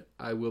good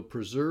I will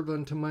preserve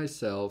unto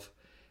myself,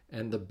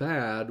 and the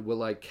bad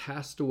will I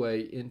cast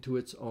away into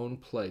its own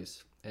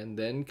place. And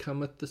then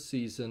cometh the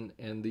season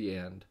and the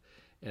end,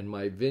 and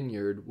my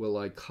vineyard will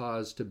I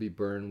cause to be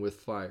burned with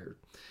fire."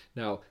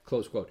 Now,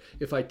 close quote.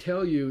 If I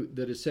tell you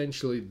that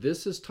essentially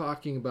this is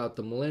talking about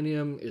the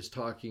millennium, is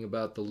talking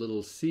about the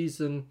little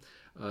season,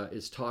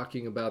 is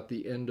talking about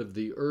the end of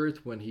the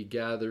earth when he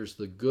gathers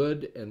the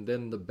good and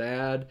then the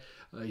bad,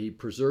 he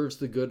preserves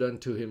the good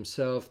unto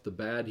himself, the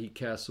bad he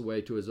casts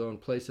away to his own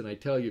place, and I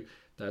tell you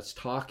that's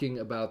talking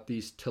about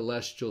these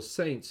telestial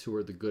saints who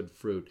are the good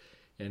fruit.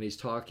 And he's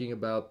talking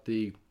about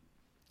the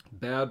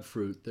bad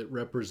fruit that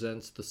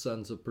represents the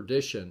sons of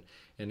perdition.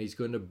 And he's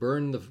going to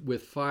burn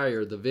with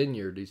fire the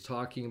vineyard. He's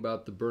talking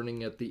about the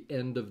burning at the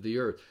end of the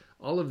earth.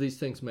 All of these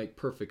things make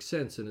perfect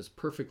sense, and is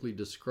perfectly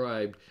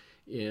described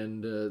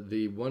in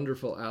the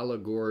wonderful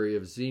allegory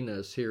of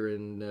Zenos here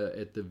in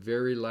at the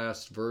very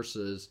last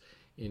verses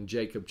in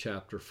Jacob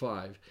chapter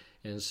 5.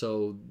 And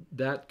so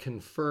that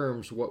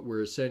confirms what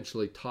we're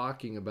essentially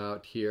talking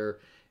about here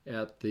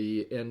at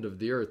the end of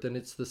the earth. And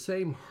it's the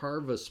same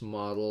harvest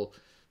model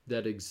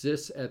that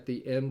exists at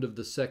the end of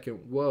the second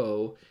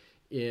woe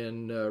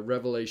in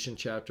Revelation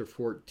chapter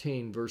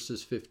 14,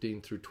 verses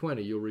 15 through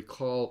 20. You'll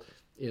recall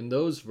in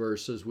those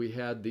verses we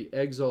had the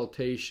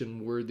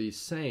exaltation-worthy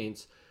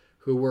saints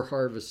who were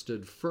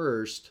harvested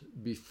first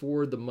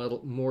before the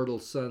mortal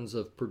sons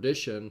of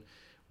perdition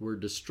were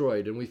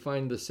destroyed. And we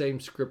find the same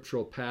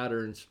scriptural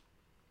patterns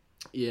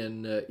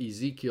in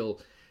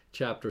Ezekiel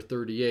chapter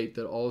 38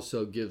 that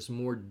also gives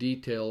more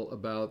detail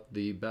about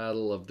the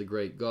battle of the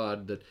great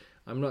God that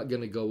I'm not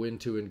going to go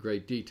into in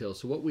great detail.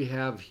 So what we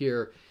have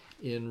here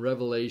in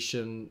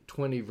Revelation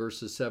 20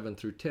 verses 7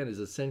 through 10 is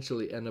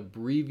essentially an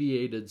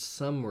abbreviated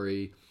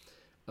summary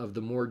of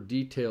the more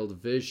detailed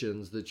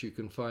visions that you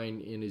can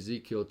find in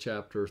Ezekiel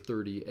chapter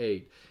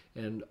 38.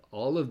 And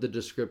all of the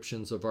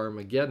descriptions of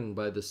Armageddon,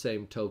 by the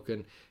same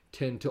token,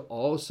 tend to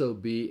also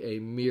be a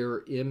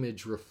mirror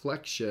image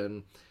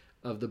reflection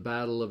of the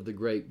battle of the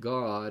great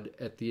God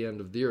at the end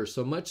of the earth.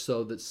 So much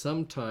so that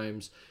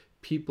sometimes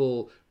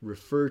people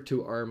refer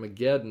to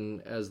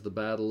Armageddon as the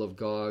battle of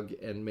Gog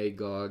and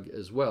Magog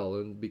as well,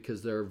 and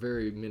because there are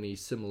very many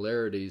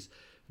similarities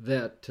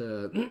that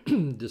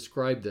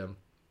describe them.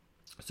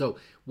 So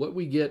what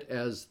we get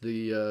as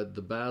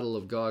the battle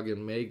of Gog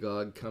and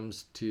Magog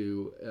comes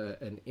to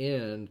an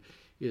end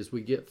is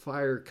we get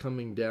fire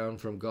coming down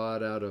from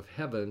God out of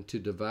heaven to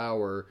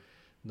devour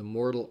the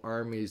mortal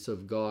armies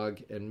of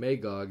Gog and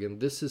Magog. And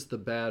this is the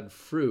bad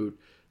fruit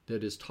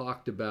that is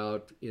talked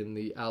about in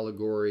the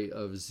allegory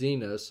of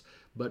Zenos.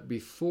 But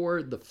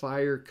before the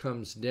fire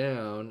comes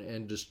down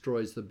and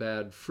destroys the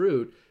bad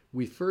fruit,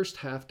 we first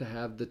have to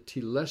have the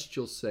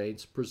telestial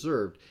saints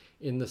preserved,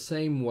 in the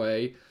same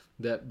way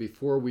that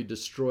before we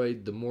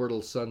destroyed the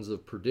mortal sons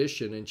of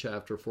perdition in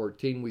chapter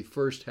 14, we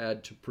first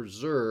had to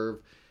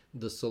preserve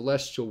the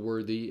celestial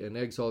worthy and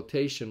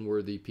exaltation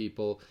worthy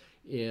people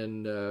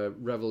in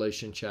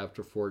Revelation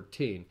chapter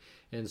 14.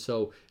 And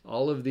so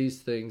all of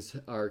these things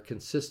are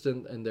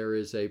consistent, and there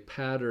is a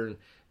pattern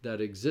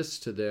that exists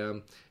to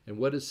them. And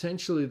what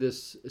essentially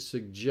this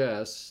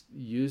suggests,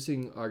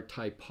 using our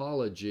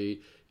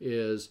typology,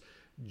 is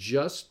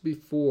just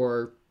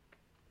before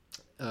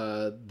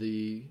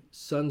the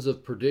sons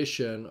of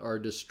perdition are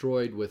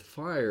destroyed with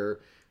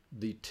fire,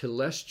 the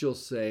telestial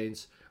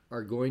saints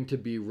are going to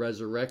be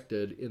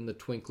resurrected in the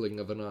twinkling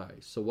of an eye.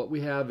 So what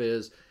we have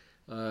is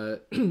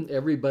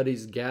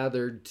everybody's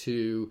gathered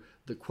to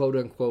the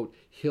quote-unquote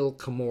Hill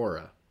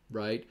Cumorah,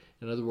 right?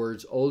 In other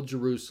words, Old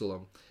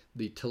Jerusalem.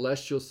 The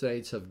telestial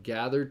saints have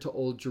gathered to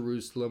Old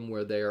Jerusalem,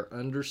 where they are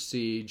under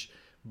siege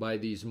by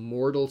these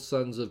mortal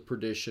sons of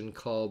perdition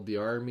called the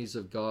armies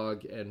of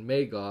Gog and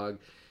Magog,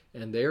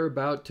 and they are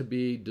about to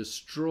be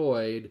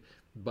destroyed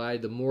by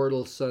the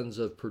mortal sons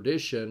of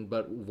perdition.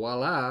 But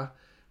voila,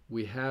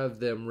 we have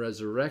them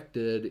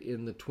resurrected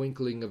in the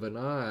twinkling of an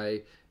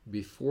eye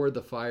before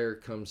the fire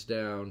comes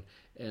down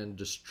and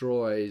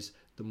destroys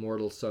the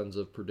mortal sons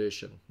of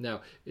perdition.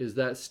 Now, is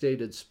that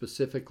stated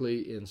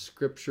specifically in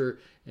Scripture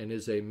and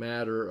is a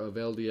matter of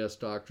LDS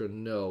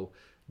doctrine? No.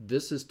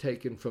 This is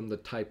taken from the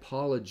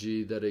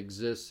typology that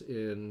exists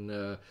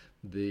in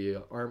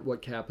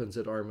what happens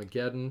at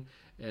Armageddon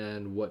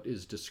and what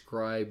is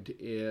described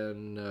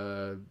in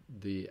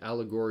the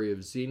allegory of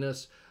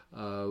Zenos,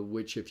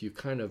 which, if you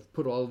kind of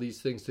put all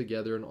these things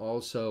together, and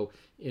also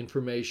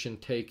information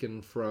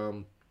taken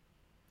from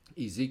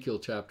Ezekiel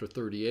chapter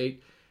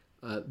 38,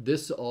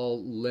 this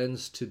all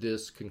lends to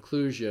this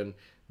conclusion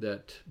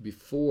that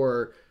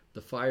before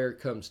the fire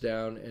comes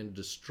down and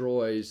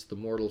destroys the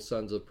mortal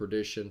sons of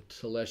perdition,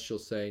 celestial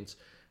saints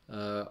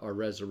are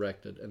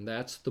resurrected. And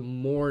that's the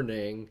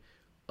morning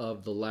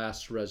of the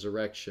last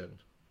resurrection,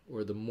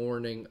 or the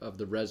morning of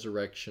the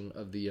resurrection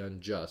of the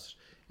unjust.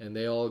 And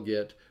they all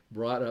get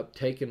brought up,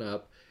 taken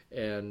up,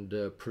 and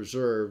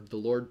preserved. The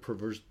Lord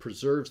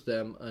preserves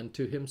them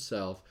unto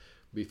himself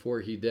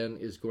before he then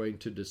is going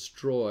to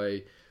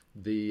destroy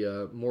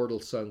the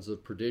mortal sons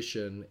of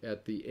perdition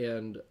at the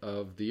end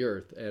of the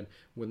earth. And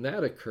when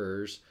that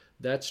occurs,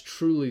 that's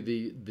truly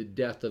the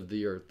death of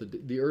the earth.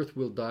 The earth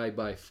will die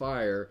by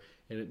fire,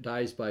 and it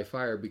dies by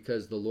fire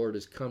because the Lord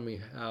is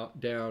coming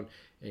down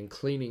and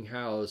cleaning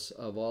house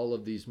of all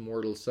of these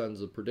mortal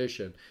sons of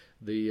perdition.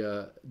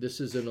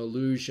 This is an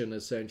allusion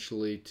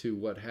essentially to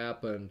what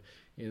happened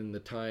in the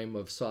time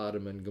of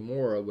Sodom and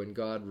Gomorrah, when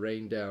God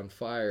rained down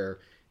fire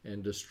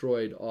and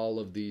destroyed all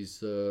of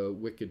these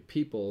wicked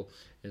people.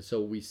 And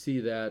so we see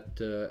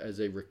that as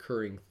a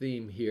recurring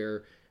theme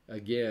here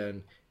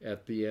again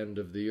at the end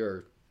of the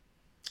earth.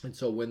 And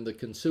so when the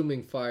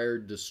consuming fire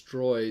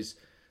destroys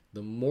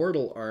the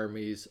mortal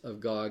armies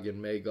of Gog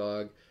and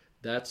Magog,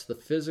 that's the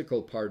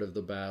physical part of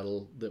the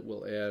battle that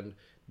will end.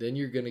 Then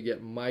you're going to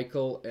get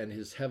Michael and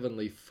his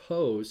heavenly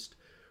host,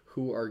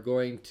 who are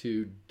going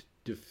to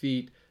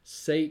defeat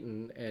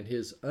Satan and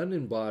his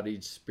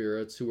unembodied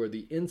spirits, who are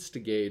the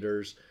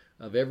instigators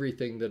of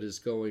everything that is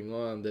going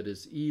on that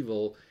is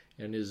evil,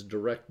 and is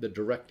the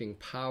directing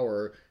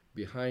power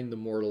behind the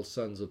mortal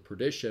sons of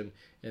perdition.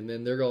 And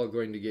then they're all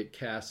going to get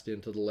cast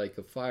into the lake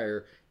of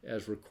fire,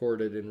 as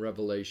recorded in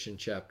Revelation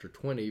chapter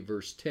 20,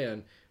 verse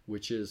 10,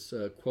 which is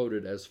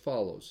quoted as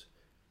follows,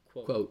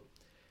 quote,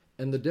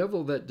 "And the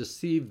devil that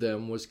deceived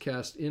them was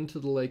cast into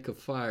the lake of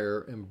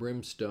fire and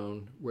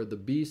brimstone, where the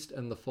beast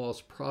and the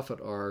false prophet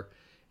are,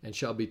 and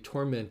shall be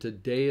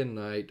tormented day and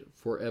night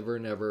forever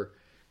and ever."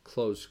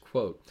 Close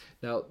quote.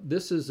 Now,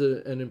 this is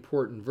an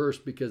important verse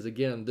because,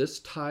 again, this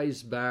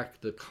ties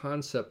back the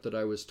concept that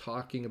I was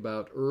talking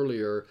about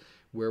earlier,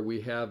 where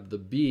we have the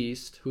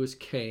beast, who is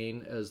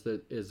Cain, as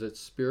its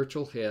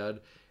spiritual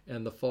head,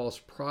 and the false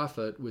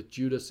prophet with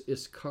Judas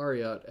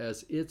Iscariot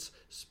as its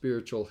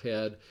spiritual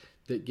head,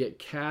 that get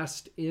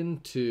cast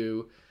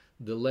into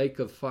the lake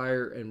of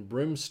fire and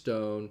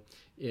brimstone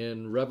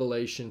in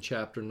Revelation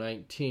chapter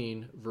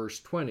 19, verse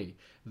 20.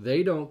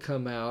 They don't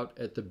come out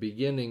at the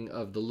beginning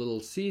of the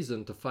little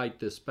season to fight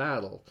this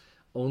battle.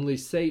 Only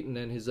Satan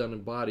and his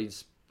unembodied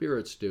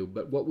spirits do.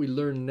 But what we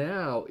learn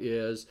now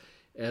is,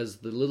 as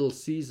the little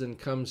season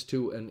comes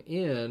to an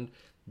end,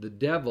 the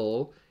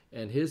devil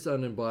and his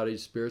unembodied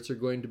spirits are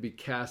going to be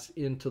cast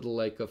into the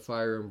lake of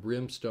fire and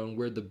brimstone,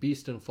 where the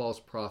beast and false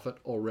prophet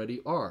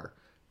already are.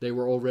 They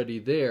were already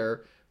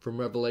there from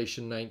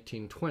Revelation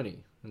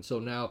 19:20. And so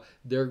now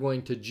they're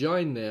going to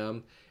join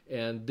them,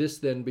 and this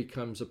then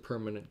becomes a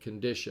permanent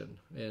condition.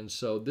 And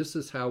so this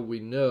is how we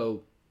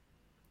know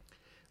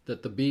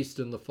that the beast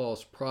and the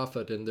false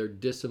prophet and their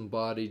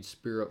disembodied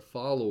spirit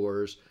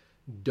followers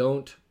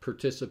don't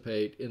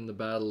participate in the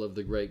battle of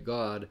the great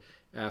God,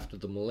 after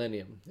the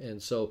millennium.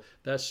 And so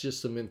that's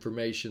just some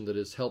information that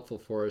is helpful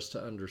for us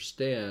to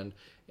understand.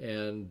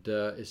 And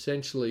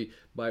essentially,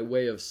 by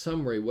way of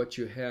summary, what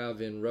you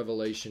have in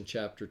Revelation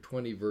chapter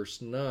 20,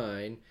 verse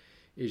 9,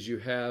 is you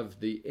have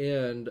the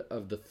end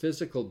of the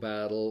physical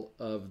battle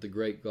of the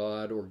great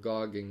God, or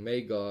Gog and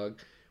Magog,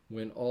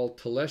 when all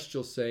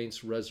celestial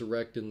saints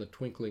resurrect in the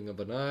twinkling of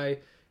an eye,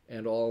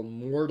 and all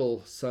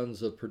mortal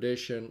sons of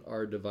perdition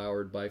are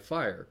devoured by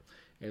fire.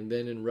 And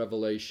then in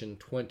Revelation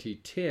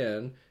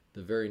 20:10,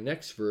 the very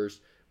next verse,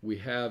 we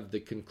have the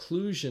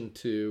conclusion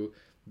to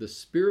the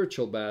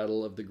spiritual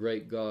battle of the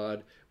great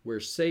God, where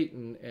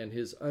Satan and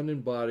his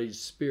unembodied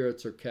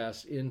spirits are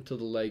cast into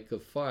the lake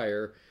of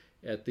fire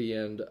at the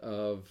end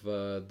of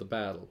the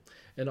battle.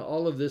 And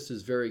all of this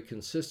is very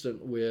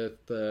consistent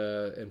with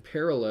and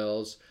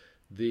parallels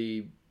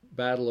the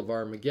Battle of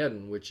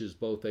Armageddon, which is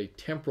both a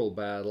temporal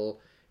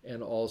battle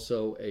and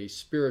also a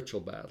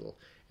spiritual battle.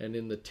 And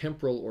in the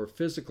temporal or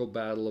physical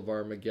Battle of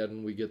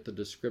Armageddon, we get the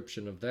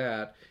description of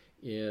that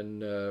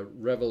in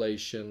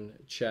Revelation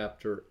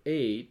chapter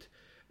 8.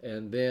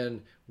 And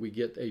then we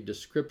get a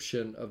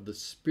description of the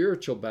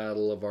spiritual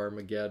Battle of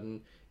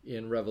Armageddon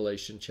in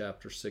Revelation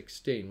chapter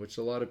 16, which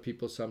a lot of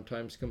people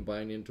sometimes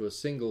combine into a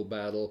single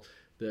battle,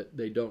 that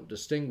they don't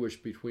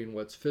distinguish between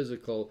what's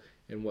physical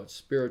and what's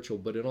spiritual.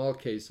 But in all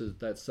cases,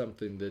 that's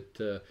something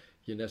that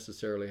you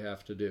necessarily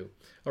have to do.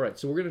 All right,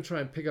 so we're going to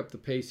try and pick up the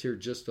pace here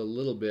just a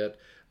little bit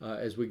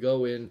as we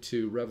go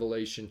into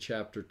Revelation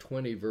chapter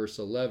 20, verse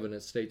 11.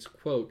 It states,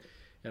 quote,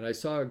 "And I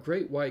saw a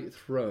great white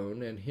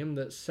throne, and him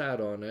that sat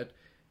on it,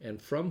 and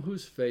from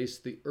whose face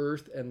the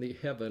earth and the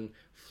heaven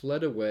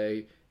fled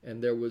away,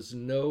 and there was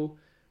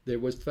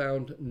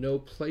found no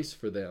place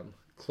for them."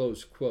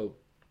 Close quote.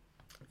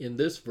 In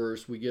this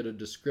verse, we get a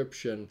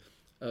description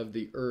of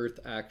the earth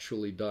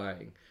actually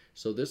dying.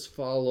 So this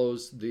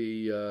follows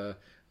the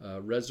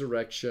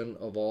resurrection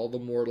of all the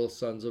mortal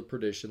sons of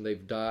perdition.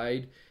 They've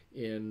died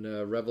in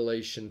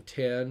Revelation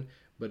 10,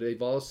 but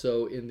they've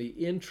also, in the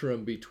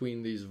interim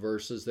between these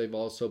verses, they've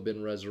also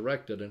been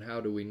resurrected. And how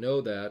do we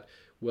know that?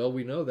 Well,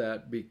 we know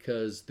that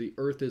because the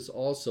earth is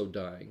also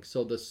dying.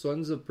 So the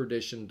sons of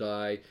perdition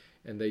die,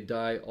 and they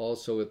die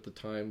also at the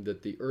time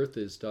that the earth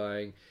is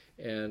dying.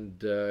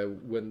 And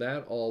when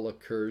that all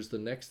occurs, the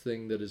next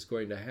thing that is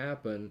going to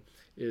happen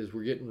is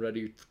we're getting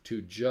ready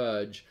to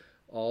judge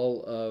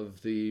all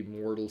of the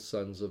mortal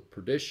sons of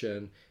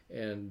perdition.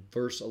 And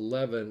verse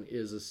 11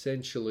 is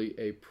essentially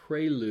a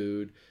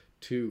prelude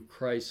to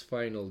Christ's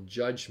final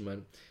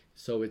judgment.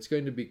 So it's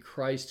going to be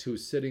Christ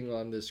who's sitting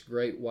on this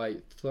great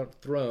white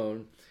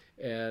throne.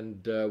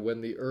 And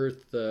when the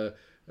earth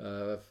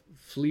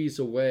flees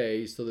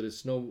away so that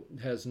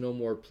it has no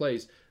more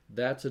place,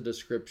 that's a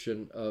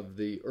description of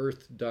the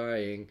earth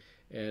dying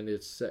and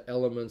its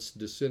elements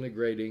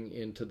disintegrating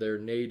into their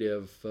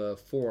native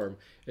form.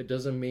 It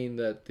doesn't mean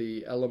that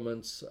the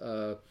elements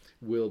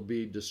will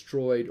be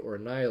destroyed or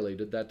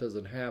annihilated. That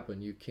doesn't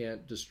happen. You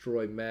can't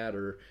destroy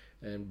matter,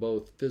 and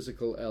both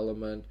physical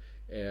element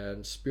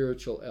and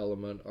spiritual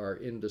element are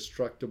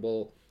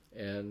indestructible,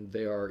 and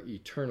they are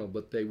eternal,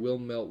 but they will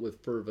melt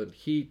with fervent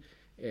heat,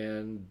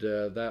 and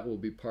that will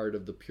be part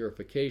of the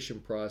purification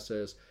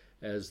process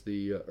as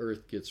the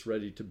earth gets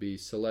ready to be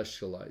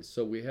celestialized.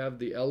 So we have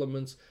the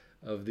elements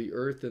of the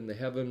earth and the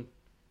heaven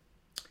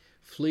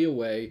flee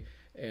away,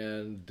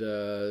 and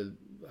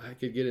I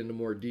could get into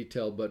more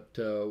detail, but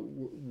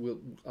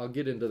I'll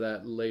get into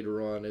that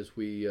later on as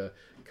we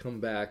come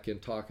back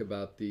and talk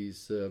about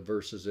these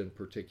verses in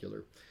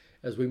particular.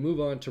 As we move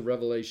on to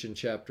Revelation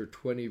chapter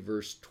 20,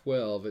 verse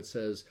 12, it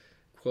says,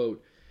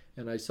 quote,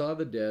 "And I saw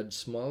the dead,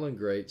 small and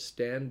great,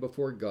 stand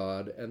before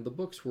God, and the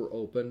books were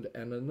opened,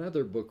 and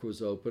another book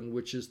was opened,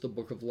 which is the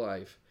book of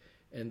life.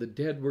 And the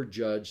dead were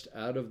judged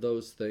out of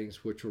those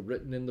things which were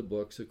written in the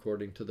books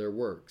according to their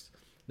works."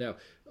 Now,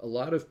 a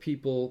lot of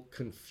people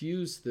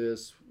confuse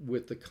this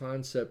with the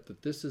concept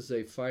that this is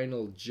a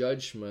final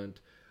judgment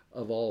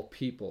of all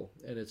people,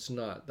 and it's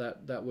not.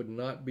 That would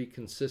not be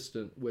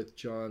consistent with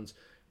John's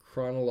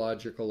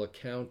chronological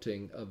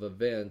accounting of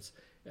events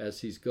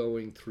as he's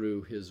going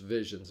through his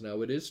visions.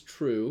 Now, it is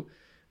true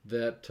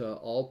that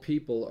all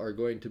people are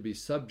going to be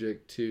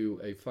subject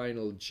to a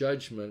final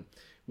judgment,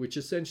 which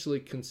essentially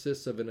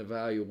consists of an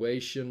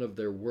evaluation of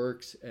their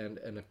works and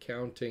an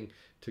accounting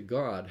to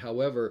God.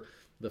 However,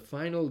 the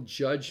final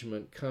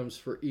judgment comes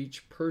for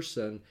each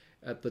person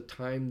at the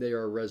time they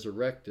are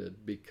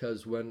resurrected,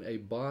 because when a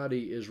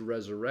body is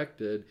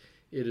resurrected,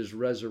 it is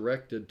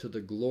resurrected to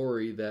the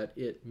glory that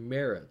it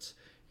merits.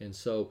 And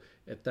so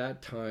at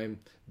that time,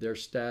 their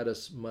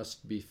status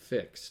must be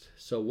fixed.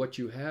 So what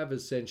you have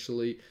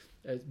essentially,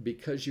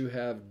 because you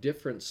have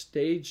different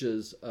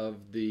stages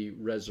of the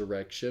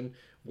resurrection,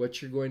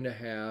 what you're going to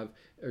have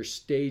are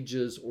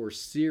stages or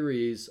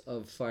series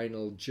of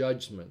final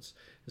judgments.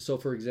 So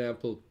for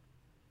example,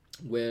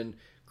 when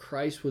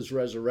Christ was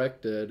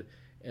resurrected,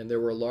 and there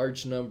were a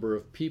large number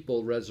of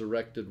people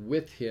resurrected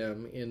with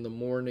him in the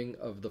morning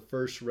of the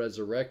first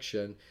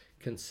resurrection,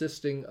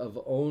 consisting of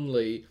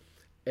only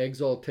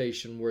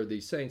exaltation-worthy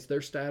saints,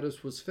 their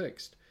status was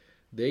fixed.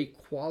 they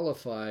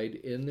qualified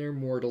in their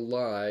mortal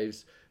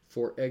lives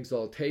for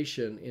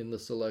exaltation in the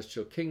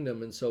celestial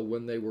kingdom. And so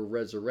when they were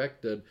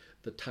resurrected,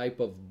 the type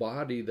of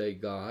body they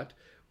got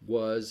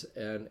was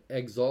an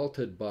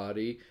exalted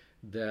body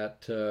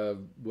that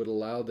would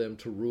allow them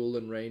to rule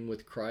and reign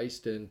with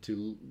Christ and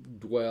to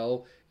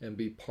dwell and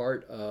be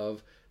part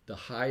of the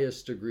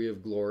highest degree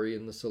of glory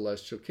in the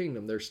celestial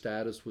kingdom. Their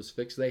status was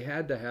fixed. They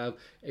had to have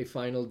a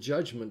final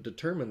judgment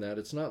determine that.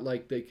 It's not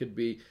like they could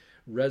be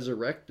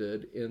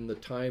resurrected in the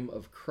time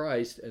of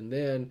Christ and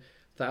then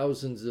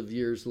thousands of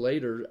years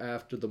later,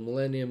 after the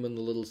millennium and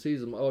the little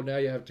season, oh, now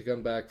you have to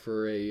come back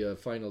for a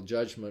final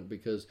judgment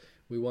because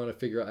we want to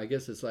figure out, I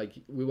guess it's like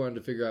we wanted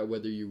to figure out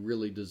whether you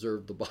really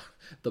deserve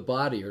the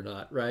body or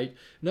not, right?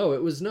 No,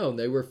 it was known.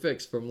 They were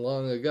fixed from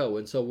long ago.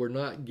 And so we're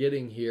not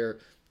getting here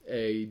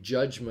a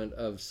judgment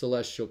of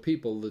celestial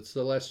people. The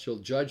celestial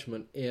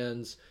judgment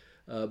ends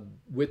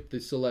with the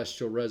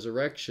celestial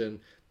resurrection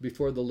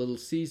before the little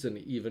season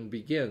even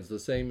begins. The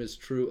same is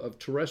true of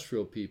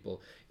terrestrial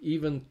people.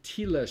 Even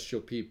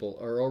telestial people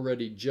are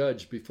already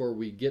judged before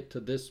we get to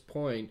this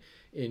point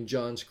in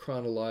John's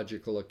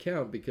chronological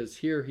account, because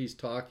here he's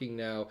talking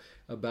now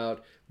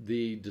about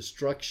the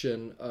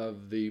destruction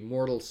of the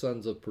mortal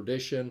sons of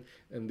perdition,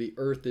 and the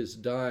earth is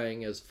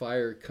dying as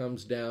fire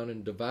comes down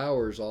and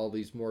devours all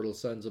these mortal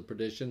sons of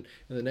perdition.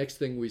 And the next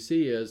thing we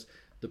see is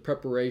the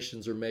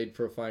preparations are made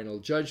for a final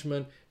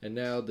judgment, and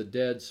now the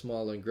dead,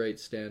 small and great,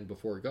 stand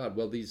before God.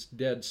 Well, these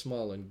dead,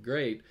 small and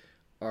great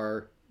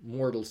are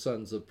mortal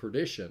sons of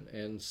perdition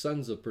and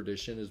sons of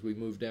perdition as we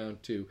move down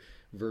to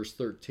verse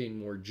 13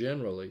 more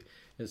generally.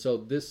 And so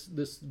this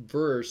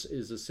verse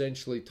is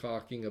essentially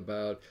talking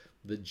about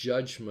the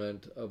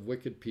judgment of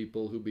wicked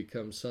people who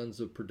become sons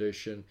of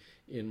perdition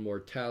in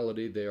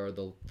mortality. They are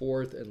the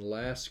fourth and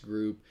last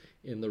group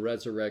in the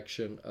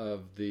resurrection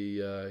of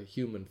the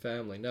human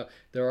family. Now,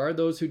 there are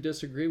those who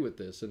disagree with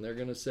this, and they're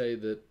going to say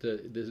that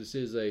this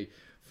is a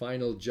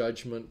final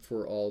judgment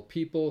for all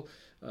people.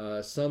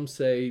 Some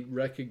say,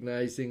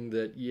 recognizing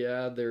that,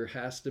 yeah, there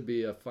has to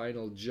be a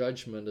final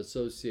judgment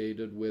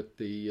associated with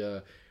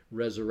the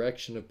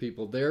resurrection of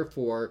people.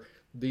 Therefore,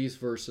 these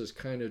verses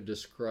kind of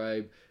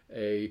describe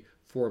a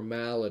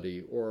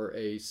formality or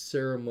a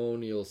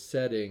ceremonial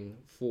setting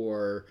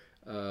for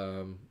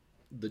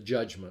the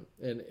judgment.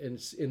 And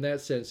in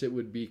that sense, it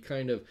would be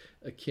kind of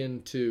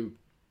akin to,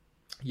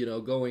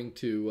 going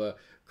to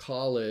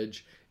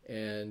college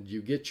and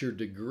you get your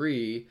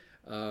degree,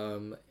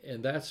 and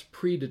that's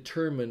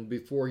predetermined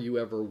before you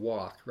ever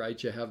walk,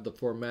 right? You have the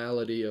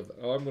formality of,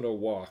 oh, I'm going to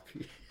walk.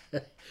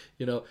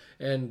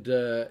 And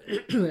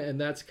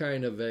that's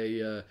kind of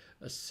a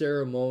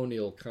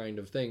ceremonial kind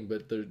of thing.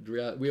 But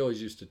we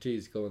always used to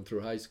tease going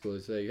through high school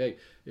and say, hey,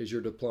 is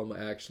your diploma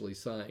actually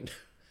signed?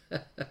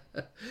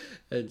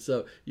 And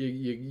so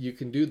you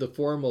can do the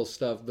formal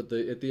stuff, but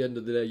at the end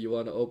of the day, you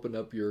want to open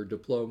up your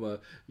diploma,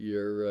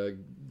 your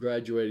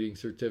graduating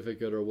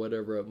certificate, or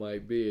whatever it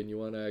might be, and you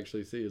want to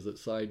actually see, is it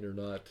signed or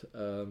not?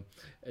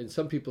 And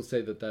some people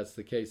say that that's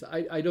the case.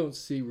 I don't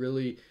see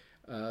really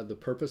the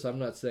purpose. I'm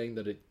not saying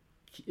that it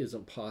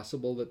isn't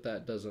possible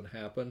that doesn't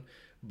happen,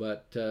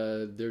 but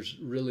there's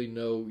really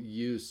no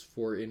use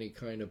for any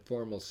kind of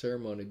formal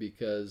ceremony,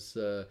 because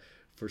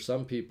for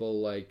some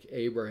people like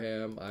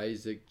Abraham,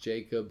 Isaac,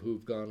 Jacob,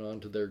 who've gone on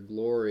to their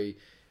glory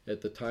at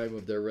the time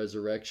of their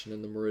resurrection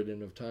in the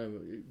meridian of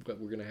time, but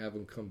we're going to have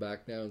them come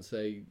back now and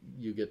say,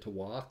 you get to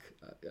walk?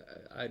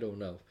 I don't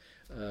know.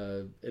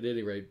 At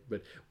any rate,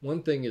 but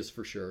one thing is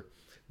for sure,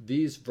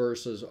 these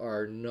verses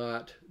are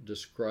not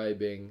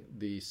describing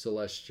the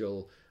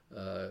celestial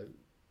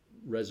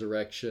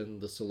resurrection,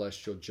 the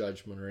celestial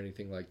judgment, or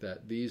anything like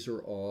that. These are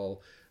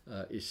all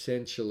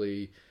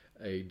essentially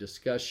a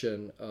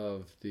discussion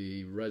of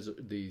the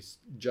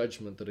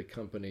judgment that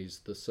accompanies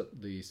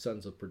the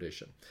sons of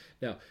perdition.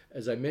 Now,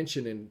 as I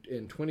mentioned,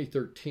 in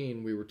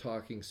 2013, we were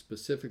talking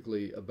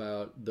specifically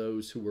about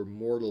those who were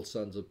mortal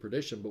sons of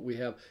perdition, but we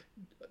have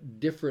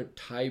different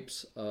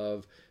types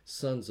of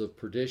sons of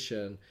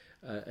perdition,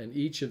 and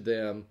each of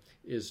them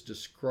is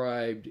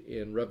described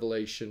in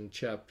Revelation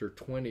chapter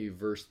 20,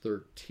 verse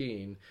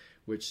 13,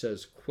 which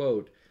says,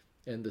 quote,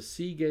 "And the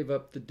sea gave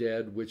up the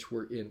dead which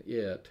were in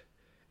it,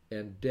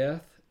 and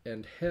death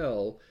and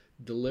hell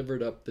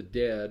delivered up the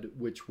dead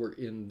which were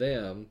in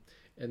them,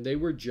 and they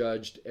were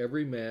judged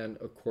every man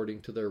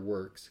according to their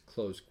works."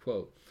 Close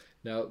quote.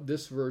 Now,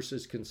 this verse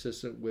is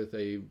consistent with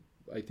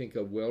I think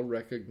a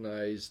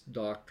well-recognized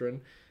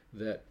doctrine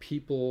that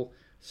people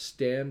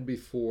stand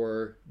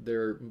before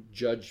their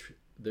judge,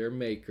 their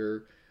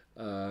maker,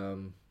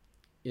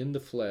 in the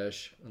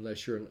flesh,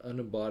 unless you're an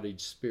unembodied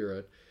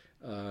spirit,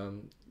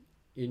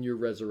 in your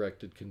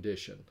resurrected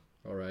condition.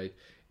 All right.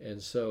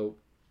 And so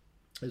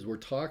as we're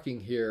talking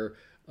here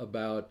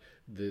about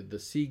the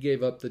sea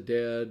gave up the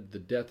dead, the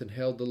death and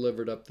hell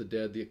delivered up the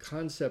dead, the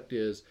concept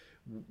is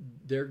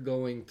they're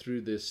going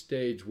through this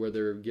stage where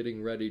they're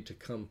getting ready to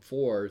come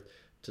forth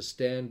to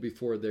stand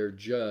before their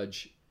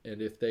judge.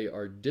 And if they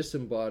are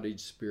disembodied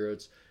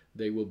spirits,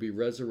 they will be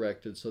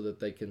resurrected so that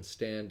they can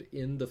stand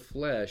in the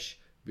flesh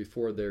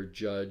before their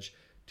judge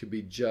to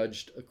be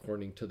judged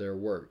according to their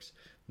works.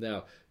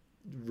 Now,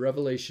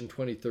 Revelation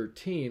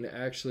 20:13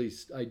 actually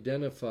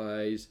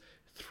identifies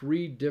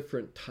three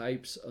different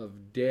types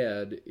of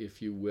dead,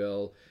 if you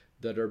will,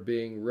 that are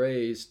being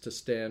raised to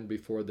stand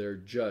before their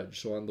judge.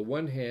 So on the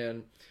one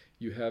hand,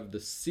 you have the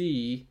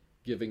sea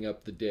giving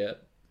up the dead,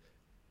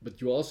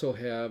 but you also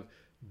have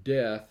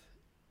death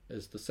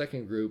as the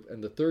second group,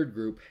 and the third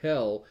group,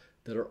 hell,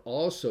 that are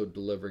also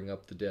delivering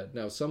up the dead.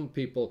 Now, some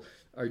people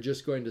are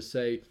just going to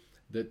say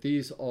that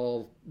these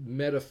all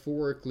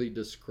metaphorically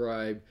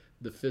describe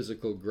the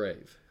physical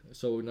grave.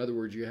 So in other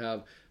words, you have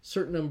a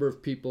certain number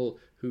of people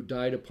who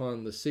died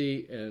upon the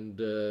sea and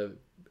a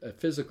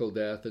physical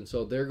death, and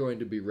so they're going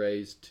to be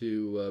raised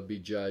to be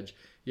judged.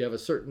 You have a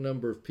certain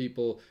number of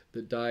people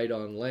that died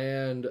on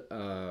land,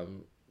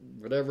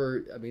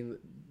 whatever. I mean,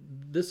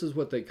 this is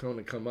what they kind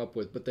of come up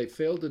with, but they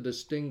fail to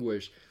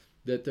distinguish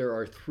that there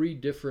are three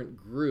different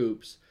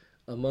groups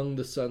among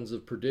the sons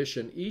of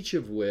perdition, each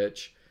of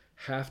which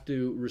have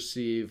to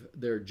receive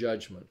their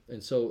judgment.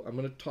 And so I'm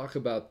going to talk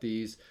about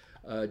these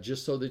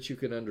just so that you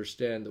can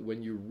understand that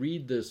when you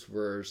read this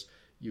verse,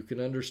 you can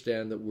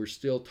understand that we're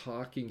still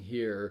talking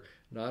here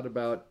not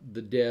about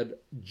the dead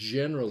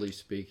generally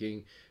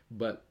speaking,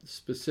 but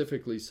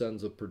specifically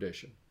sons of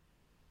perdition.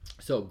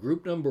 So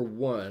group number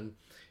one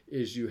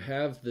is you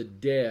have the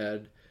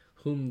dead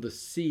whom the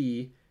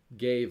sea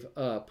gave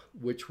up,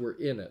 which were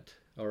in it.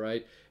 All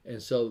right.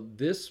 And so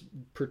this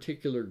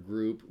particular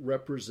group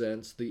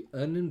represents the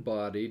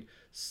unembodied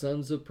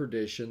sons of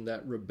perdition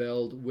that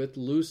rebelled with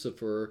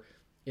Lucifer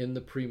in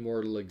the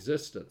premortal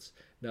existence.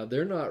 Now,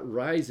 they're not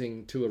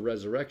rising to a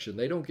resurrection.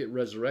 They don't get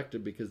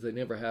resurrected because they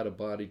never had a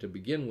body to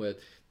begin with.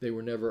 They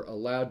were never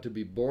allowed to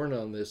be born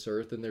on this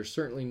earth, and they're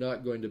certainly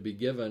not going to be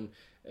given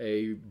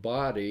a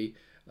body,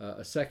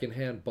 a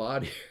second-hand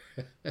body,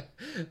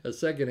 a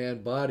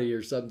second-hand body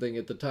or something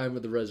at the time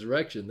of the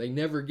resurrection. They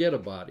never get a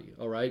body,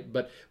 all right?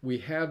 But we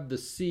have the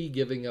sea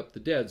giving up the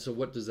dead. So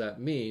what does that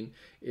mean?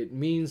 It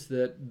means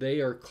that they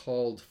are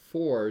called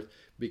forth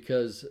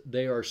because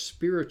they are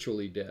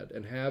spiritually dead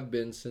and have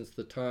been since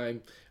the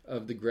time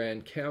of the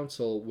Grand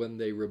Council when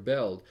they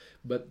rebelled.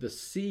 But the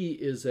sea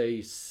is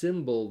a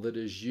symbol that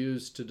is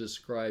used to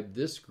describe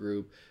this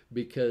group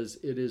because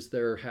it is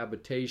their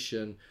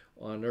habitation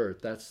on earth.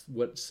 That's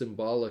what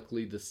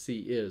symbolically the sea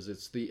is.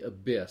 It's the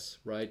abyss,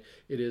 right?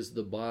 It is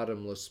the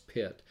bottomless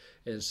pit.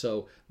 And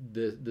so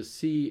the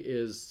sea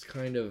is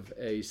kind of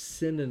a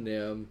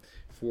synonym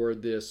for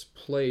this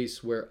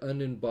place where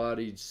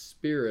unembodied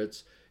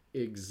spirits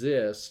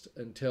exist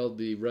until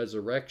the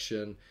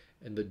resurrection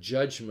and the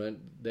judgment.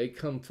 They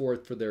come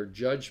forth for their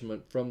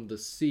judgment from the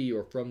sea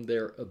or from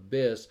their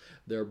abyss,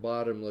 their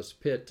bottomless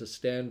pit, to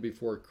stand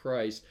before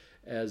Christ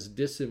as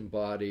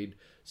disembodied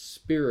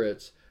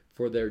spirits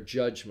for their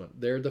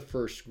judgment. They're the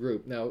first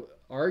group. Now,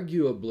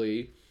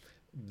 arguably,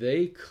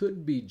 they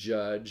could be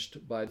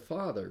judged by the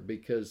Father,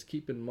 because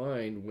keep in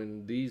mind,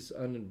 when these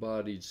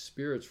unembodied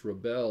spirits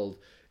rebelled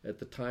at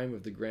the time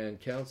of the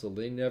Grand Council,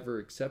 they never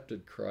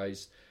accepted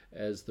Christ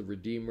as the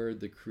Redeemer,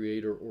 the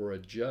Creator, or a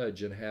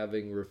judge. And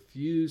having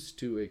refused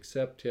to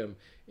accept him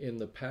in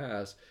the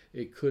past,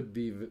 it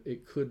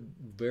could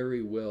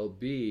very well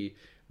be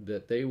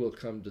that they will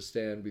come to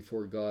stand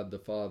before God the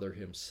Father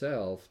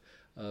himself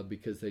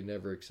because they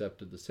never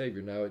accepted the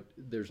Savior. Now,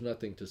 there's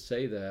nothing to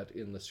say that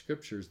in the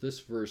Scriptures. This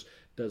verse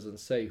doesn't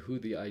say who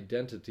the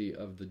identity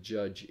of the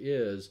judge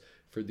is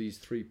for these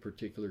three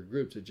particular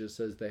groups. It just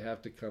says they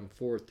have to come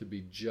forth to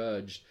be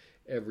judged,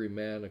 every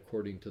man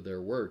according to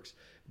their works.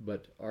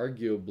 But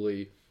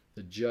arguably,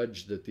 the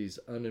judge that these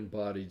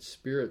unembodied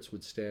spirits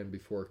would stand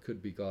before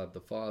could be God the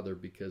Father,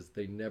 because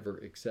they never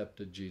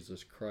accepted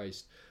Jesus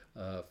Christ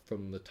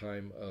from the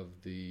time of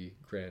the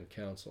Grand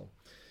Council.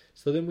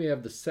 So then we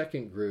have the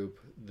second group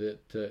that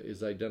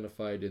is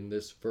identified in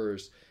this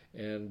verse,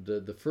 and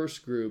the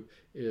first group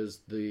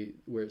is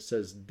where it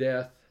says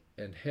death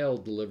and hell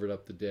delivered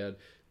up the dead.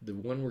 The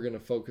one we're going to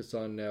focus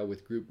on now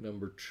with group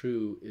number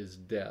 2 is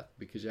death,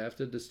 because you have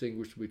to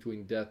distinguish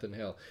between death and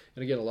hell.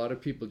 And again, a lot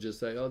of people just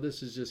say, oh,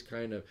 this is just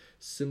kind of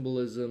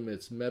symbolism,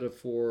 it's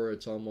metaphor,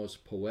 it's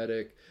almost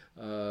poetic.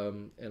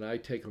 And I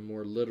take a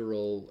more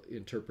literal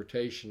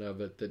interpretation of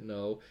it, that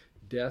no,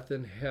 death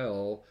and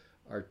hell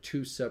are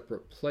two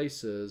separate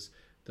places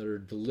that are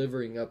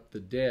delivering up the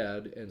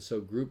dead. And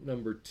so group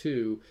number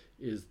 2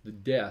 is the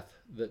death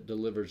that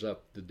delivers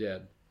up the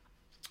dead.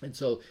 And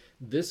so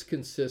this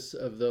consists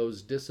of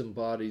those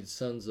disembodied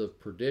sons of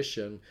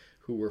perdition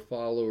who were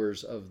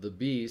followers of the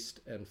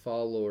beast and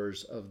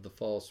followers of the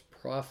false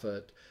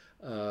prophet,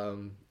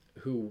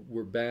 who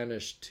were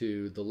banished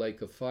to the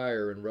lake of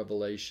fire in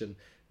Revelation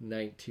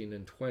 19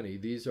 and 20.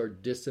 These are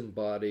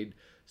disembodied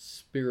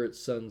spirit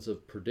sons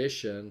of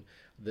perdition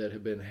that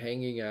have been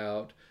hanging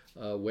out,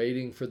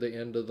 waiting for the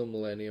end of the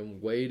millennium,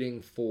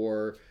 waiting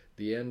for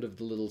the end of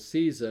the little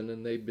season,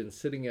 and they've been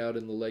sitting out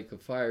in the lake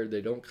of fire.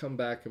 They don't come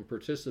back and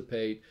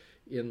participate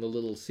in the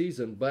little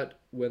season,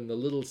 but when the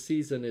little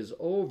season is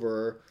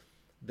over,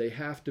 they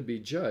have to be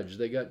judged.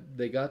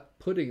 They got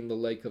put in the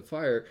lake of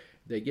fire.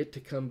 They get to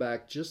come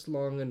back just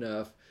long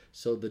enough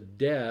So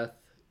the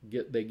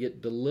they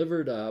get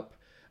delivered up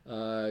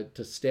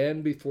to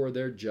stand before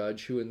their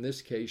judge, who in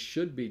this case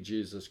should be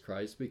Jesus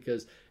Christ,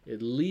 because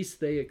at least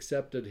they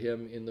accepted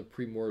him in the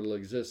premortal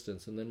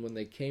existence. And then when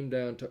they came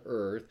down to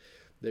earth,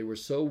 they were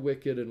so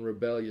wicked and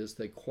rebellious,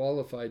 they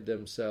qualified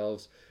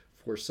themselves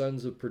for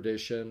sons of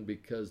perdition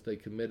because they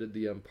committed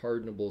the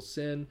unpardonable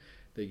sin.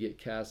 They get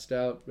cast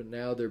out, but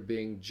now they're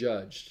being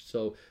judged.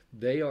 So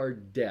they are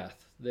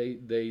death. They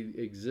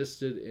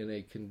existed in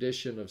a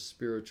condition of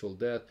spiritual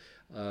death,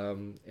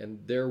 and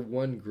they're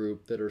one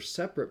group that are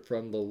separate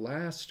from the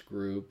last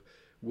group,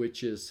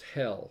 which is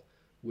hell,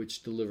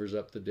 which delivers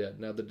up the dead.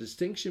 Now, the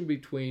distinction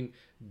between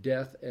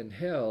death and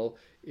hell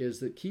is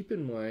that, keep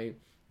in mind,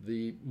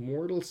 the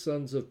mortal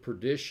sons of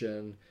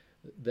perdition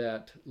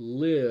that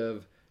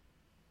live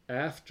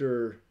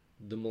after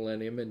the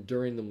millennium and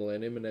during the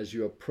millennium, and as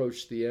you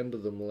approach the end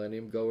of the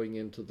millennium, going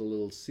into the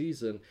little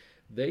season,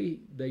 they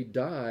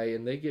die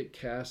and they get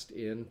cast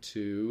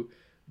into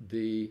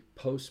the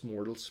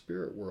post-mortal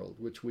spirit world,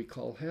 which we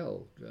call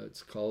hell.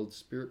 It's called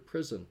spirit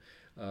prison.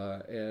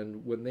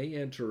 And when they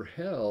enter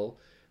hell,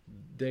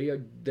 they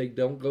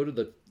don't go to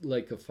the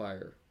lake of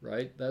fire,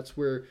 right? That's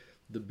where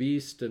the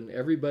beast and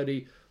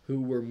everybody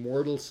who were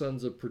mortal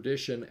sons of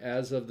perdition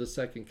as of the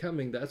second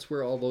coming, that's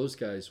where all those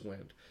guys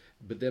went.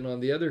 But then on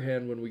the other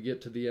hand, when we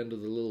get to the end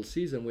of the little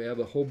season, we have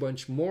a whole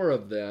bunch more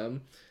of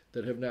them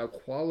that have now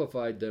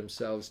qualified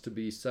themselves to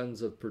be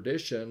sons of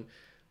perdition.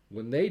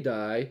 When they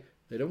die,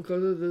 they don't go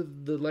to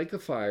the lake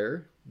of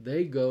fire.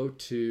 They go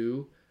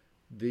to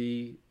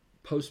the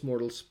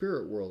postmortal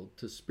spirit world,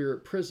 to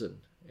spirit prison.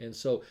 And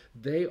so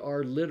they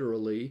are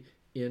literally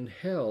in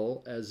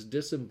hell as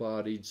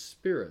disembodied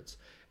spirits.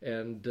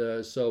 And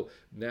so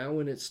now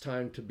when it's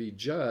time to be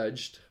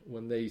judged,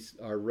 when they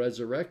are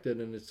resurrected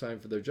and it's time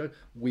for their judgment,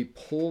 we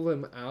pull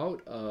them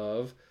out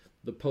of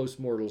the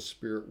postmortal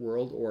spirit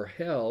world or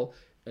hell,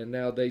 and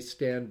now they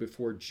stand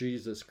before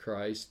Jesus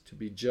Christ to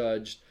be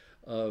judged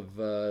of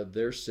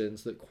their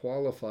sins that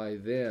qualify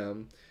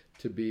them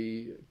to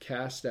be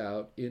cast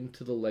out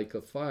into the lake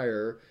of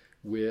fire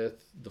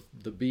with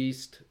the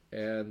beast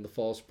and the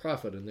false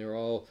prophet. And they're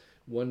all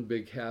one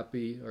big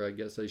happy, or I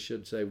guess I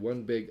should say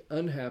one big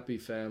unhappy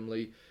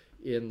family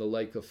in the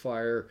lake of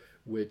fire,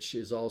 which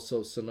is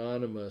also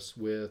synonymous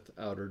with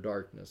outer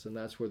darkness. And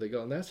that's where they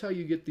go. And that's how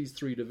you get these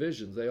three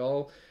divisions.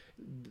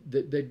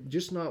 They're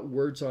just not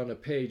words on a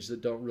page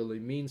that don't really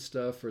mean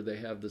stuff, or they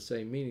have the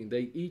same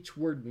meaning. Each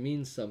word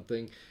means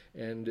something.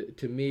 And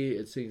to me,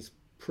 it seems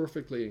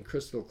perfectly and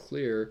crystal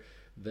clear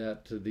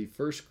that the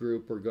first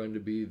group are going to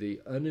be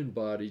the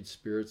unembodied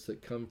spirits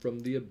that come from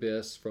the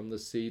abyss, from the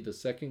sea. The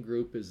second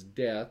group is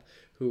death,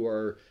 who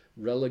are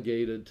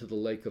relegated to the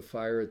lake of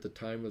fire at the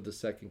time of the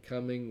second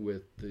coming,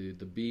 with the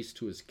beast,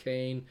 who is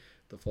Cain,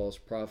 the false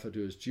prophet,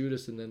 who is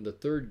Judas. And then the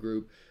third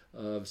group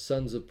of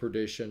sons of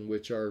perdition,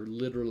 which are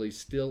literally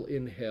still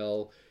in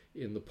hell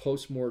in the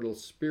postmortal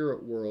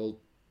spirit world,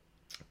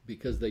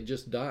 because they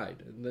just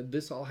died. And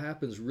this all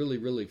happens really,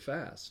 really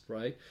fast,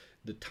 right?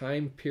 The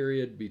time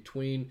period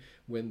between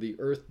when the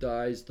earth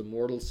dies, the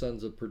mortal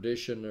sons of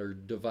perdition are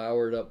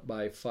devoured up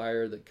by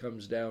fire that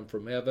comes down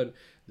from heaven.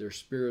 Their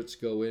spirits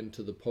go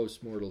into the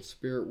postmortal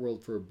spirit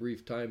world for a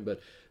brief time,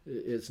 but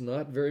it's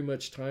not very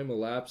much time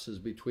elapses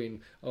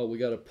between, oh, we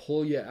got to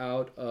pull you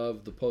out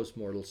of the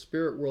postmortal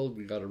spirit world,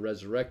 we got to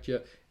resurrect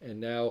you,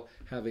 and now,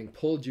 having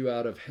pulled you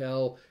out of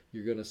hell,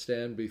 you're going to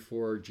stand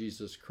before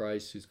Jesus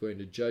Christ, who's going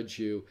to judge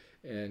you,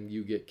 and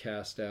you get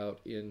cast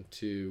out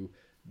into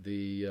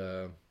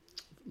the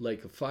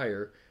lake of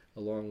fire,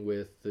 along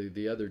with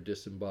the other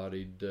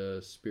disembodied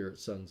spirit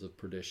sons of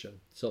perdition.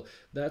 So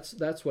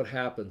that's what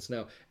happens.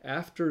 Now,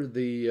 after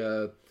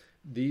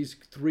these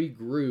three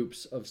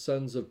groups of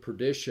sons of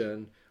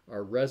perdition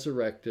are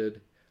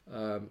resurrected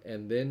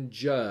and then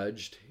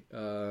judged,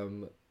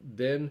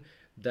 then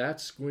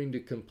that's going to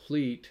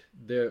complete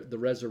the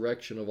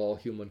resurrection of all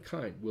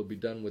humankind. We'll be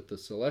done with the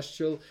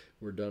celestial.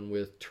 We're done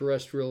with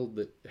terrestrial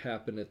that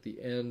happened at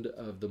the end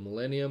of the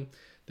millennium.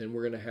 Then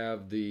we're going to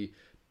have the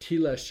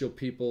telestial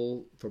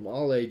people from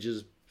all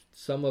ages,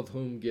 some of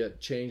whom get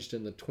changed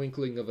in the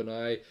twinkling of an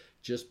eye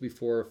just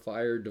before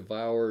fire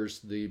devours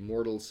the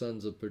mortal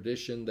sons of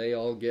perdition. They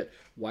all get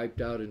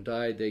wiped out and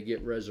die. They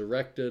get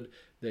resurrected.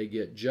 They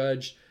get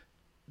judged.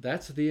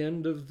 That's the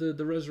end of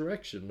the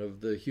resurrection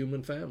of the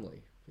human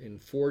family in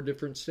four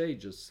different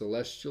stages: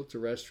 celestial,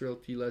 terrestrial,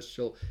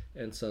 telestial,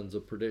 and sons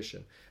of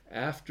perdition.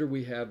 After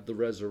we have the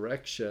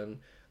resurrection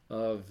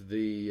of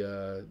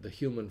the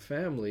human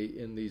family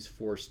in these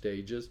four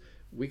stages,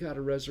 we got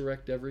to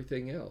resurrect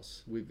everything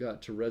else. We've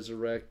got to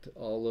resurrect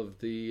all of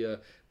the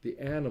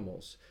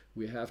animals.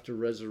 We have to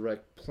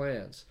resurrect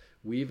plants.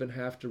 We even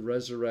have to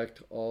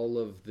resurrect all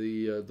of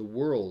the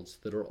worlds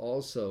that are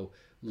also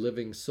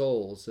living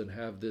souls and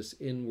have this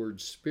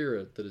inward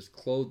spirit that is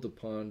clothed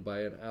upon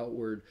by an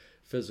outward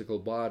physical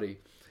body.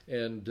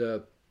 And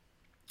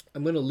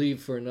I'm going to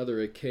leave for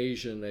another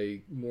occasion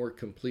a more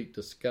complete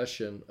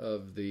discussion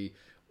of the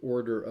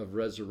order of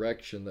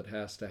resurrection that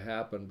has to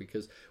happen,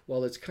 because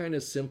while it's kind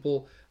of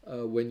simple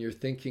when you're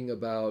thinking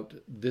about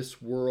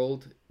this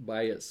world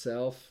by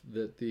itself,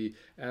 that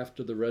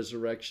after the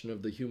resurrection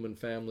of the human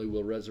family,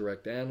 we'll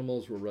resurrect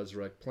animals, we'll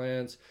resurrect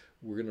plants,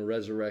 we're going to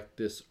resurrect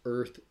this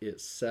earth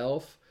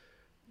itself.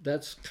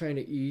 That's kind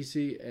of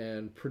easy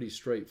and pretty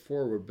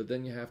straightforward, but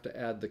then you have to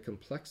add the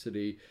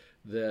complexity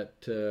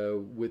that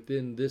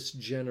within this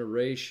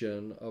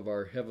generation of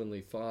our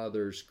Heavenly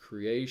Father's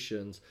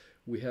creations,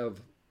 we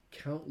have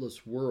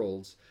countless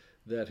worlds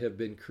that have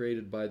been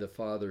created by the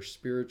Father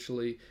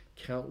spiritually,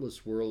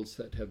 countless worlds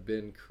that have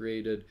been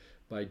created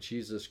by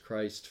Jesus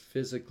Christ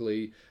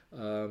physically,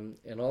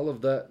 and all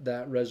of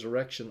that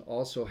resurrection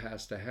also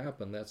has to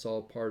happen. That's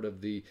all part of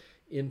the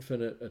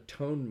infinite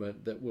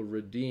atonement that will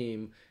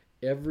redeem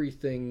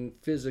everything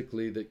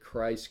physically that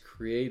Christ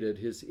created.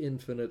 His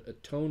infinite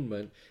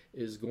atonement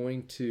is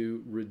going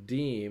to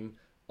redeem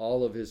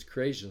all of his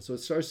creation. So it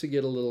starts to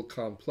get a little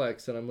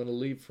complex, and I'm going to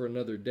leave for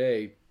another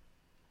day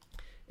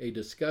a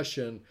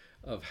discussion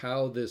of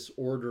how this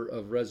order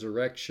of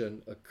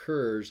resurrection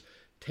occurs,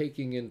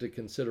 taking into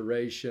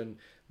consideration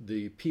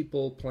the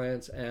people,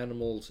 plants,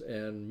 animals,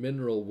 and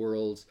mineral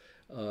worlds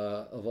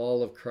of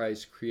all of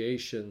Christ's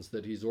creations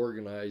that he's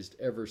organized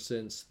ever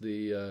since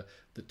the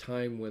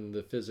time when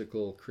the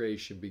physical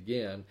creation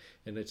began.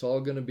 And it's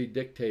all going to be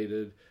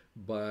dictated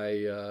by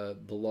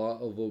the law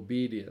of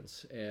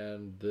obedience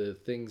and the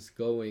things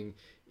going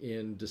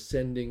in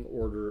descending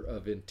order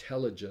of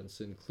intelligence,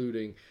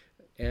 including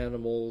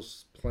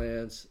animals,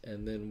 plants,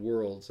 and then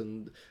worlds.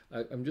 And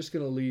I'm just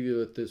going to leave you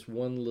with this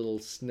one little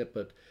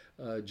snippet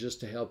just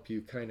to help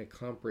you kind of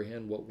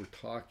comprehend what we're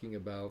talking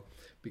about,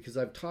 because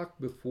I've talked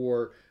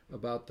before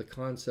about the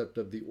concept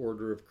of the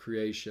order of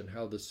creation,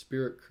 how the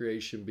spirit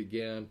creation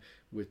began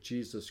with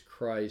Jesus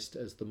Christ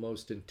as the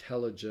most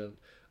intelligent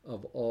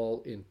of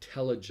all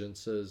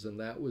intelligences, and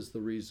that was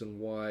the reason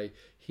why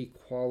he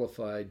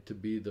qualified to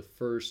be the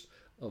first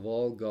of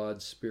all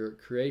God's spirit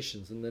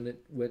creations. And then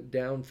it went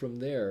down from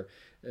there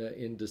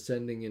in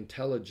descending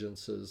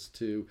intelligences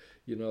to,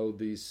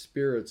 these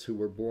spirits who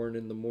were born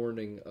in the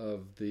morning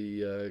of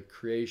the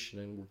creation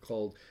and were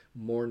called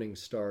morning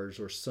stars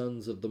or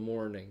sons of the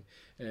morning.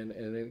 And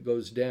it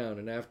goes down.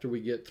 And after we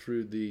get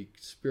through the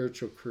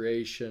spiritual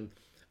creation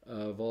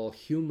of all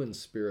human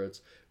spirits,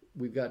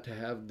 we've got to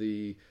have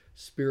the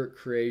spirit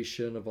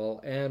creation of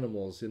all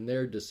animals in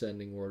their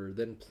descending order,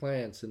 then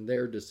plants in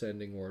their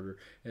descending order,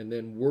 and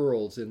then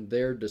worlds in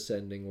their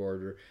descending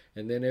order,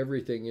 and then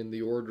everything in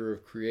the order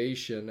of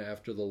creation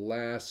after the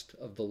last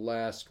of the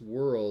last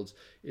worlds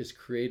is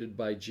created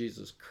by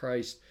Jesus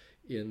Christ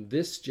in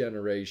this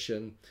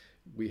generation.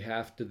 We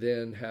have to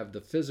then have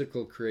the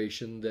physical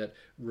creation that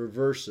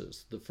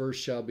reverses. The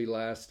first shall be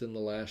last and the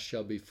last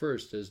shall be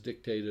first, as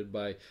dictated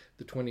by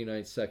the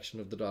 29th section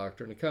of the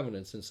Doctrine and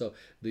Covenants. And so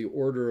the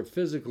order of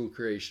physical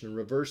creation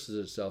reverses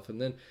itself. And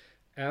then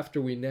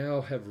after we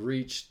now have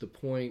reached the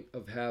point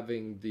of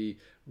having the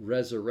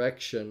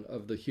resurrection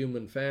of the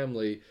human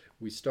family,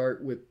 we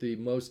start with the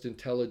most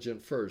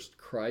intelligent first.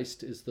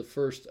 Christ is the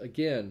first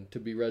again to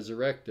be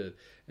resurrected.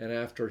 And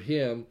after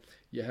him,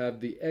 you have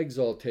the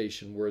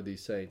exaltation worthy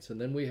saints,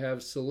 and then we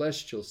have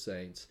celestial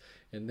saints,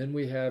 and then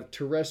we have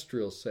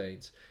terrestrial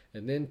saints,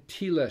 and then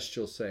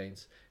telestial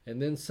saints,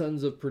 and then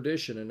sons of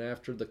perdition. And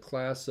after the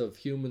class of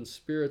human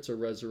spirits are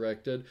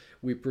resurrected,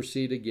 we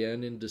proceed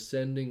again in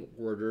descending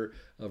order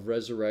of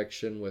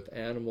resurrection with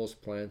animals,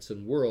 plants,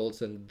 and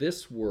worlds. And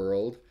this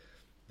world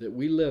that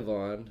we live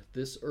on,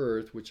 this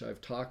earth, which I've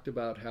talked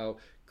about how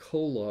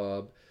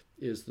Kolob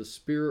is the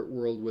spirit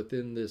world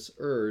within this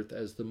earth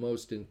as the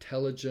most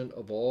intelligent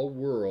of all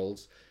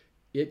worlds,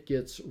 it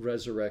gets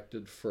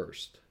resurrected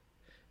first.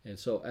 And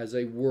so as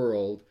a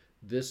world,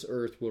 this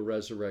earth will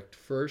resurrect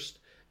first,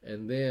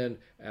 and then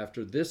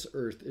after this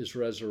earth is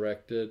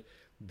resurrected,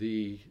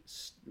 the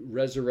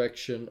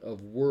resurrection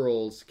of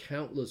worlds,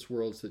 countless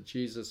worlds that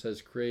Jesus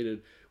has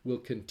created, will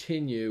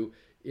continue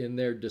in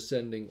their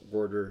descending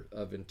order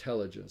of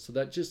intelligence. So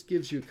that just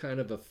gives you kind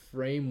of a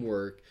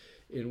framework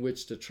in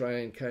which to try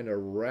and kind of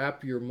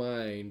wrap your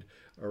mind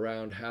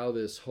around how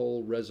this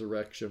whole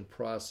resurrection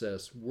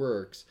process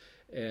works.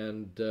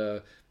 And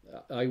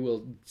I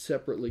will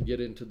separately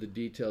get into the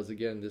details.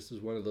 Again, this is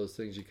one of those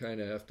things you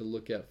kind of have to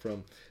look at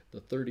from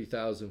the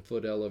 30,000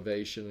 foot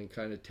elevation and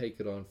kind of take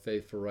it on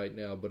faith for right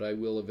now. But I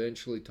will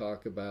eventually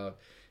talk about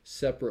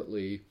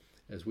separately,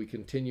 as we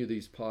continue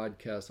these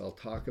podcasts, I'll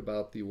talk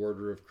about the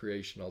order of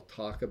creation. I'll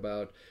talk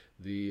about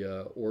the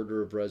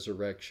order of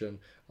resurrection.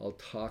 I'll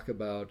talk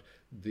about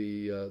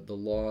the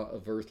law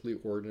of earthly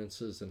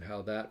ordinances and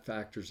how that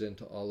factors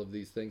into all of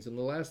these things. And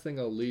the last thing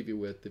I'll leave you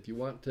with, if you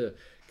want to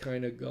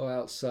kind of go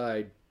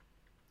outside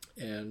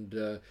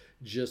and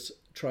just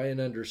try and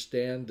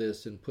understand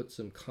this and put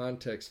some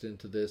context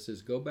into this,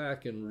 is go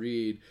back and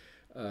read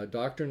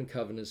Doctrine and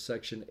Covenants,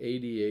 section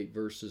 88,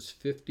 verses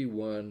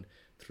 51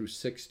 through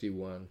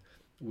 61,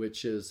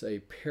 which is a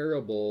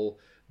parable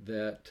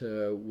that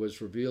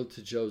was revealed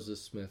to Joseph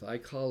Smith. I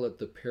call it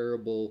the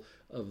parable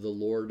of the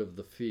Lord of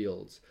the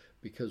Fields,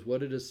 because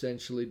what it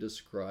essentially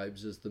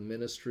describes is the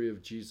ministry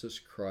of Jesus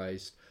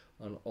Christ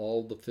on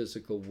all the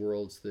physical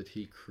worlds that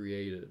he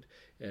created.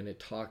 And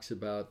it talks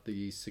about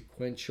the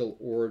sequential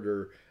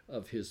order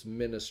of his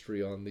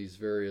ministry on these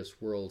various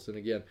worlds. And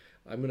again,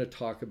 I'm going to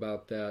talk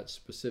about that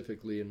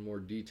specifically in more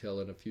detail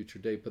in a future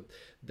date, but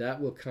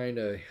that will kind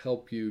of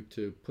help you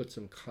to put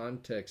some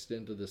context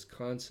into this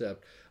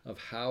concept of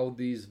how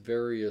these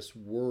various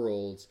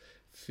worlds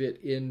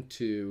fit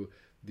into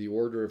the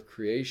order of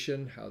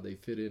creation, how they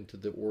fit into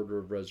the order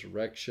of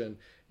resurrection,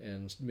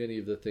 and many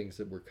of the things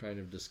that we're kind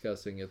of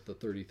discussing at the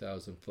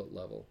 30,000 foot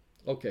level.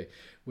 Okay,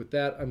 with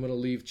that, I'm going to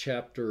leave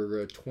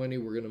chapter 20.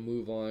 We're going to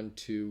move on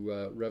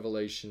to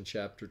Revelation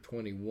chapter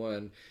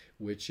 21,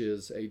 which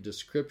is a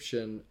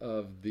description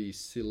of the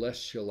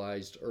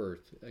celestialized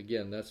earth.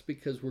 Again, that's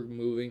because we're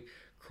moving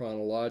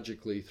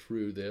chronologically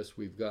through this.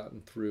 We've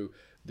gotten through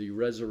the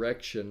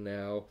resurrection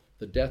now,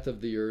 the death of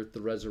the earth,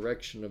 the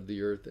resurrection of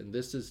the earth, and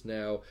this is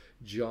now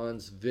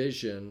John's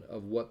vision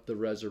of what the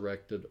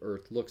resurrected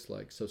earth looks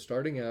like. So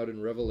starting out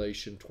in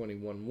Revelation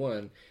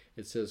 21:1,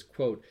 it says,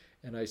 quote,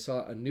 "And I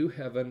saw a new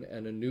heaven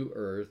and a new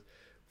earth,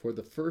 for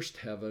the first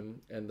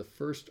heaven and the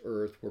first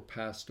earth were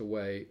passed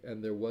away,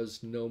 and there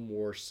was no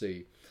more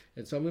sea."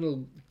 And so I'm going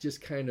to just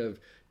kind of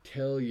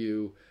tell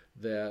you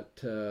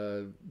that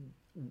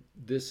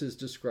this is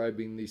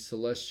describing the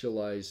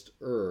celestialized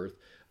earth,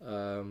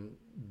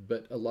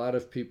 but a lot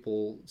of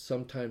people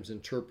sometimes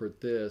interpret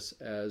this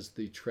as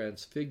the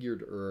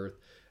transfigured earth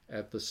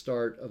at the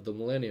start of the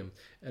millennium.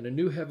 And a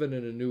new heaven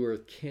and a new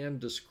earth can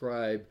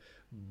describe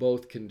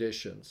both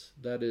conditions.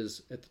 That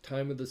is, at the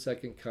time of the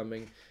second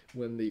coming,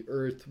 when the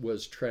earth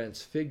was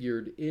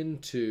transfigured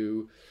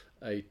into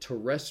a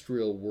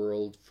terrestrial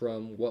world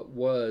from what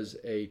was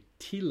a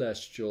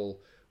telestial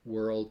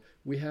world,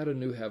 we had a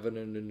new heaven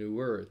and a new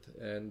earth.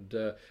 And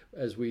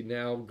as we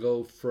now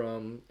go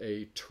from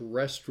a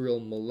terrestrial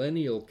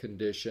millennial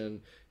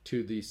condition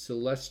to the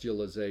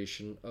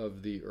celestialization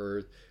of the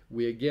earth,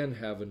 we again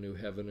have a new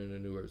heaven and a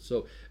new earth.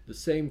 So the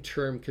same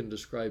term can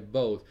describe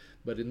both,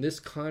 but in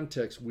this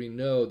context, we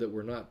know that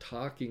we're not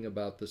talking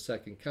about the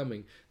second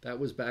coming. That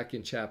was back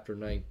in chapter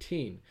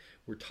 19.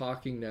 We're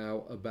talking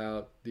now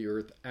about the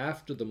earth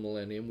after the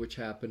millennium, which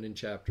happened in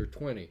chapter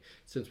 20.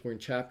 Since we're in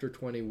chapter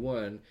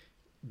 21,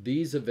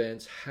 these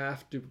events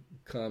have to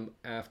come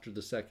after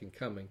the second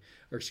coming,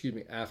 or excuse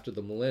me, after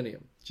the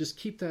millennium. Just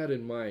keep that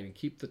in mind and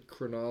keep the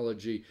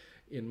chronology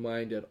in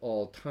mind at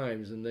all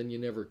times, and then you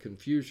never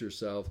confuse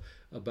yourself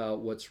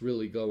about what's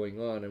really going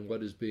on and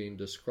what is being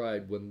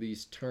described when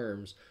these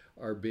terms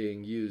are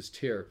being used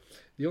here.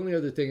 The only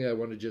other thing I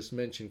want to just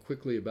mention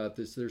quickly about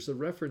this, there's a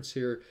reference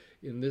here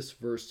in this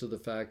verse to the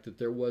fact that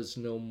there was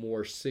no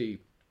more sea.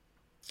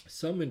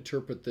 Some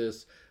interpret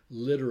this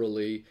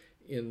literally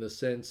in the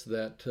sense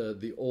that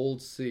the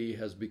old sea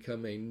has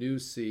become a new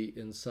sea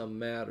in some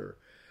matter.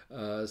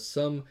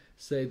 Some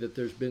say that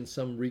there's been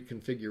some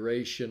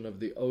reconfiguration of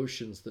the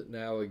oceans that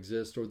now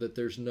exist, or that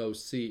there's no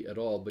sea at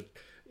all. But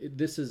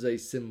this is a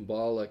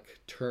symbolic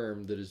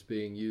term that is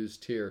being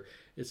used here.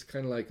 It's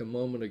kind of like a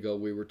moment ago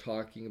we were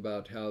talking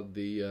about how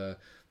the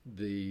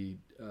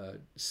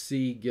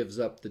sea gives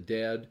up the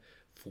dead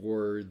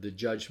for the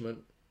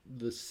judgment.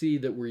 The sea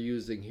that we're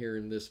using here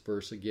in this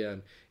verse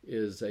again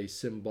is a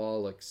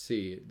symbolic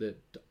sea that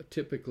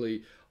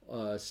typically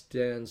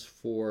stands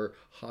for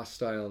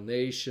hostile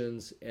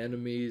nations,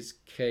 enemies,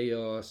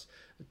 chaos,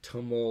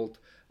 tumult.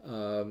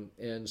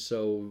 And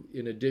so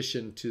in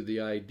addition to the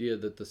idea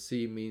that the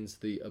sea means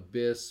the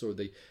abyss or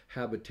the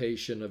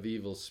habitation of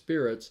evil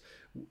spirits,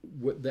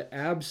 the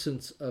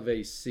absence of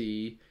a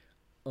sea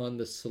on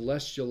the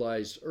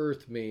celestialized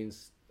earth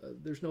means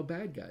there's no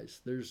bad guys.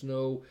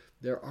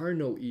 There are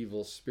no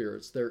evil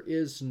spirits. There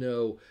is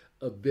no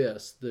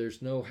abyss.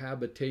 There's no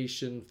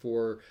habitation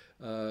for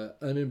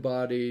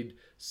unembodied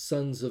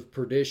sons of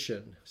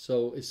perdition.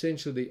 So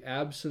essentially the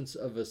absence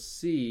of a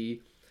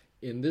sea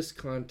in this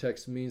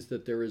context means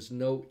that there is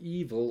no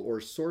evil or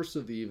source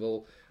of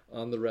evil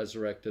on the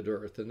resurrected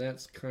earth. And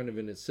that's kind of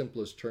in its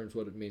simplest terms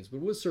what it means.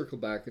 But we'll circle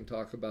back and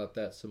talk about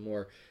that some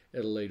more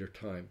at a later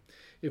time.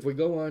 If we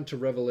go on to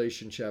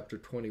Revelation chapter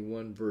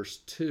 21, verse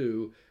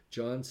 2,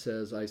 John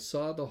says, "I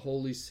saw the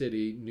holy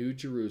city, New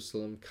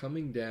Jerusalem,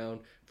 coming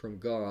down from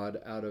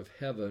God out of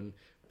heaven,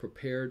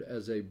 prepared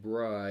as a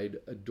bride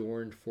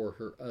adorned for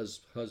her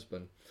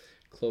husband."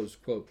 Close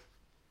quote.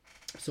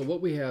 So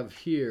what we have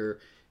here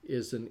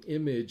is an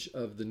image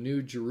of the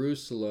New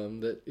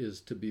Jerusalem that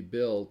is to be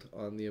built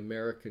on the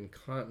American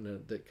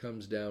continent that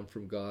comes down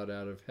from God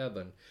out of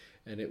heaven.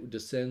 And it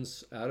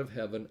descends out of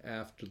heaven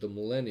after the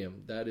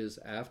millennium. That is,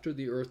 after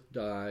the earth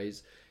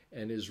dies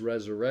and is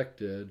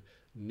resurrected,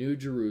 New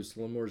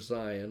Jerusalem, or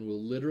Zion,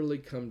 will literally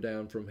come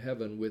down from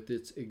heaven with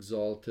its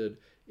exalted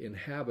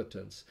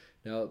inhabitants.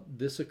 Now,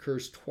 this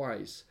occurs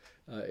twice.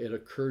 It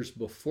occurs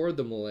before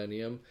the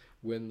millennium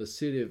when the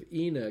city of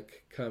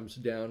Enoch comes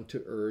down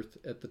to earth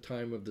at the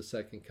time of the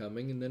second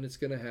coming, and then it's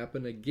going to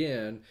happen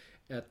again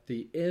at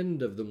the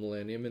end of the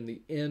millennium, in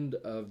the end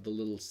of the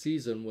little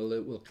season,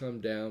 it will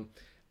come down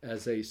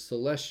as a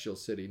celestial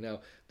city. Now,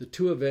 the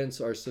two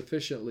events are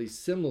sufficiently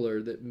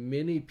similar that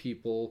many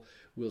people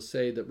will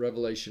say that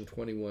Revelation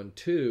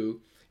 21:2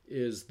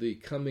 is the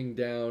coming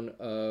down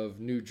of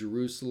New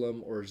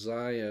Jerusalem or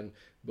Zion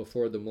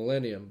before the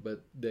millennium,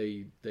 but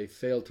they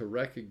fail to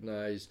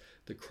recognize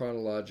the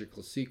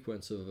chronological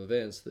sequence of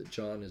events that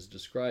John is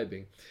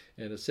describing.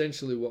 And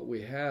essentially what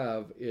we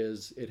have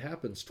is it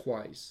happens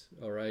twice,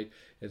 all right?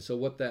 And so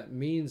what that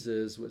means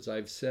is, as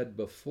I've said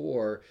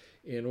before,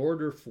 in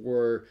order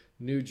for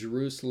New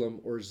Jerusalem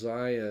or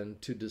Zion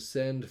to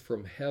descend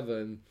from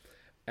heaven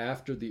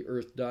after the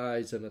earth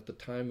dies and at the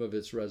time of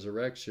its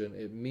resurrection,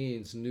 it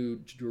means New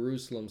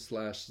Jerusalem /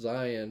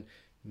 Zion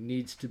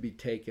needs to be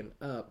taken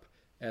up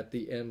at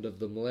the end of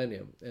the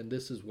millennium. And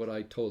this is what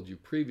I told you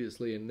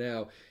previously, and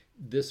now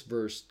this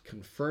verse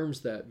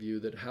confirms that view,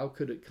 that how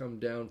could it come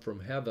down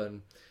from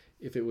heaven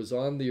if it was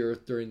on the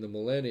earth during the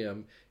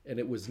millennium and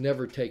it was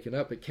never taken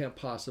up? It can't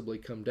possibly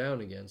come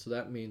down again. So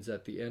that means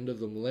at the end of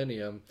the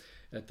millennium,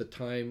 at the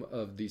time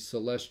of the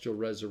celestial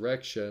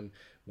resurrection,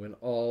 when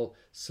all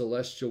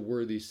celestial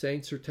worthy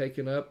saints are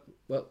taken up,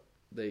 well,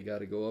 they got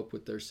to go up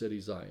with their city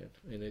Zion,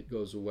 and it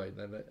goes away.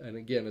 And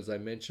again, as I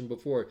mentioned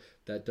before,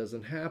 that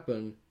doesn't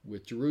happen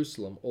with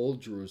Jerusalem, Old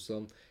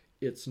Jerusalem.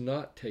 It's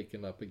not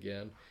taken up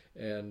again,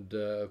 and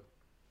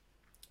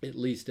at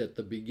least at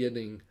the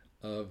beginning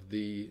of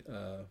the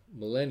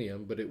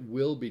millennium, but it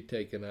will be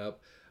taken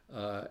up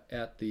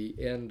at the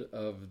end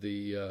of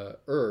the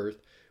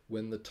earth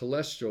when the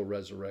telestial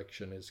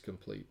resurrection is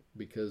complete,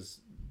 because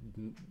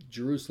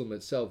Jerusalem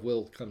itself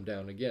will come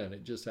down again.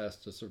 It just has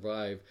to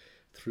survive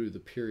through the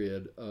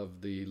period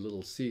of the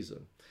little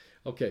season.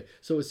 Okay,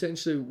 so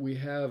essentially we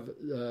have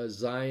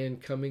Zion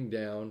coming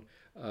down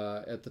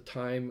at the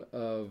time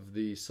of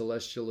the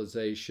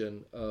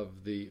celestialization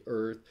of the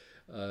earth.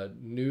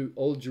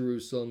 Old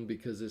Jerusalem,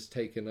 because it's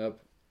taken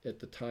up at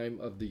the time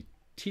of the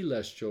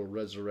telestial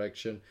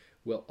resurrection,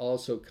 will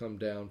also come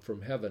down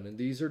from heaven. And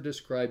these are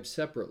described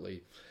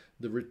separately.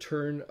 The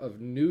return of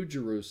New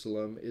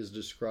Jerusalem is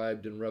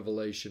described in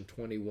Revelation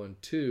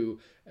 21:2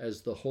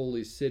 as the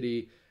holy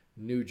city,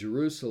 New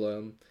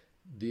Jerusalem.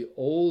 The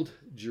old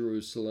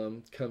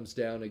Jerusalem comes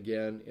down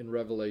again in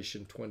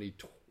Revelation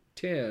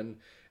 20:10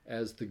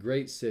 as the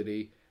great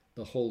city,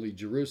 the holy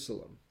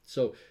Jerusalem.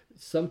 So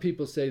some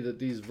people say that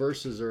these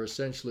verses are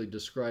essentially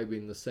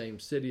describing the same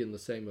city and the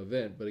same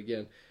event. But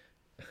again,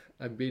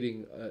 I'm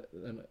beating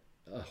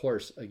a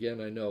horse. Again,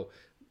 I know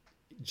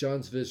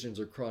John's visions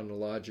are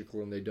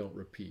chronological and they don't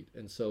repeat.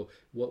 And so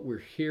what we're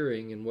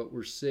hearing and what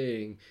we're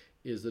seeing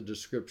is a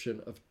description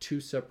of two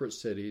separate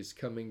cities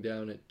coming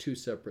down at two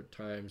separate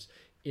times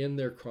in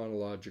their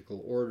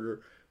chronological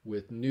order,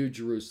 with New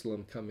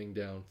Jerusalem coming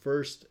down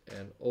first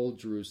and Old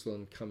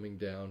Jerusalem coming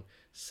down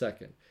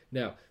second.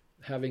 Now,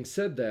 having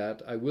said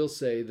that, I will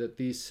say that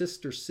these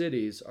sister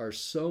cities are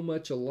so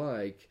much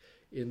alike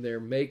in their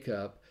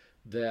makeup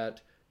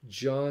that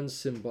John's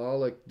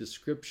symbolic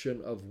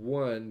description of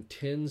one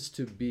tends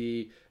to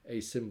be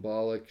a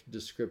symbolic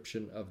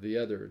description of the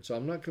other. So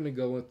I'm not going to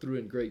go through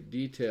in great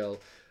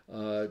detail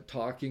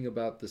talking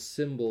about the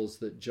symbols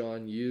that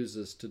John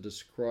uses to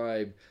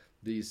describe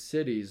these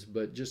cities,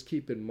 but just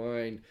keep in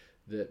mind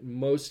that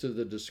most of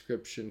the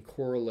description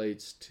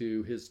correlates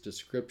to his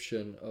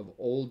description of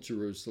Old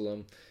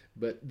Jerusalem,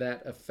 but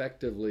that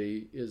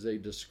effectively is a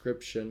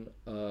description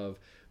of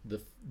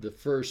the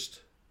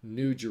first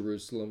New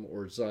Jerusalem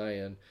or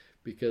Zion,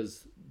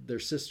 because they're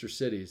sister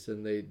cities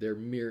and they're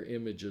mere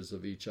images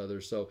of each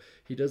other. So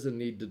he doesn't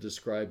need to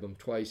describe them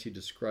twice. He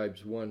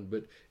describes one,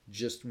 but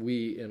just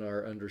we in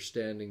our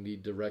understanding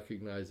need to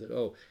recognize that,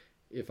 oh,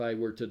 if I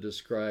were to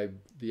describe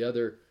the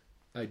other,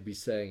 I'd be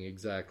saying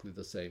exactly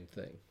the same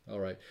thing. All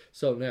right.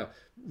 So now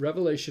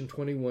Revelation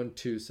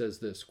 21:2 says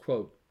this,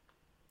 quote,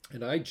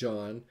 "And I,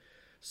 John,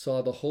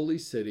 saw the holy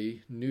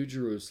city, New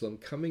Jerusalem,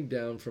 coming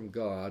down from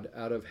God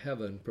out of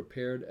heaven,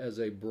 prepared as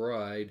a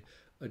bride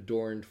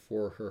adorned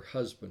for her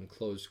husband,"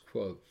 close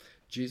quote.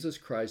 Jesus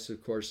Christ,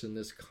 of course, in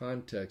this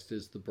context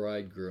is the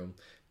bridegroom,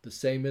 the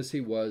same as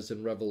he was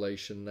in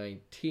Revelation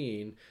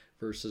 19,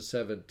 verses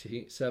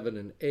 7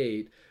 and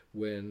 8,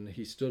 when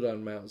he stood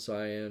on Mount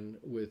Zion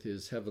with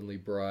his heavenly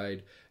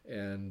bride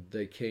and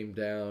they came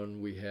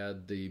down. We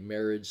had the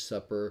marriage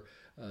supper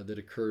that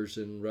occurs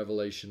in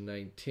Revelation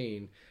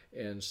 19.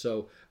 And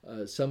so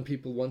some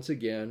people once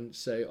again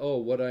say, oh,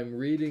 what I'm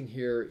reading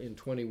here in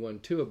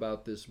 21:2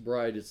 about this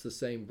bride, it's the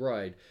same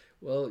bride.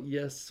 Well,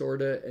 yes,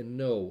 sorta, and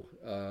no.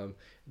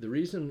 The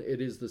reason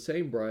it is the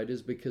same bride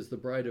is because the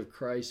bride of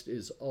Christ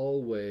is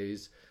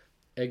always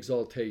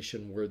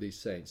exaltation-worthy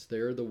saints.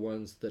 They're the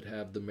ones that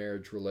have the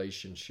marriage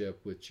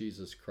relationship with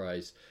Jesus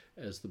Christ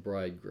as the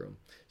bridegroom.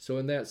 So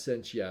in that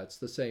sense, yeah, it's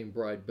the same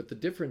bride. But the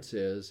difference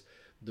is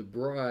the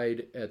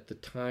bride at the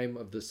time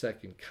of the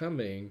second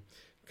coming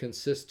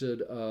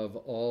consisted of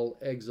all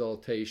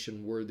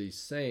exaltation-worthy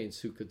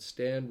saints who could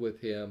stand with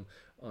him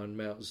on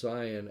Mount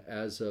Zion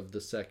as of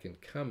the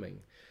second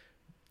coming.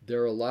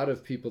 there are a lot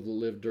of people that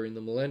live during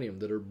the millennium,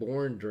 that are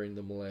born during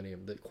the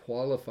millennium, that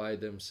qualify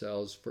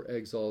themselves for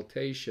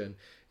exaltation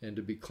and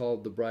to be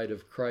called the bride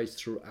of Christ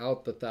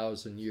throughout the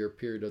 1,000-year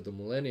period of the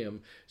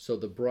millennium. So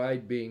the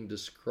bride being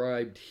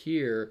described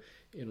here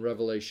in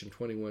Revelation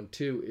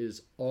 21:2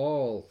 is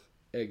all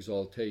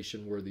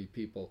exaltation worthy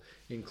people,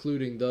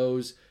 including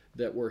those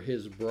that were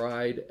his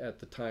bride at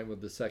the time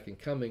of the second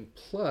coming,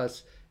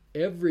 plus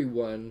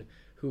everyone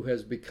who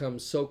has become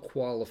so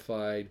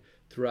qualified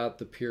throughout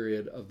the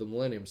period of the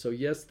millennium. So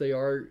yes,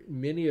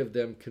 many of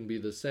them can be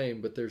the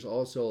same, but there's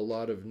also a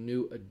lot of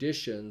new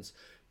additions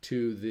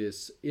to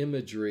this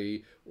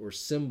imagery or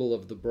symbol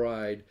of the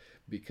bride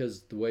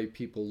because the way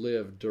people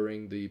live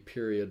during the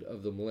period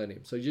of the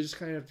millennium. So you just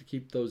kind of have to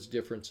keep those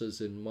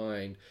differences in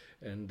mind,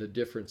 and the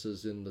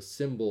differences in the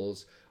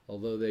symbols,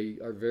 although they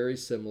are very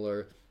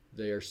similar,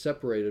 they are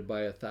separated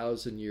by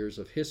 1,000 years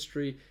of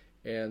history,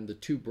 and the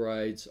two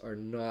brides are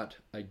not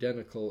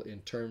identical in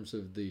terms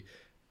of the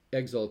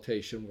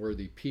exaltation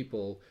worthy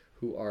people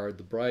who are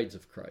the brides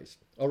of Christ.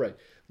 All right,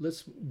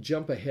 let's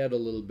jump ahead a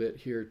little bit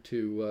here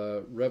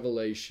to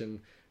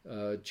Revelation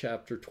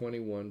chapter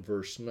 21,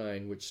 verse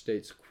 9, which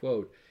states,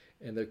 quote,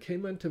 "And there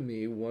came unto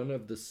me one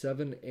of the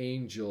seven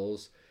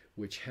angels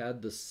which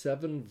had the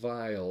seven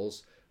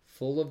vials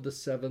full of the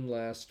seven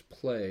last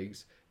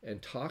plagues,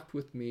 and talked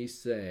with me,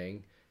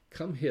 saying,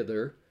 Come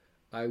hither,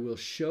 I will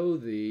show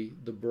thee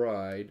the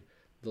bride,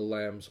 the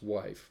Lamb's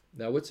wife."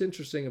 Now what's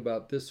interesting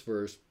about this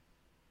verse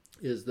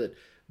is that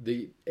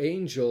the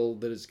angel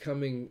that is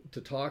coming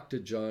to talk to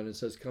John and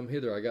says, "Come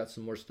hither, I got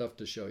some more stuff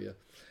to show you."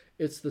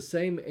 It's the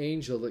same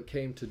angel that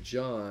came to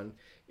John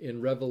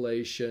in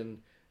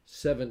Revelation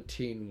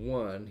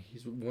 17:1.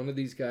 He's one of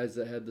these guys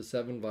that had the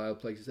seven vial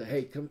plagues. He said,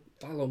 "Hey, come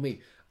follow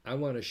me. I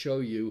want to show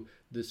you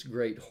this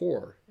great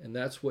whore." And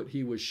that's what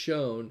he was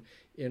shown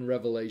in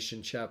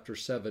Revelation chapter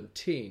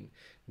 17.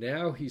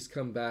 Now he's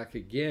come back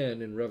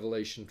again in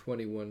Revelation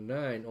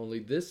 21:9, only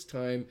this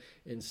time,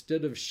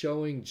 instead of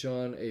showing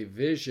John a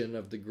vision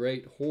of the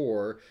great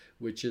whore,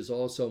 which is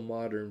also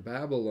modern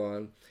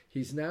Babylon,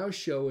 he's now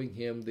showing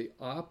him the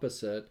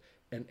opposite,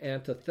 an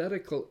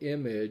antithetical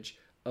image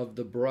of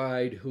the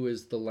bride who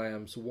is the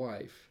Lamb's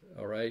wife.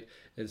 All right.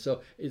 And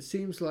so it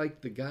seems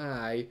like the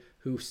guy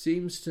who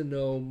seems to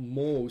know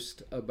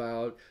most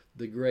about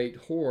the great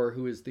whore,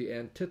 who is the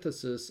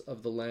antithesis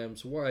of the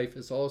Lamb's wife,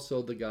 is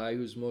also the guy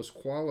who's most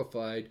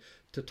qualified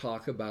to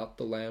talk about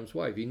the Lamb's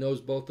wife. He knows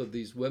both of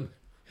these women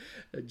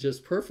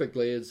just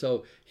perfectly, and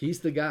so he's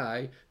the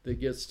guy that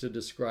gets to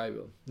describe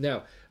them.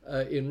 Now,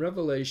 in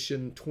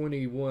Revelation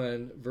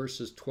 21,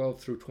 verses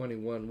 12 through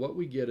 21, what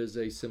we get is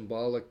a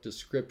symbolic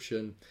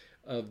description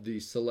of the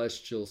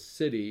celestial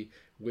city,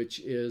 which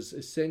is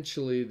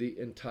essentially the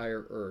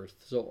entire earth.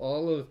 So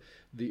all of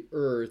the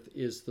earth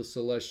is the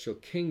celestial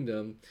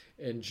kingdom,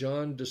 and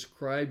John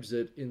describes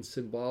it in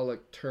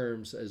symbolic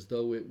terms as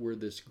though it were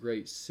this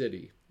great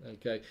city.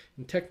 Okay,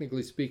 and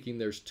technically speaking,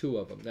 there's two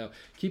of them. Now,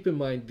 keep in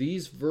mind,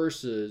 these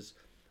verses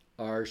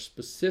are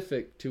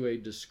specific to a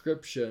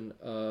description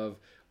of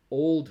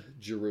Old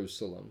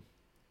Jerusalem,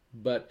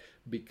 but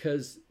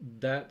because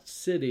that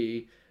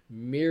city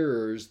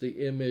mirrors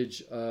the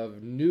image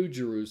of New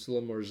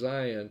Jerusalem or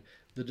Zion,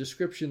 the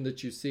description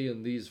that you see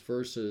in these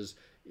verses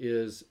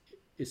is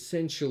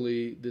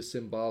essentially the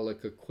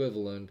symbolic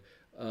equivalent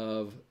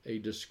of a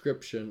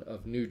description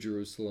of New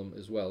Jerusalem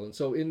as well. And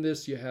so in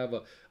this you have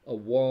a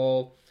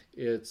wall.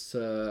 It's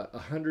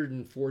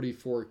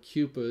 144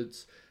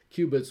 cubits,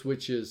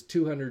 which is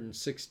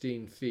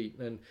 216 feet.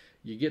 And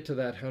you get to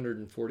that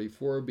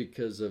 144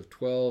 because of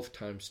 12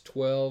 times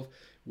 12,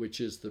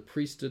 which is the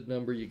priesthood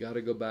number. You got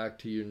to go back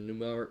to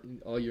your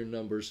all your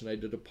numbers, and I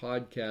did a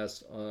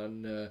podcast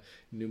on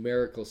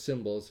numerical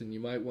symbols, and you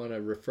might want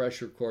a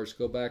refresher course.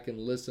 Go back and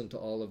listen to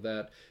all of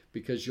that,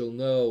 because you'll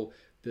know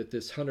that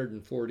this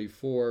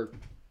 144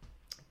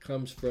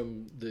 comes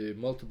from the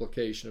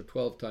multiplication of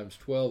 12 times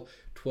 12,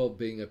 12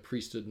 being a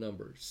priesthood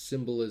number.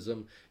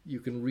 Symbolism, you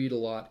can read a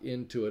lot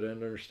into it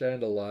and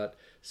understand a lot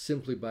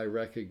simply by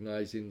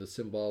recognizing the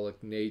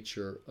symbolic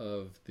nature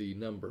of the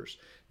numbers.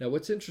 Now,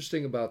 what's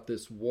interesting about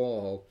this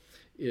wall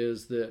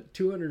is that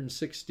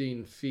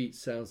 216 feet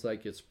sounds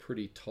like it's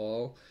pretty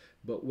tall,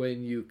 but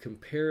when you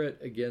compare it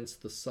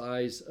against the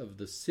size of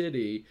the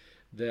city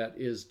that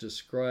is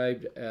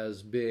described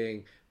as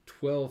being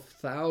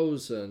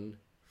 12,000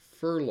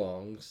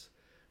 furlongs,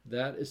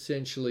 that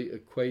essentially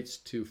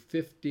equates to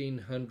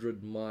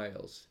 1,500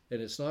 miles.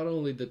 And it's not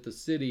only that the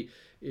city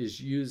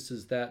is used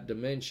as that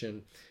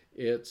dimension,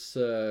 it's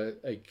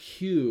a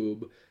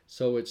cube,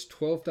 so it's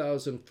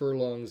 12,000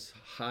 furlongs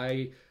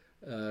high,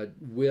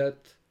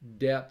 width,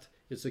 depth.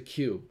 It's a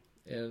cube.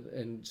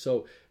 And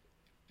so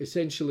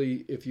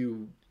essentially, if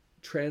you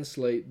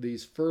translate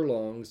these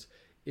furlongs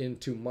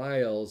into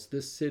miles,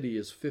 this city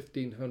is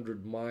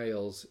 1,500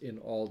 miles in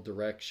all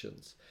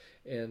directions.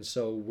 And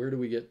so where do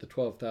we get the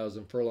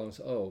 12,000 furlongs?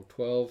 Oh,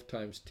 12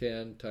 times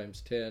 10 times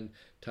 10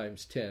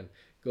 times 10.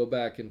 Go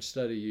back and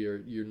study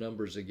your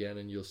numbers again,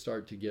 and you'll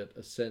start to get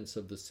a sense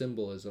of the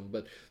symbolism.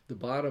 But the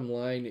bottom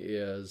line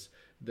is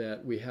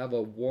that we have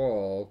a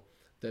wall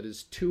that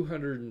is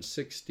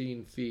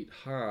 216 feet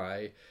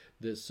high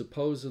that's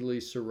supposedly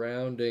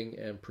surrounding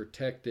and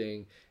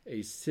protecting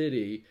a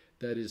city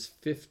that is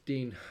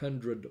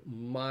 1,500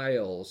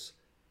 miles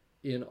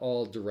in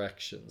all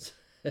directions.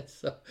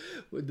 So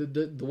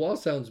the wall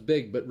sounds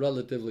big, but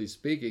relatively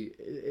speaking,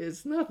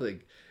 it's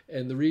nothing.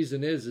 And the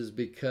reason is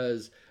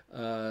because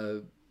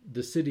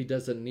the city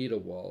doesn't need a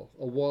wall.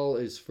 A wall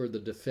is for the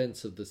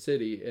defense of the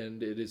city,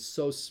 and it is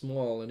so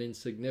small and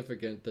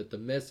insignificant that the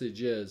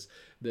message is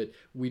that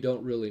we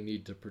don't really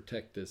need to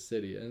protect this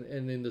city.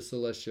 And in the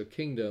celestial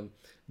kingdom,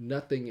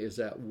 nothing is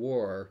at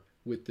war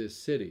with this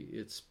city.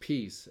 It's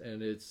peace,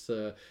 and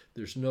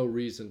there's no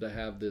reason to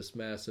have this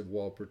massive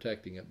wall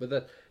protecting it.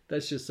 But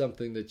that's just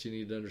something that you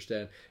need to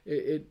understand.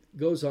 It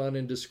goes on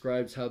and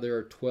describes how there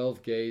are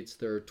 12 gates,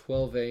 there are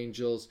 12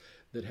 angels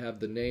that have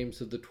the names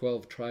of the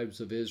 12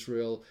 tribes of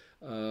Israel.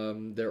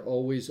 They're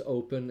always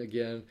open.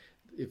 Again,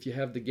 if you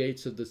have the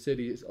gates of the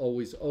city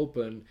always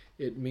open,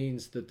 it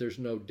means that there's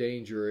no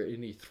danger or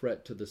any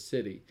threat to the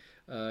city.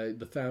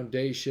 The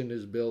foundation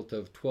is built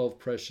of 12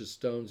 precious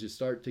stones. You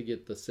start to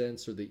get the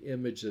sense or the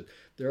image that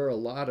there are a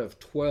lot of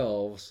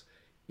 12s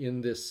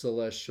in this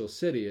celestial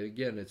city.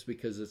 Again, it's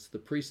because it's the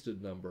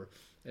priesthood number,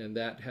 and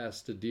that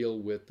has to deal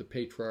with the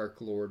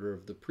patriarchal order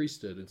of the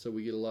priesthood. And so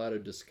we get a lot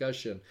of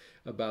discussion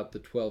about the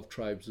 12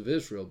 tribes of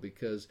Israel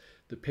because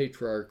the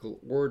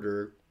patriarchal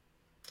order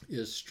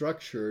is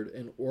structured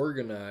and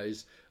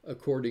organized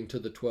according to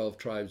the 12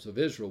 tribes of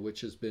Israel,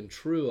 which has been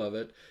true of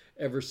it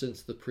ever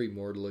since the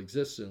premortal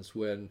existence,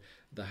 when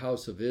the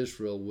house of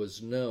Israel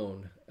was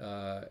known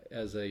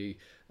as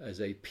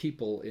a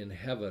people in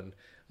heaven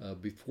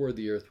before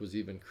the earth was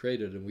even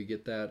created. And we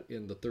get that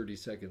in the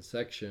 32nd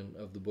section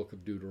of the book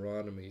of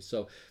Deuteronomy.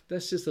 So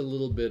that's just a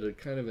little bit of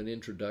kind of an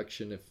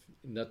introduction, if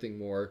nothing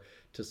more,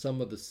 to some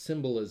of the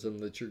symbolism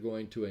that you're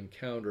going to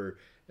encounter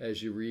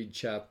as you read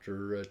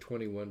chapter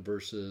 21,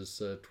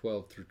 verses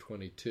 12 through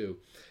 22.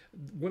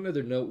 One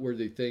other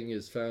noteworthy thing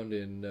is found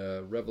in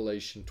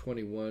Revelation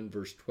 21,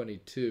 verse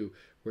 22,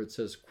 where it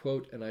says,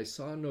 quote, "And I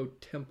saw no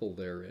temple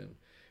therein,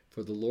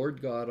 for the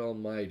Lord God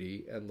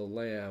Almighty and the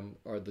Lamb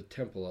are the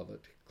temple of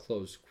it,"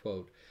 close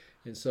quote.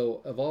 And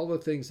so of all the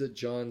things that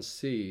John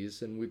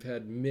sees, and we've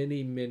had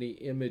many, many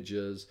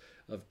images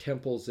of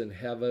temples in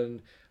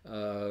heaven,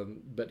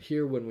 but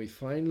here when we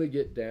finally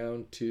get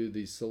down to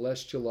the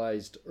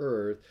celestialized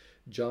earth,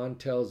 John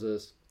tells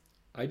us,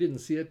 I didn't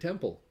see a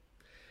temple.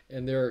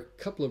 And there are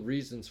a couple of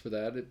reasons for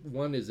that.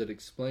 One is it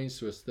explains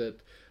to us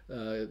that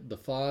the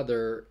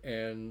Father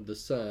and the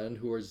Son,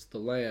 who is the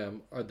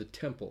Lamb, are the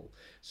temple.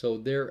 So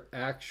their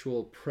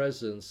actual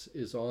presence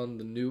is on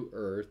the new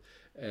earth,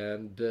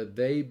 and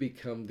they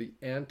become the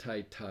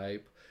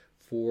antitype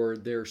for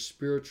their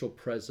spiritual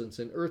presence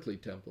in earthly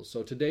temples.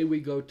 So today we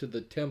go to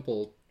the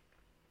temple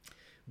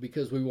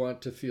because we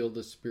want to feel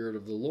the Spirit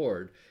of the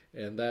Lord.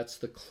 And that's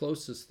the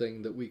closest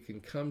thing that we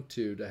can come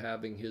to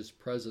having His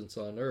presence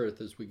on earth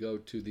as we go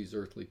to these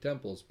earthly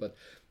temples. But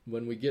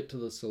when we get to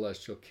the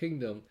celestial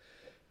kingdom,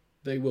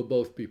 they will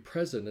both be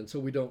present. And so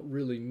we don't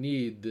really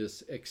need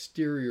this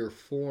exterior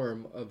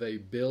form of a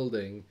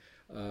building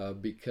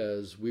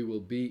because we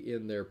will be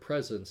in their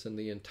presence, and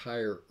the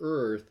entire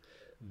earth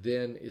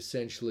then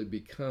essentially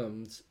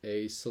becomes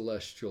a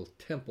celestial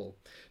temple.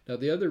 Now,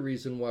 the other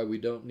reason why we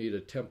don't need a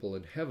temple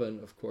in heaven,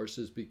 of course,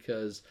 is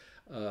because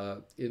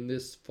in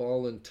this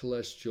fallen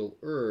celestial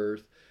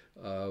earth,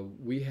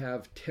 we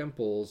have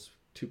temples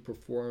to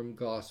perform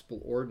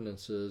gospel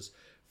ordinances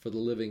for the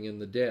living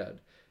and the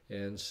dead.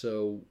 And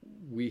so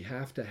we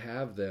have to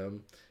have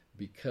them,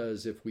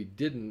 because if we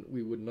didn't,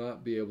 we would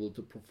not be able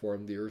to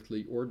perform the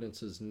earthly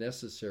ordinances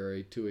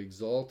necessary to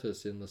exalt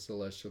us in the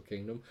celestial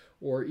kingdom,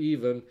 or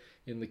even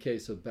in the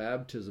case of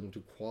baptism, to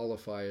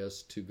qualify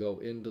us to go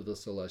into the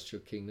celestial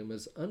kingdom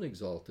as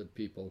unexalted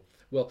people.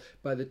 Well,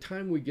 by the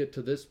time we get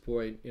to this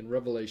point in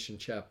Revelation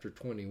chapter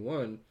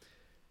 21,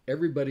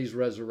 everybody's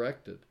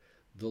resurrected.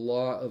 The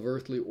law of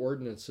earthly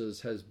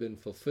ordinances has been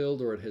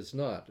fulfilled, or it has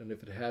not. And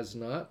if it has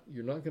not,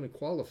 you're not going to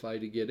qualify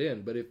to get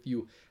in. But if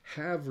you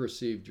have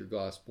received your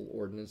gospel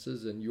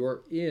ordinances and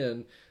you're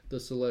in the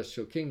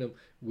celestial kingdom,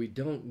 we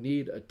don't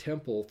need a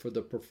temple for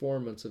the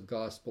performance of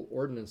gospel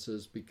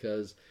ordinances,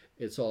 because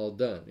it's all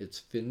done. It's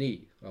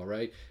fini, all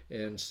right?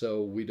 And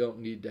so we don't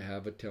need to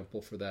have a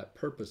temple for that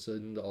purpose,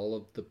 and all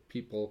of the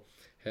people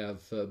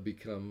have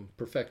become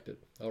perfected.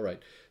 All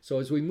right, so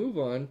as we move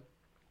on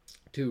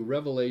to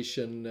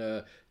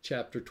Revelation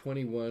chapter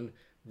 21,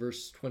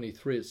 verse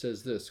 23, it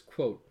says this,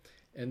 quote,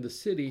 "And the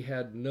city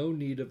had no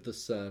need of the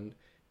sun,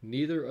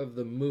 neither of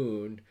the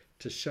moon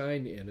to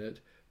shine in it,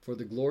 for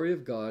the glory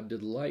of God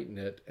did lighten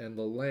it, and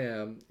the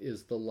Lamb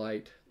is the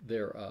light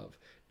thereof."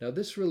 Now,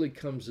 this really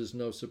comes as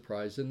no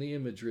surprise, and the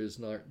imagery is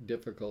not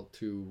difficult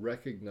to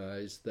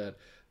recognize, that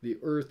the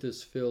earth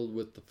is filled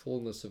with the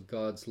fullness of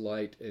God's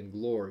light and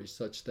glory,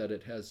 such that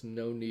it has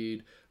no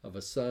need of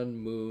a sun,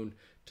 moon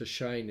to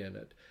shine in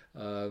it.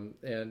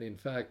 And in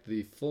fact,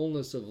 the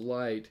fullness of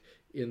light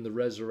in the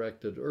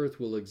resurrected earth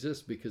will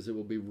exist because it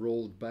will be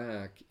rolled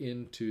back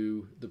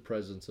into the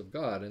presence of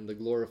God, and the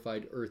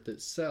glorified earth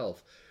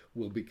itself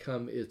will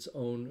become its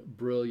own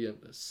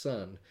brilliant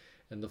sun.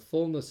 And the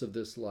fullness of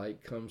this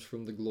light comes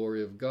from the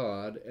glory of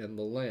God and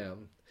the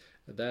Lamb.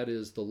 That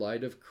is the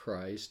light of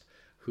Christ,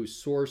 whose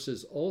source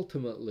is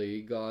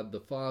ultimately God the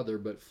Father,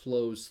 but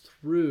flows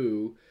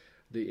through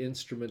the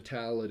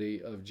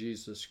instrumentality of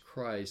Jesus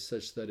Christ,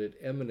 such that it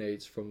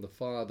emanates from the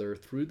Father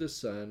through the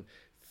Son,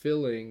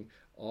 filling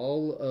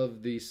all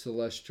of the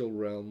celestial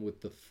realm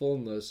with the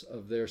fullness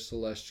of their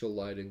celestial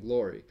light and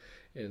glory.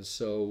 And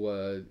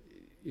so,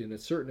 in a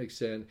certain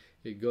extent,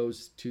 it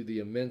goes to the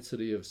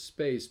immensity of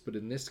space, but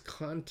in this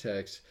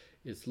context,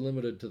 it's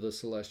limited to the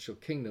celestial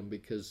kingdom,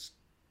 because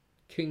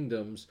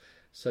kingdoms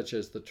such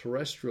as the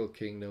terrestrial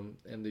kingdom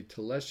and the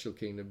telestial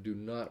kingdom do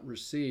not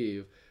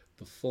receive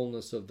the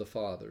fullness of the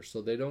Father.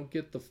 So they don't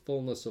get the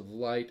fullness of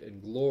light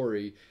and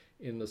glory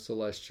in the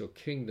celestial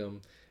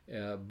kingdom,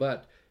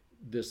 but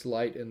this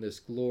light and this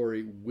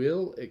glory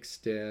will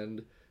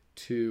extend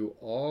to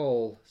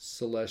all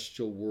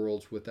celestial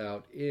worlds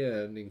without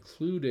end,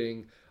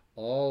 including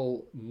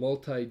all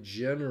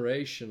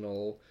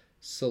multi-generational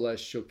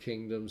celestial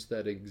kingdoms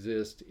that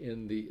exist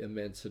in the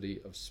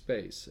immensity of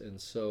space. And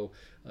so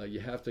you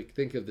have to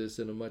think of this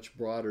in a much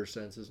broader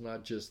sense. It's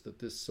not just that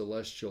this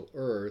celestial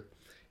earth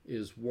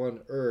is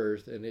one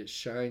earth and it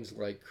shines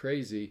like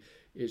crazy.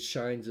 It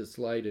shines its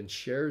light and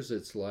shares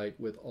its light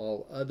with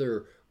all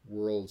other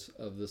worlds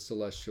of the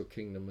celestial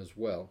kingdom as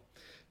well.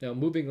 Now,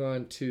 moving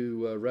on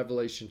to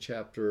Revelation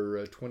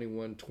chapter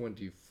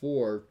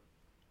 21-24,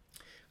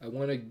 I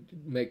want to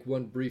make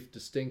one brief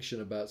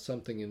distinction about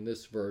something in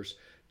this verse,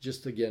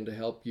 just again to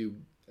help you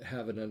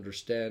have an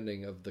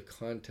understanding of the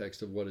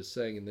context of what it's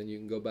saying, and then you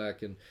can go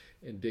back and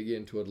dig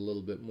into it a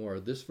little bit more.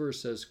 This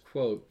verse says,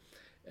 quote,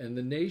 "And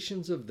the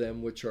nations of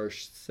them which are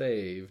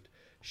saved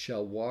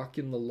shall walk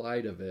in the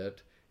light of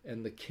it,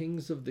 and the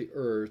kings of the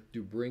earth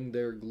do bring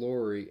their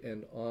glory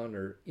and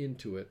honor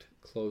into it."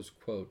 Close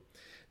quote.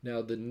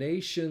 Now, the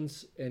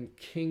nations and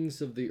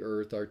kings of the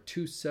earth are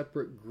two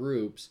separate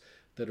groups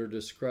that are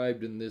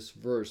described in this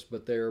verse,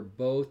 but they are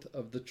both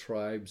of the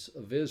tribes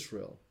of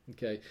Israel.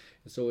 Okay,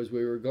 and so as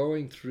we were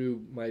going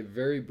through my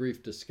very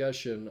brief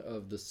discussion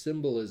of the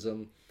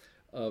symbolism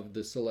of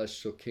the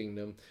celestial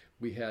kingdom,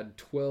 we had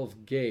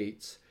 12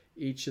 gates.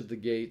 Each of the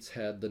gates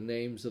had the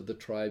names of the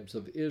tribes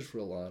of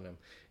Israel on them.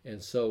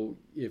 And so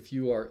if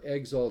you are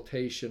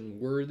exaltation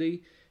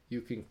worthy,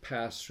 you can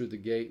pass through the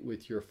gate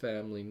with your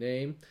family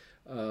name.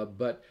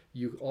 But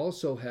you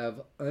also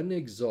have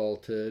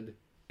unexalted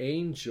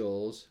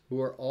angels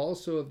who are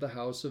also of the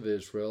house of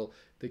Israel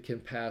that can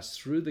pass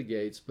through the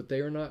gates, but they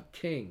are not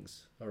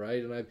kings. All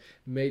right, and I've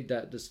made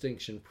that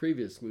distinction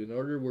previously. In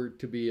order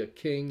to be a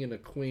king and a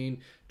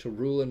queen, to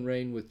rule and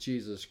reign with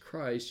Jesus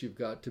Christ, you've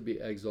got to be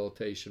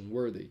exaltation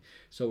worthy.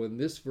 So in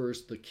this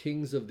verse, the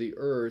kings of the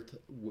earth,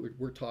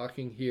 we're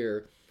talking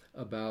here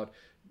about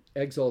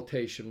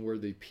exaltation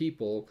worthy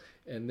people,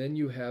 and then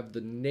you have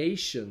the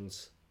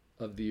nations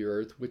of the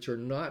earth, which are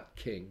not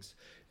kings.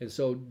 And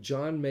so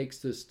John makes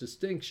this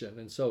distinction.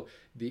 And so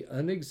the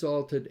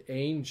unexalted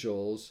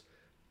angels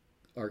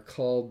are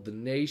called the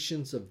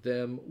nations of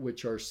them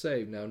which are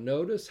saved. Now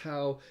notice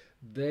how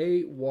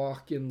they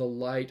walk in the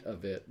light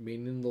of it,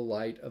 meaning the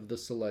light of the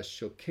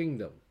celestial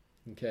kingdom.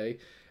 Okay,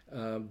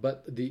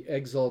 but the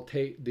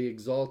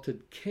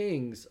exalted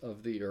kings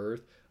of the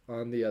earth,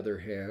 on the other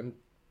hand,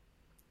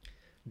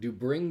 do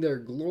bring their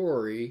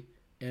glory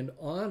and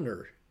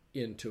honor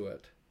into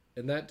it.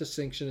 And that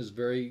distinction is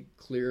very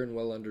clear and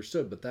well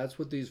understood, but that's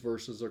what these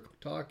verses are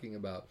talking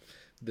about.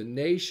 The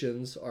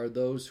nations are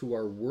those who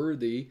are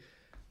worthy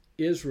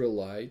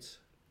Israelites.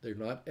 They're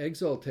not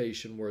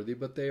exaltation worthy,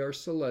 but they are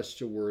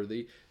celestial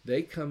worthy.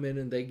 They come in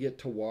and they get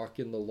to walk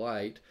in the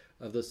light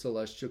of the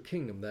celestial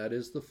kingdom. That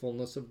is the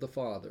fullness of the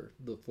Father,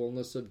 the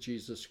fullness of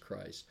Jesus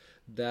Christ.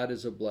 That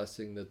is a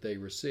blessing that they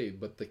receive.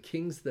 But the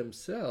kings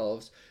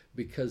themselves,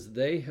 because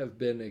they have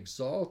been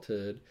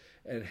exalted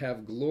and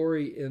have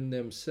glory in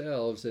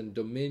themselves, and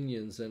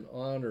dominions and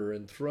honor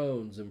and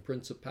thrones and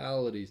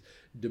principalities,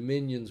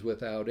 dominions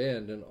without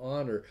end and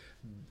honor,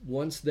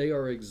 once they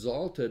are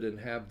exalted and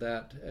have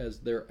that as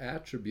their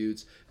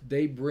attributes,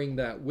 they bring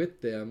that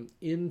with them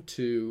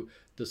into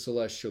the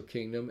celestial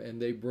kingdom, and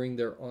they bring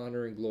their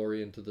honor and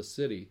glory into the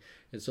city.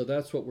 And so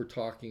that's what we're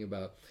talking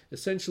about.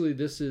 Essentially,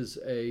 this is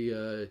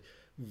a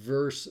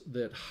verse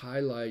that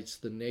highlights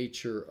the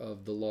nature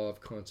of the law of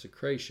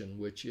consecration,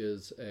 which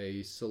is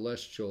a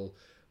celestial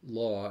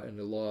law and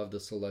the law of the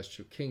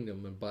celestial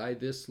kingdom. And by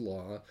this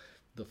law,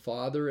 the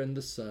Father and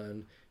the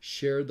Son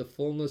share the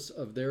fullness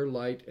of their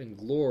light and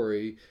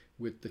glory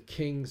with the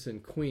kings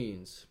and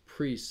queens,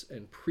 priests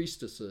and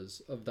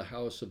priestesses of the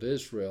house of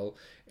Israel.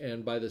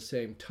 And by the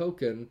same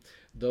token,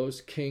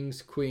 those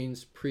kings,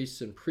 queens,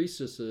 priests, and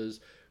priestesses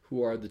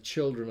who are the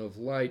children of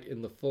light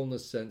in the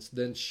fullness sense,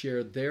 then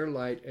share their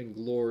light and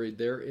glory,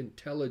 their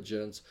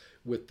intelligence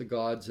with the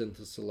gods in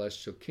the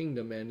celestial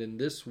kingdom. And in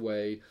this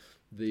way,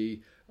 the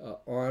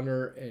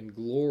honor and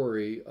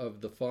glory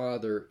of the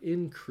Father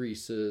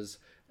increases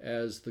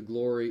as the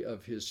glory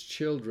of his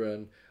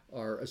children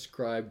are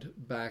ascribed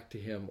back to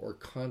him or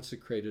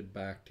consecrated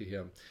back to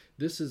him.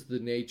 This is the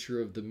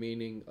nature of the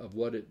meaning of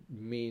what it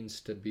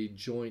means to be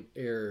joint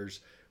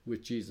heirs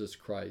with Jesus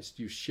Christ.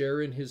 You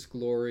share in his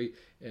glory,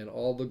 and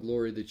all the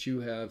glory that you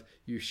have,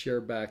 you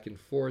share back and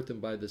forth. And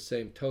by the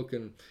same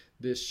token,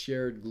 this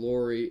shared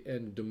glory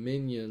and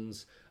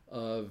dominions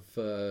of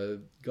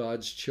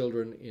God's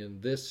children in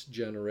this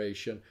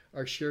generation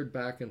are shared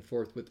back and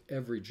forth with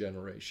every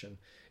generation.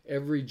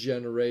 Every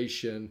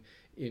generation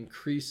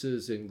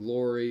increases in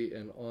glory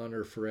and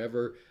honor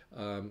forever,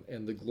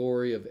 and the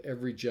glory of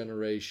every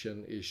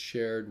generation is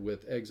shared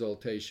with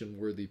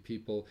exaltation-worthy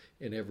people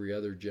in every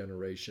other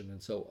generation.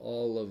 And so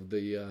all of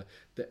the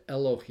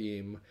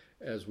Elohim,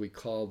 as we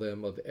call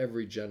them, of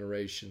every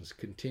generation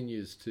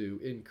continues to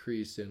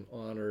increase in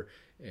honor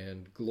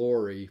and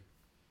glory,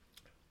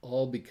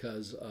 all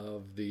because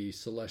of the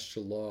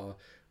celestial law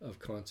of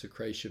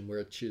consecration,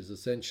 which is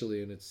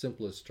essentially, in its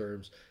simplest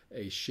terms,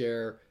 a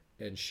share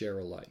and share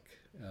alike.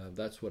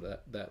 That's what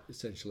that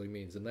essentially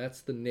means. And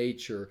that's the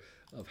nature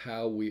of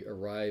how we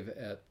arrive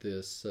at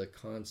this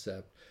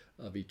concept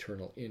of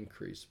eternal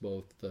increase,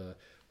 both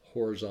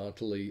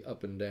horizontally,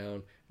 up and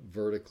down,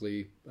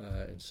 vertically,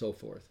 and so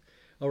forth.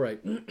 All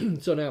right,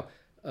 so now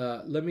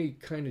let me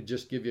kind of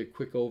just give you a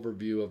quick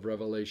overview of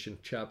Revelation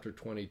chapter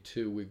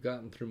 22. We've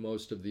gotten through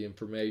most of the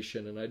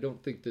information, and I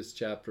don't think this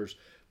chapter is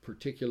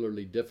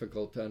particularly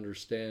difficult to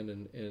understand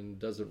and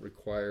doesn't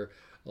require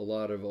a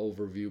lot of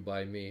overview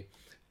by me.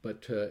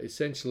 But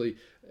essentially,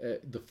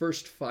 the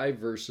first 5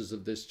 verses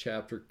of this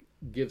chapter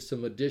give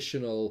some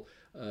additional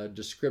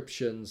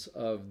descriptions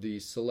of the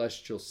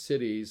celestial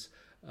cities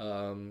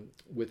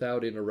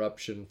without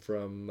interruption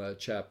from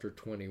chapter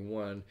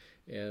 21.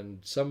 And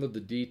some of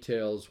the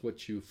details,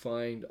 what you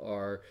find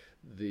are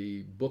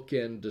the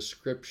bookend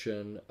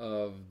description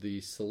of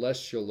the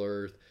celestial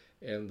earth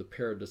and the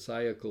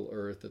paradisiacal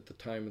earth at the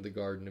time of the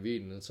Garden of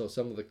Eden. And so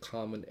some of the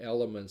common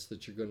elements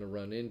that you're going to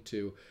run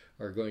into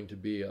are going to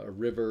be a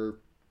river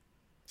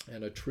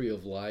and a tree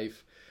of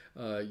life.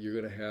 You're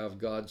going to have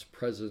God's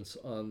presence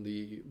on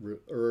the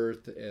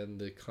earth, and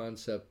the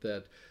concept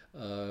that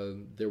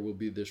there will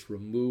be this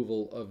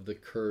removal of the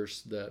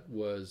curse that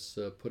was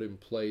put in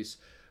place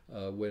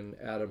when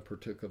Adam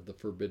partook of the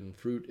forbidden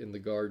fruit in the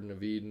Garden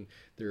of Eden.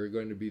 There are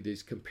going to be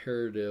these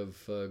comparative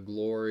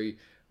glory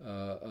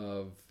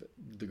of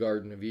the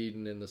Garden of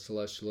Eden and the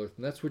celestial earth,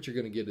 and that's what you're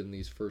going to get in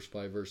these first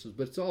 5 verses.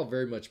 But it's all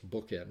very much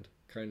bookend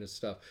kind of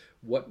stuff.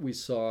 What we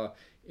saw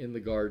in the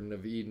Garden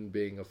of Eden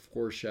being a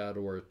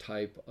foreshadow or a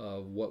type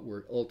of what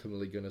we're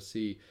ultimately going to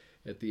see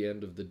at the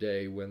end of the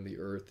day when the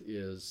earth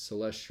is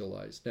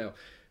celestialized. Now,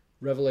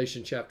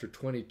 Revelation chapter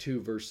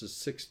 22, verses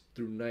 6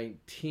 through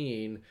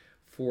 19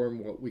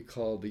 form what we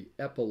call the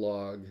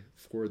epilogue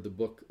for the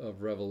book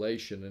of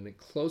Revelation, and it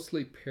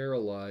closely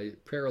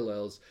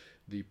parallels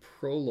the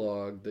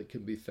prologue that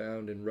can be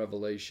found in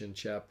Revelation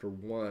chapter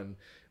 1,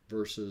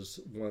 verses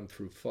 1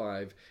 through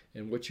 5.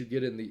 And what you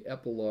get in the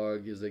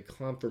epilogue is a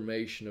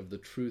confirmation of the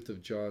truth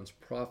of John's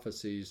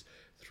prophecies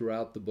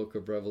throughout the book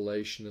of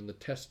Revelation and the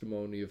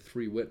testimony of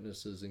 3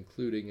 witnesses,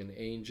 including an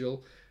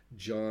angel,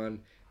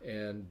 John,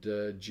 and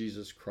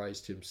Jesus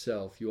Christ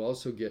himself. You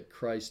also get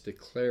Christ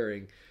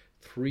declaring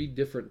 3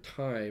 different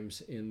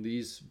times in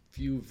these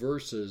few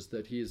verses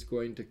that he is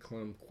going to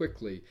come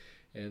quickly.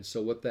 And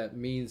so what that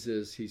means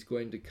is he's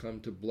going to come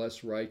to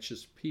bless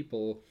righteous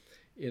people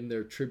in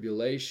their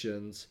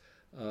tribulations,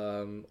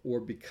 or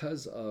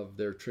because of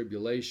their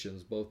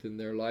tribulations, both in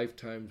their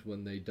lifetimes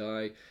when they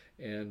die,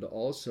 and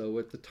also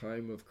at the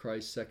time of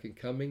Christ's second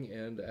coming,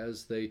 and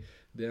as they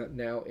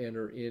now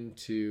enter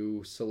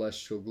into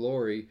celestial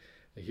glory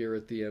here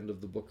at the end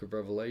of the book of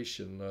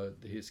Revelation.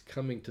 His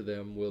coming to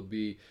them will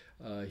be,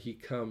 he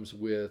comes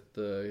with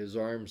his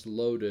arms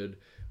loaded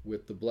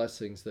with the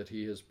blessings that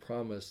he has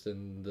promised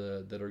and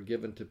that are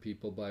given to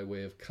people by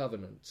way of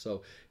covenant.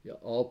 So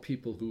all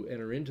people who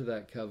enter into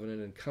that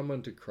covenant and come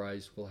unto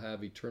Christ will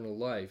have eternal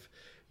life.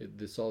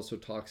 This also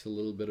talks a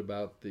little bit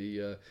about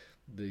the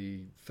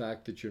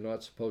fact that you're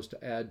not supposed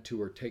to add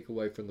to or take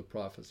away from the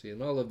prophecy.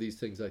 And all of these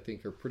things I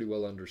think are pretty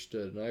well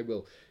understood, and I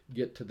will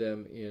get to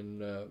them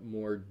in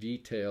more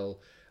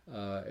detail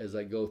as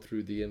I go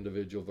through the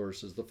individual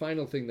verses. The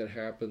final thing that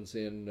happens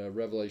in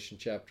Revelation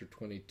chapter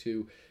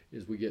 22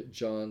 is we get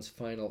John's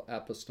final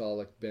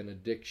apostolic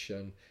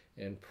benediction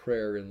and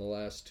prayer in the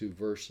last 2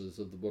 verses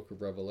of the book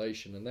of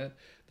Revelation. And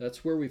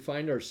that's where we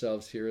find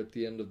ourselves here at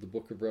the end of the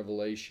book of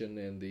Revelation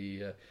and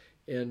the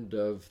end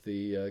of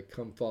the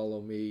Come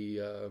Follow Me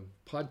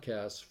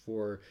podcast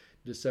for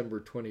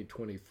December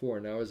 2024.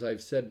 Now, as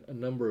I've said a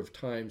number of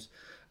times,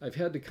 I've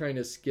had to kind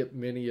of skip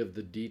many of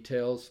the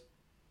details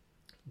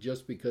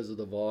just because of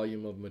the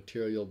volume of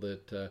material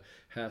that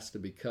has to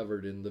be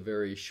covered in the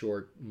very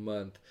short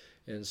month.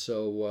 And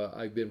so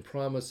I've been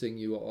promising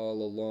you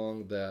all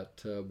along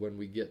that when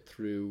we get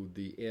through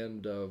the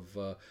end of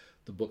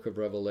the book of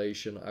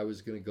Revelation, I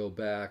was going to go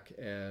back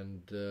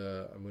and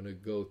I'm going to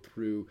go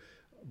through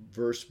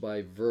verse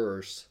by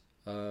verse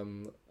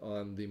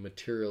on the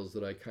materials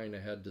that I kind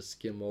of had to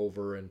skim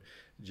over and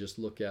just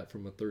look at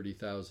from a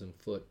 30,000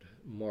 foot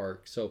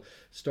mark. So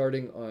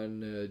starting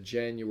on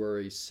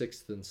January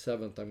 6th and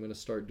 7th, I'm going to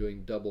start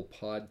doing double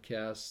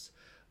podcasts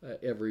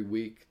every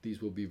week.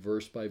 These will be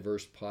verse by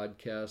verse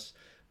podcasts.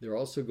 They're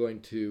also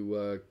going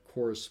to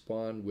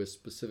correspond with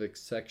specific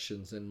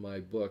sections in my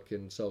book.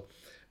 And so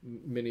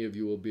many of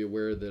you will be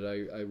aware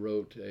that I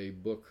wrote a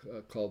book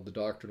called The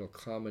Doctrinal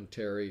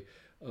Commentary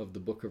of the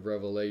Book of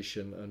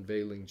Revelation,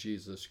 Unveiling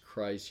Jesus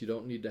Christ. You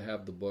don't need to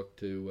have the book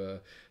to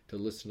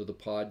listen to the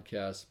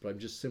podcast, but I'm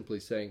just simply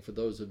saying for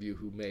those of you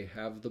who may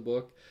have the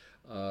book,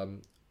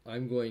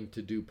 I'm going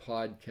to do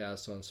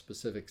podcasts on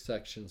specific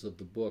sections of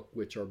the book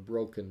which are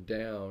broken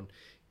down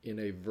in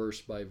a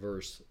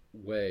verse-by-verse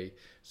way.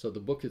 So the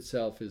book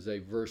itself is a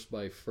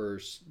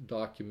verse-by-verse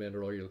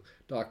documentary or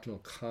doctrinal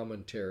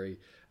commentary,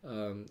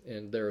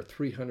 and there are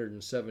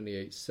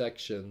 378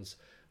 sections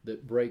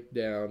that break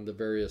down the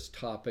various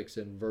topics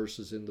and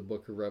verses in the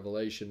book of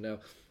Revelation. Now,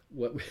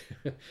 what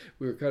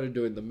we were kind of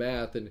doing the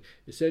math, and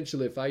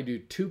essentially if I do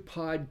 2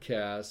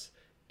 podcasts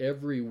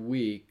every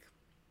week,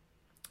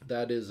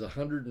 that is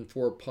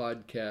 104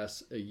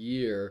 podcasts a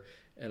year,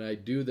 and I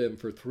do them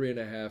for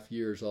 3.5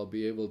 years, I'll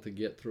be able to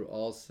get through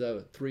all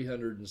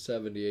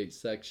 378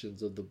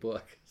 sections of the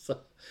book. So,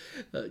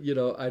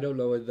 I don't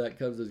know whether that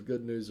comes as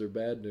good news or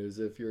bad news.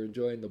 If you're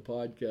enjoying the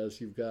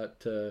podcast, you've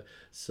got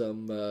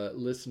some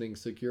listening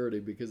security,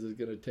 because it's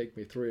going to take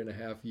me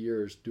 3.5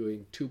 years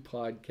doing 2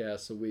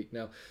 podcasts a week.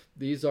 Now,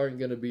 these aren't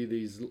going to be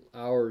these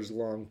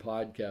hours-long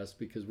podcasts,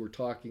 because we're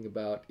talking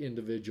about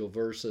individual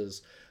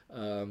verses.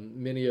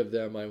 Many of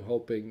them I'm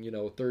hoping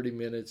 30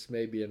 minutes,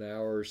 maybe an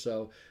hour or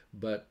so,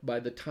 but by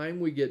the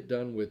time we get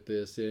done with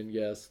this in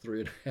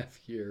 3.5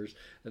 years,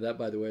 and that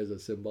by the way is a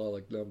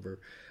symbolic number,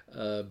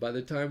 by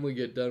the time we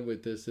get done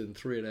with this in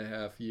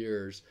 3.5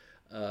 years,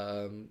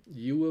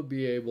 you will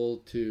be able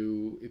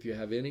to, if you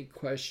have any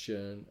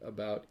question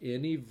about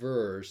any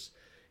verse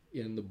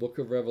in the book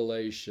of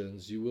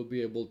Revelations, you will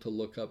be able to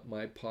look up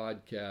my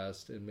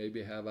podcast and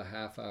maybe have a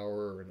half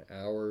hour or an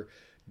hour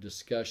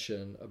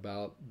discussion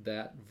about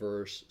that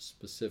verse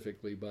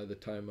specifically by the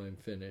time I'm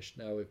finished.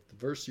 Now, if the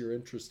verse you're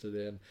interested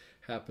in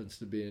happens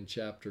to be in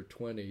chapter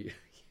 20,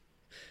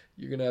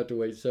 you're going to have to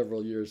wait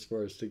several years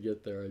for us to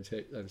get there.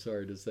 I'm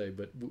sorry to say,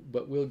 but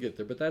we'll get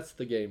there. But that's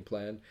the game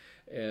plan,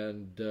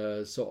 and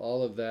so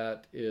all of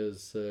that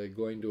is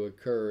going to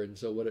occur. And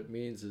so what it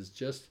means is,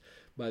 just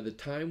by the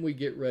time we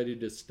get ready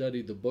to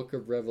study the book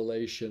of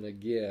Revelation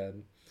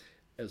again,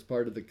 as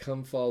part of the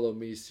Come Follow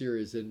Me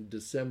series in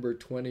December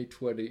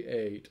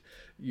 2028,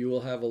 you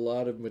will have a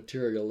lot of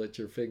material at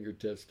your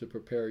fingertips to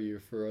prepare you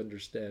for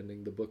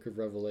understanding the book of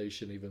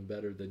Revelation even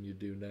better than you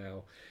do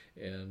now.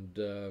 And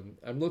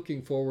I'm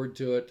looking forward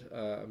to it.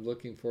 I'm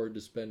looking forward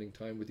to spending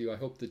time with you. I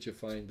hope that you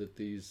find that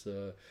these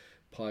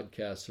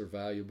podcasts are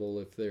valuable.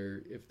 If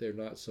they're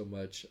not so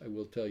much, I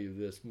will tell you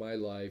this: my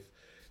life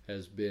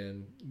has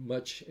been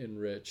much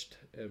enriched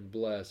and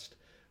blessed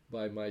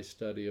by my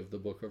study of the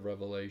book of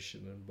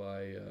Revelation and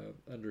by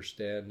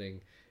understanding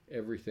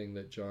everything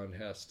that John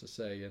has to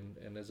say.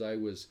 And as I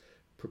was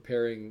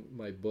preparing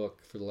my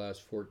book for the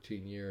last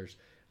 14 years,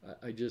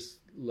 I just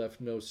left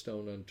no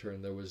stone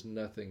unturned. There was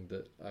nothing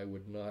that I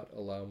would not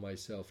allow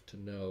myself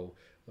to know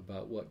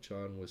about what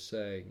John was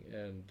saying.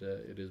 And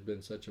it has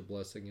been such a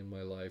blessing in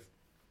my life.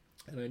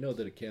 And I know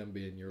that it can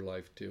be in your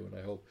life too. And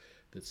I hope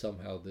that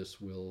somehow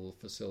this will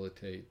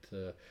facilitate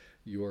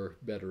your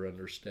better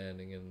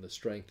understanding and the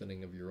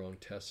strengthening of your own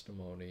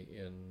testimony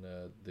in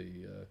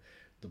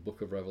the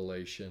book of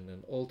Revelation,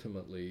 and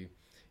ultimately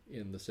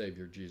in the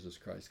Savior Jesus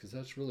Christ, because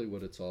that's really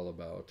what it's all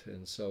about.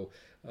 And so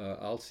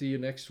I'll see you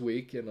next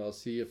week, and I'll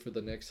see you for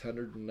the next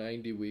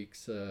 190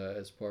 weeks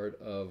as part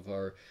of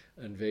our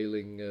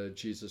Unveiling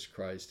Jesus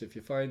Christ. If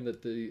you find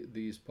that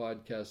these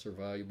podcasts are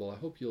valuable, I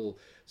hope you'll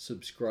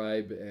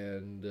subscribe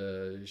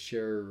and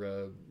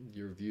share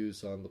your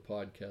views on the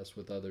podcast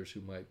with others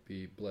who might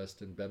be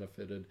blessed and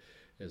benefited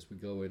as we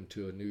go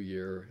into a new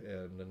year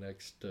and the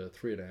next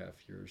 3.5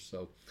 years.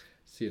 So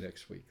see you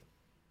next week.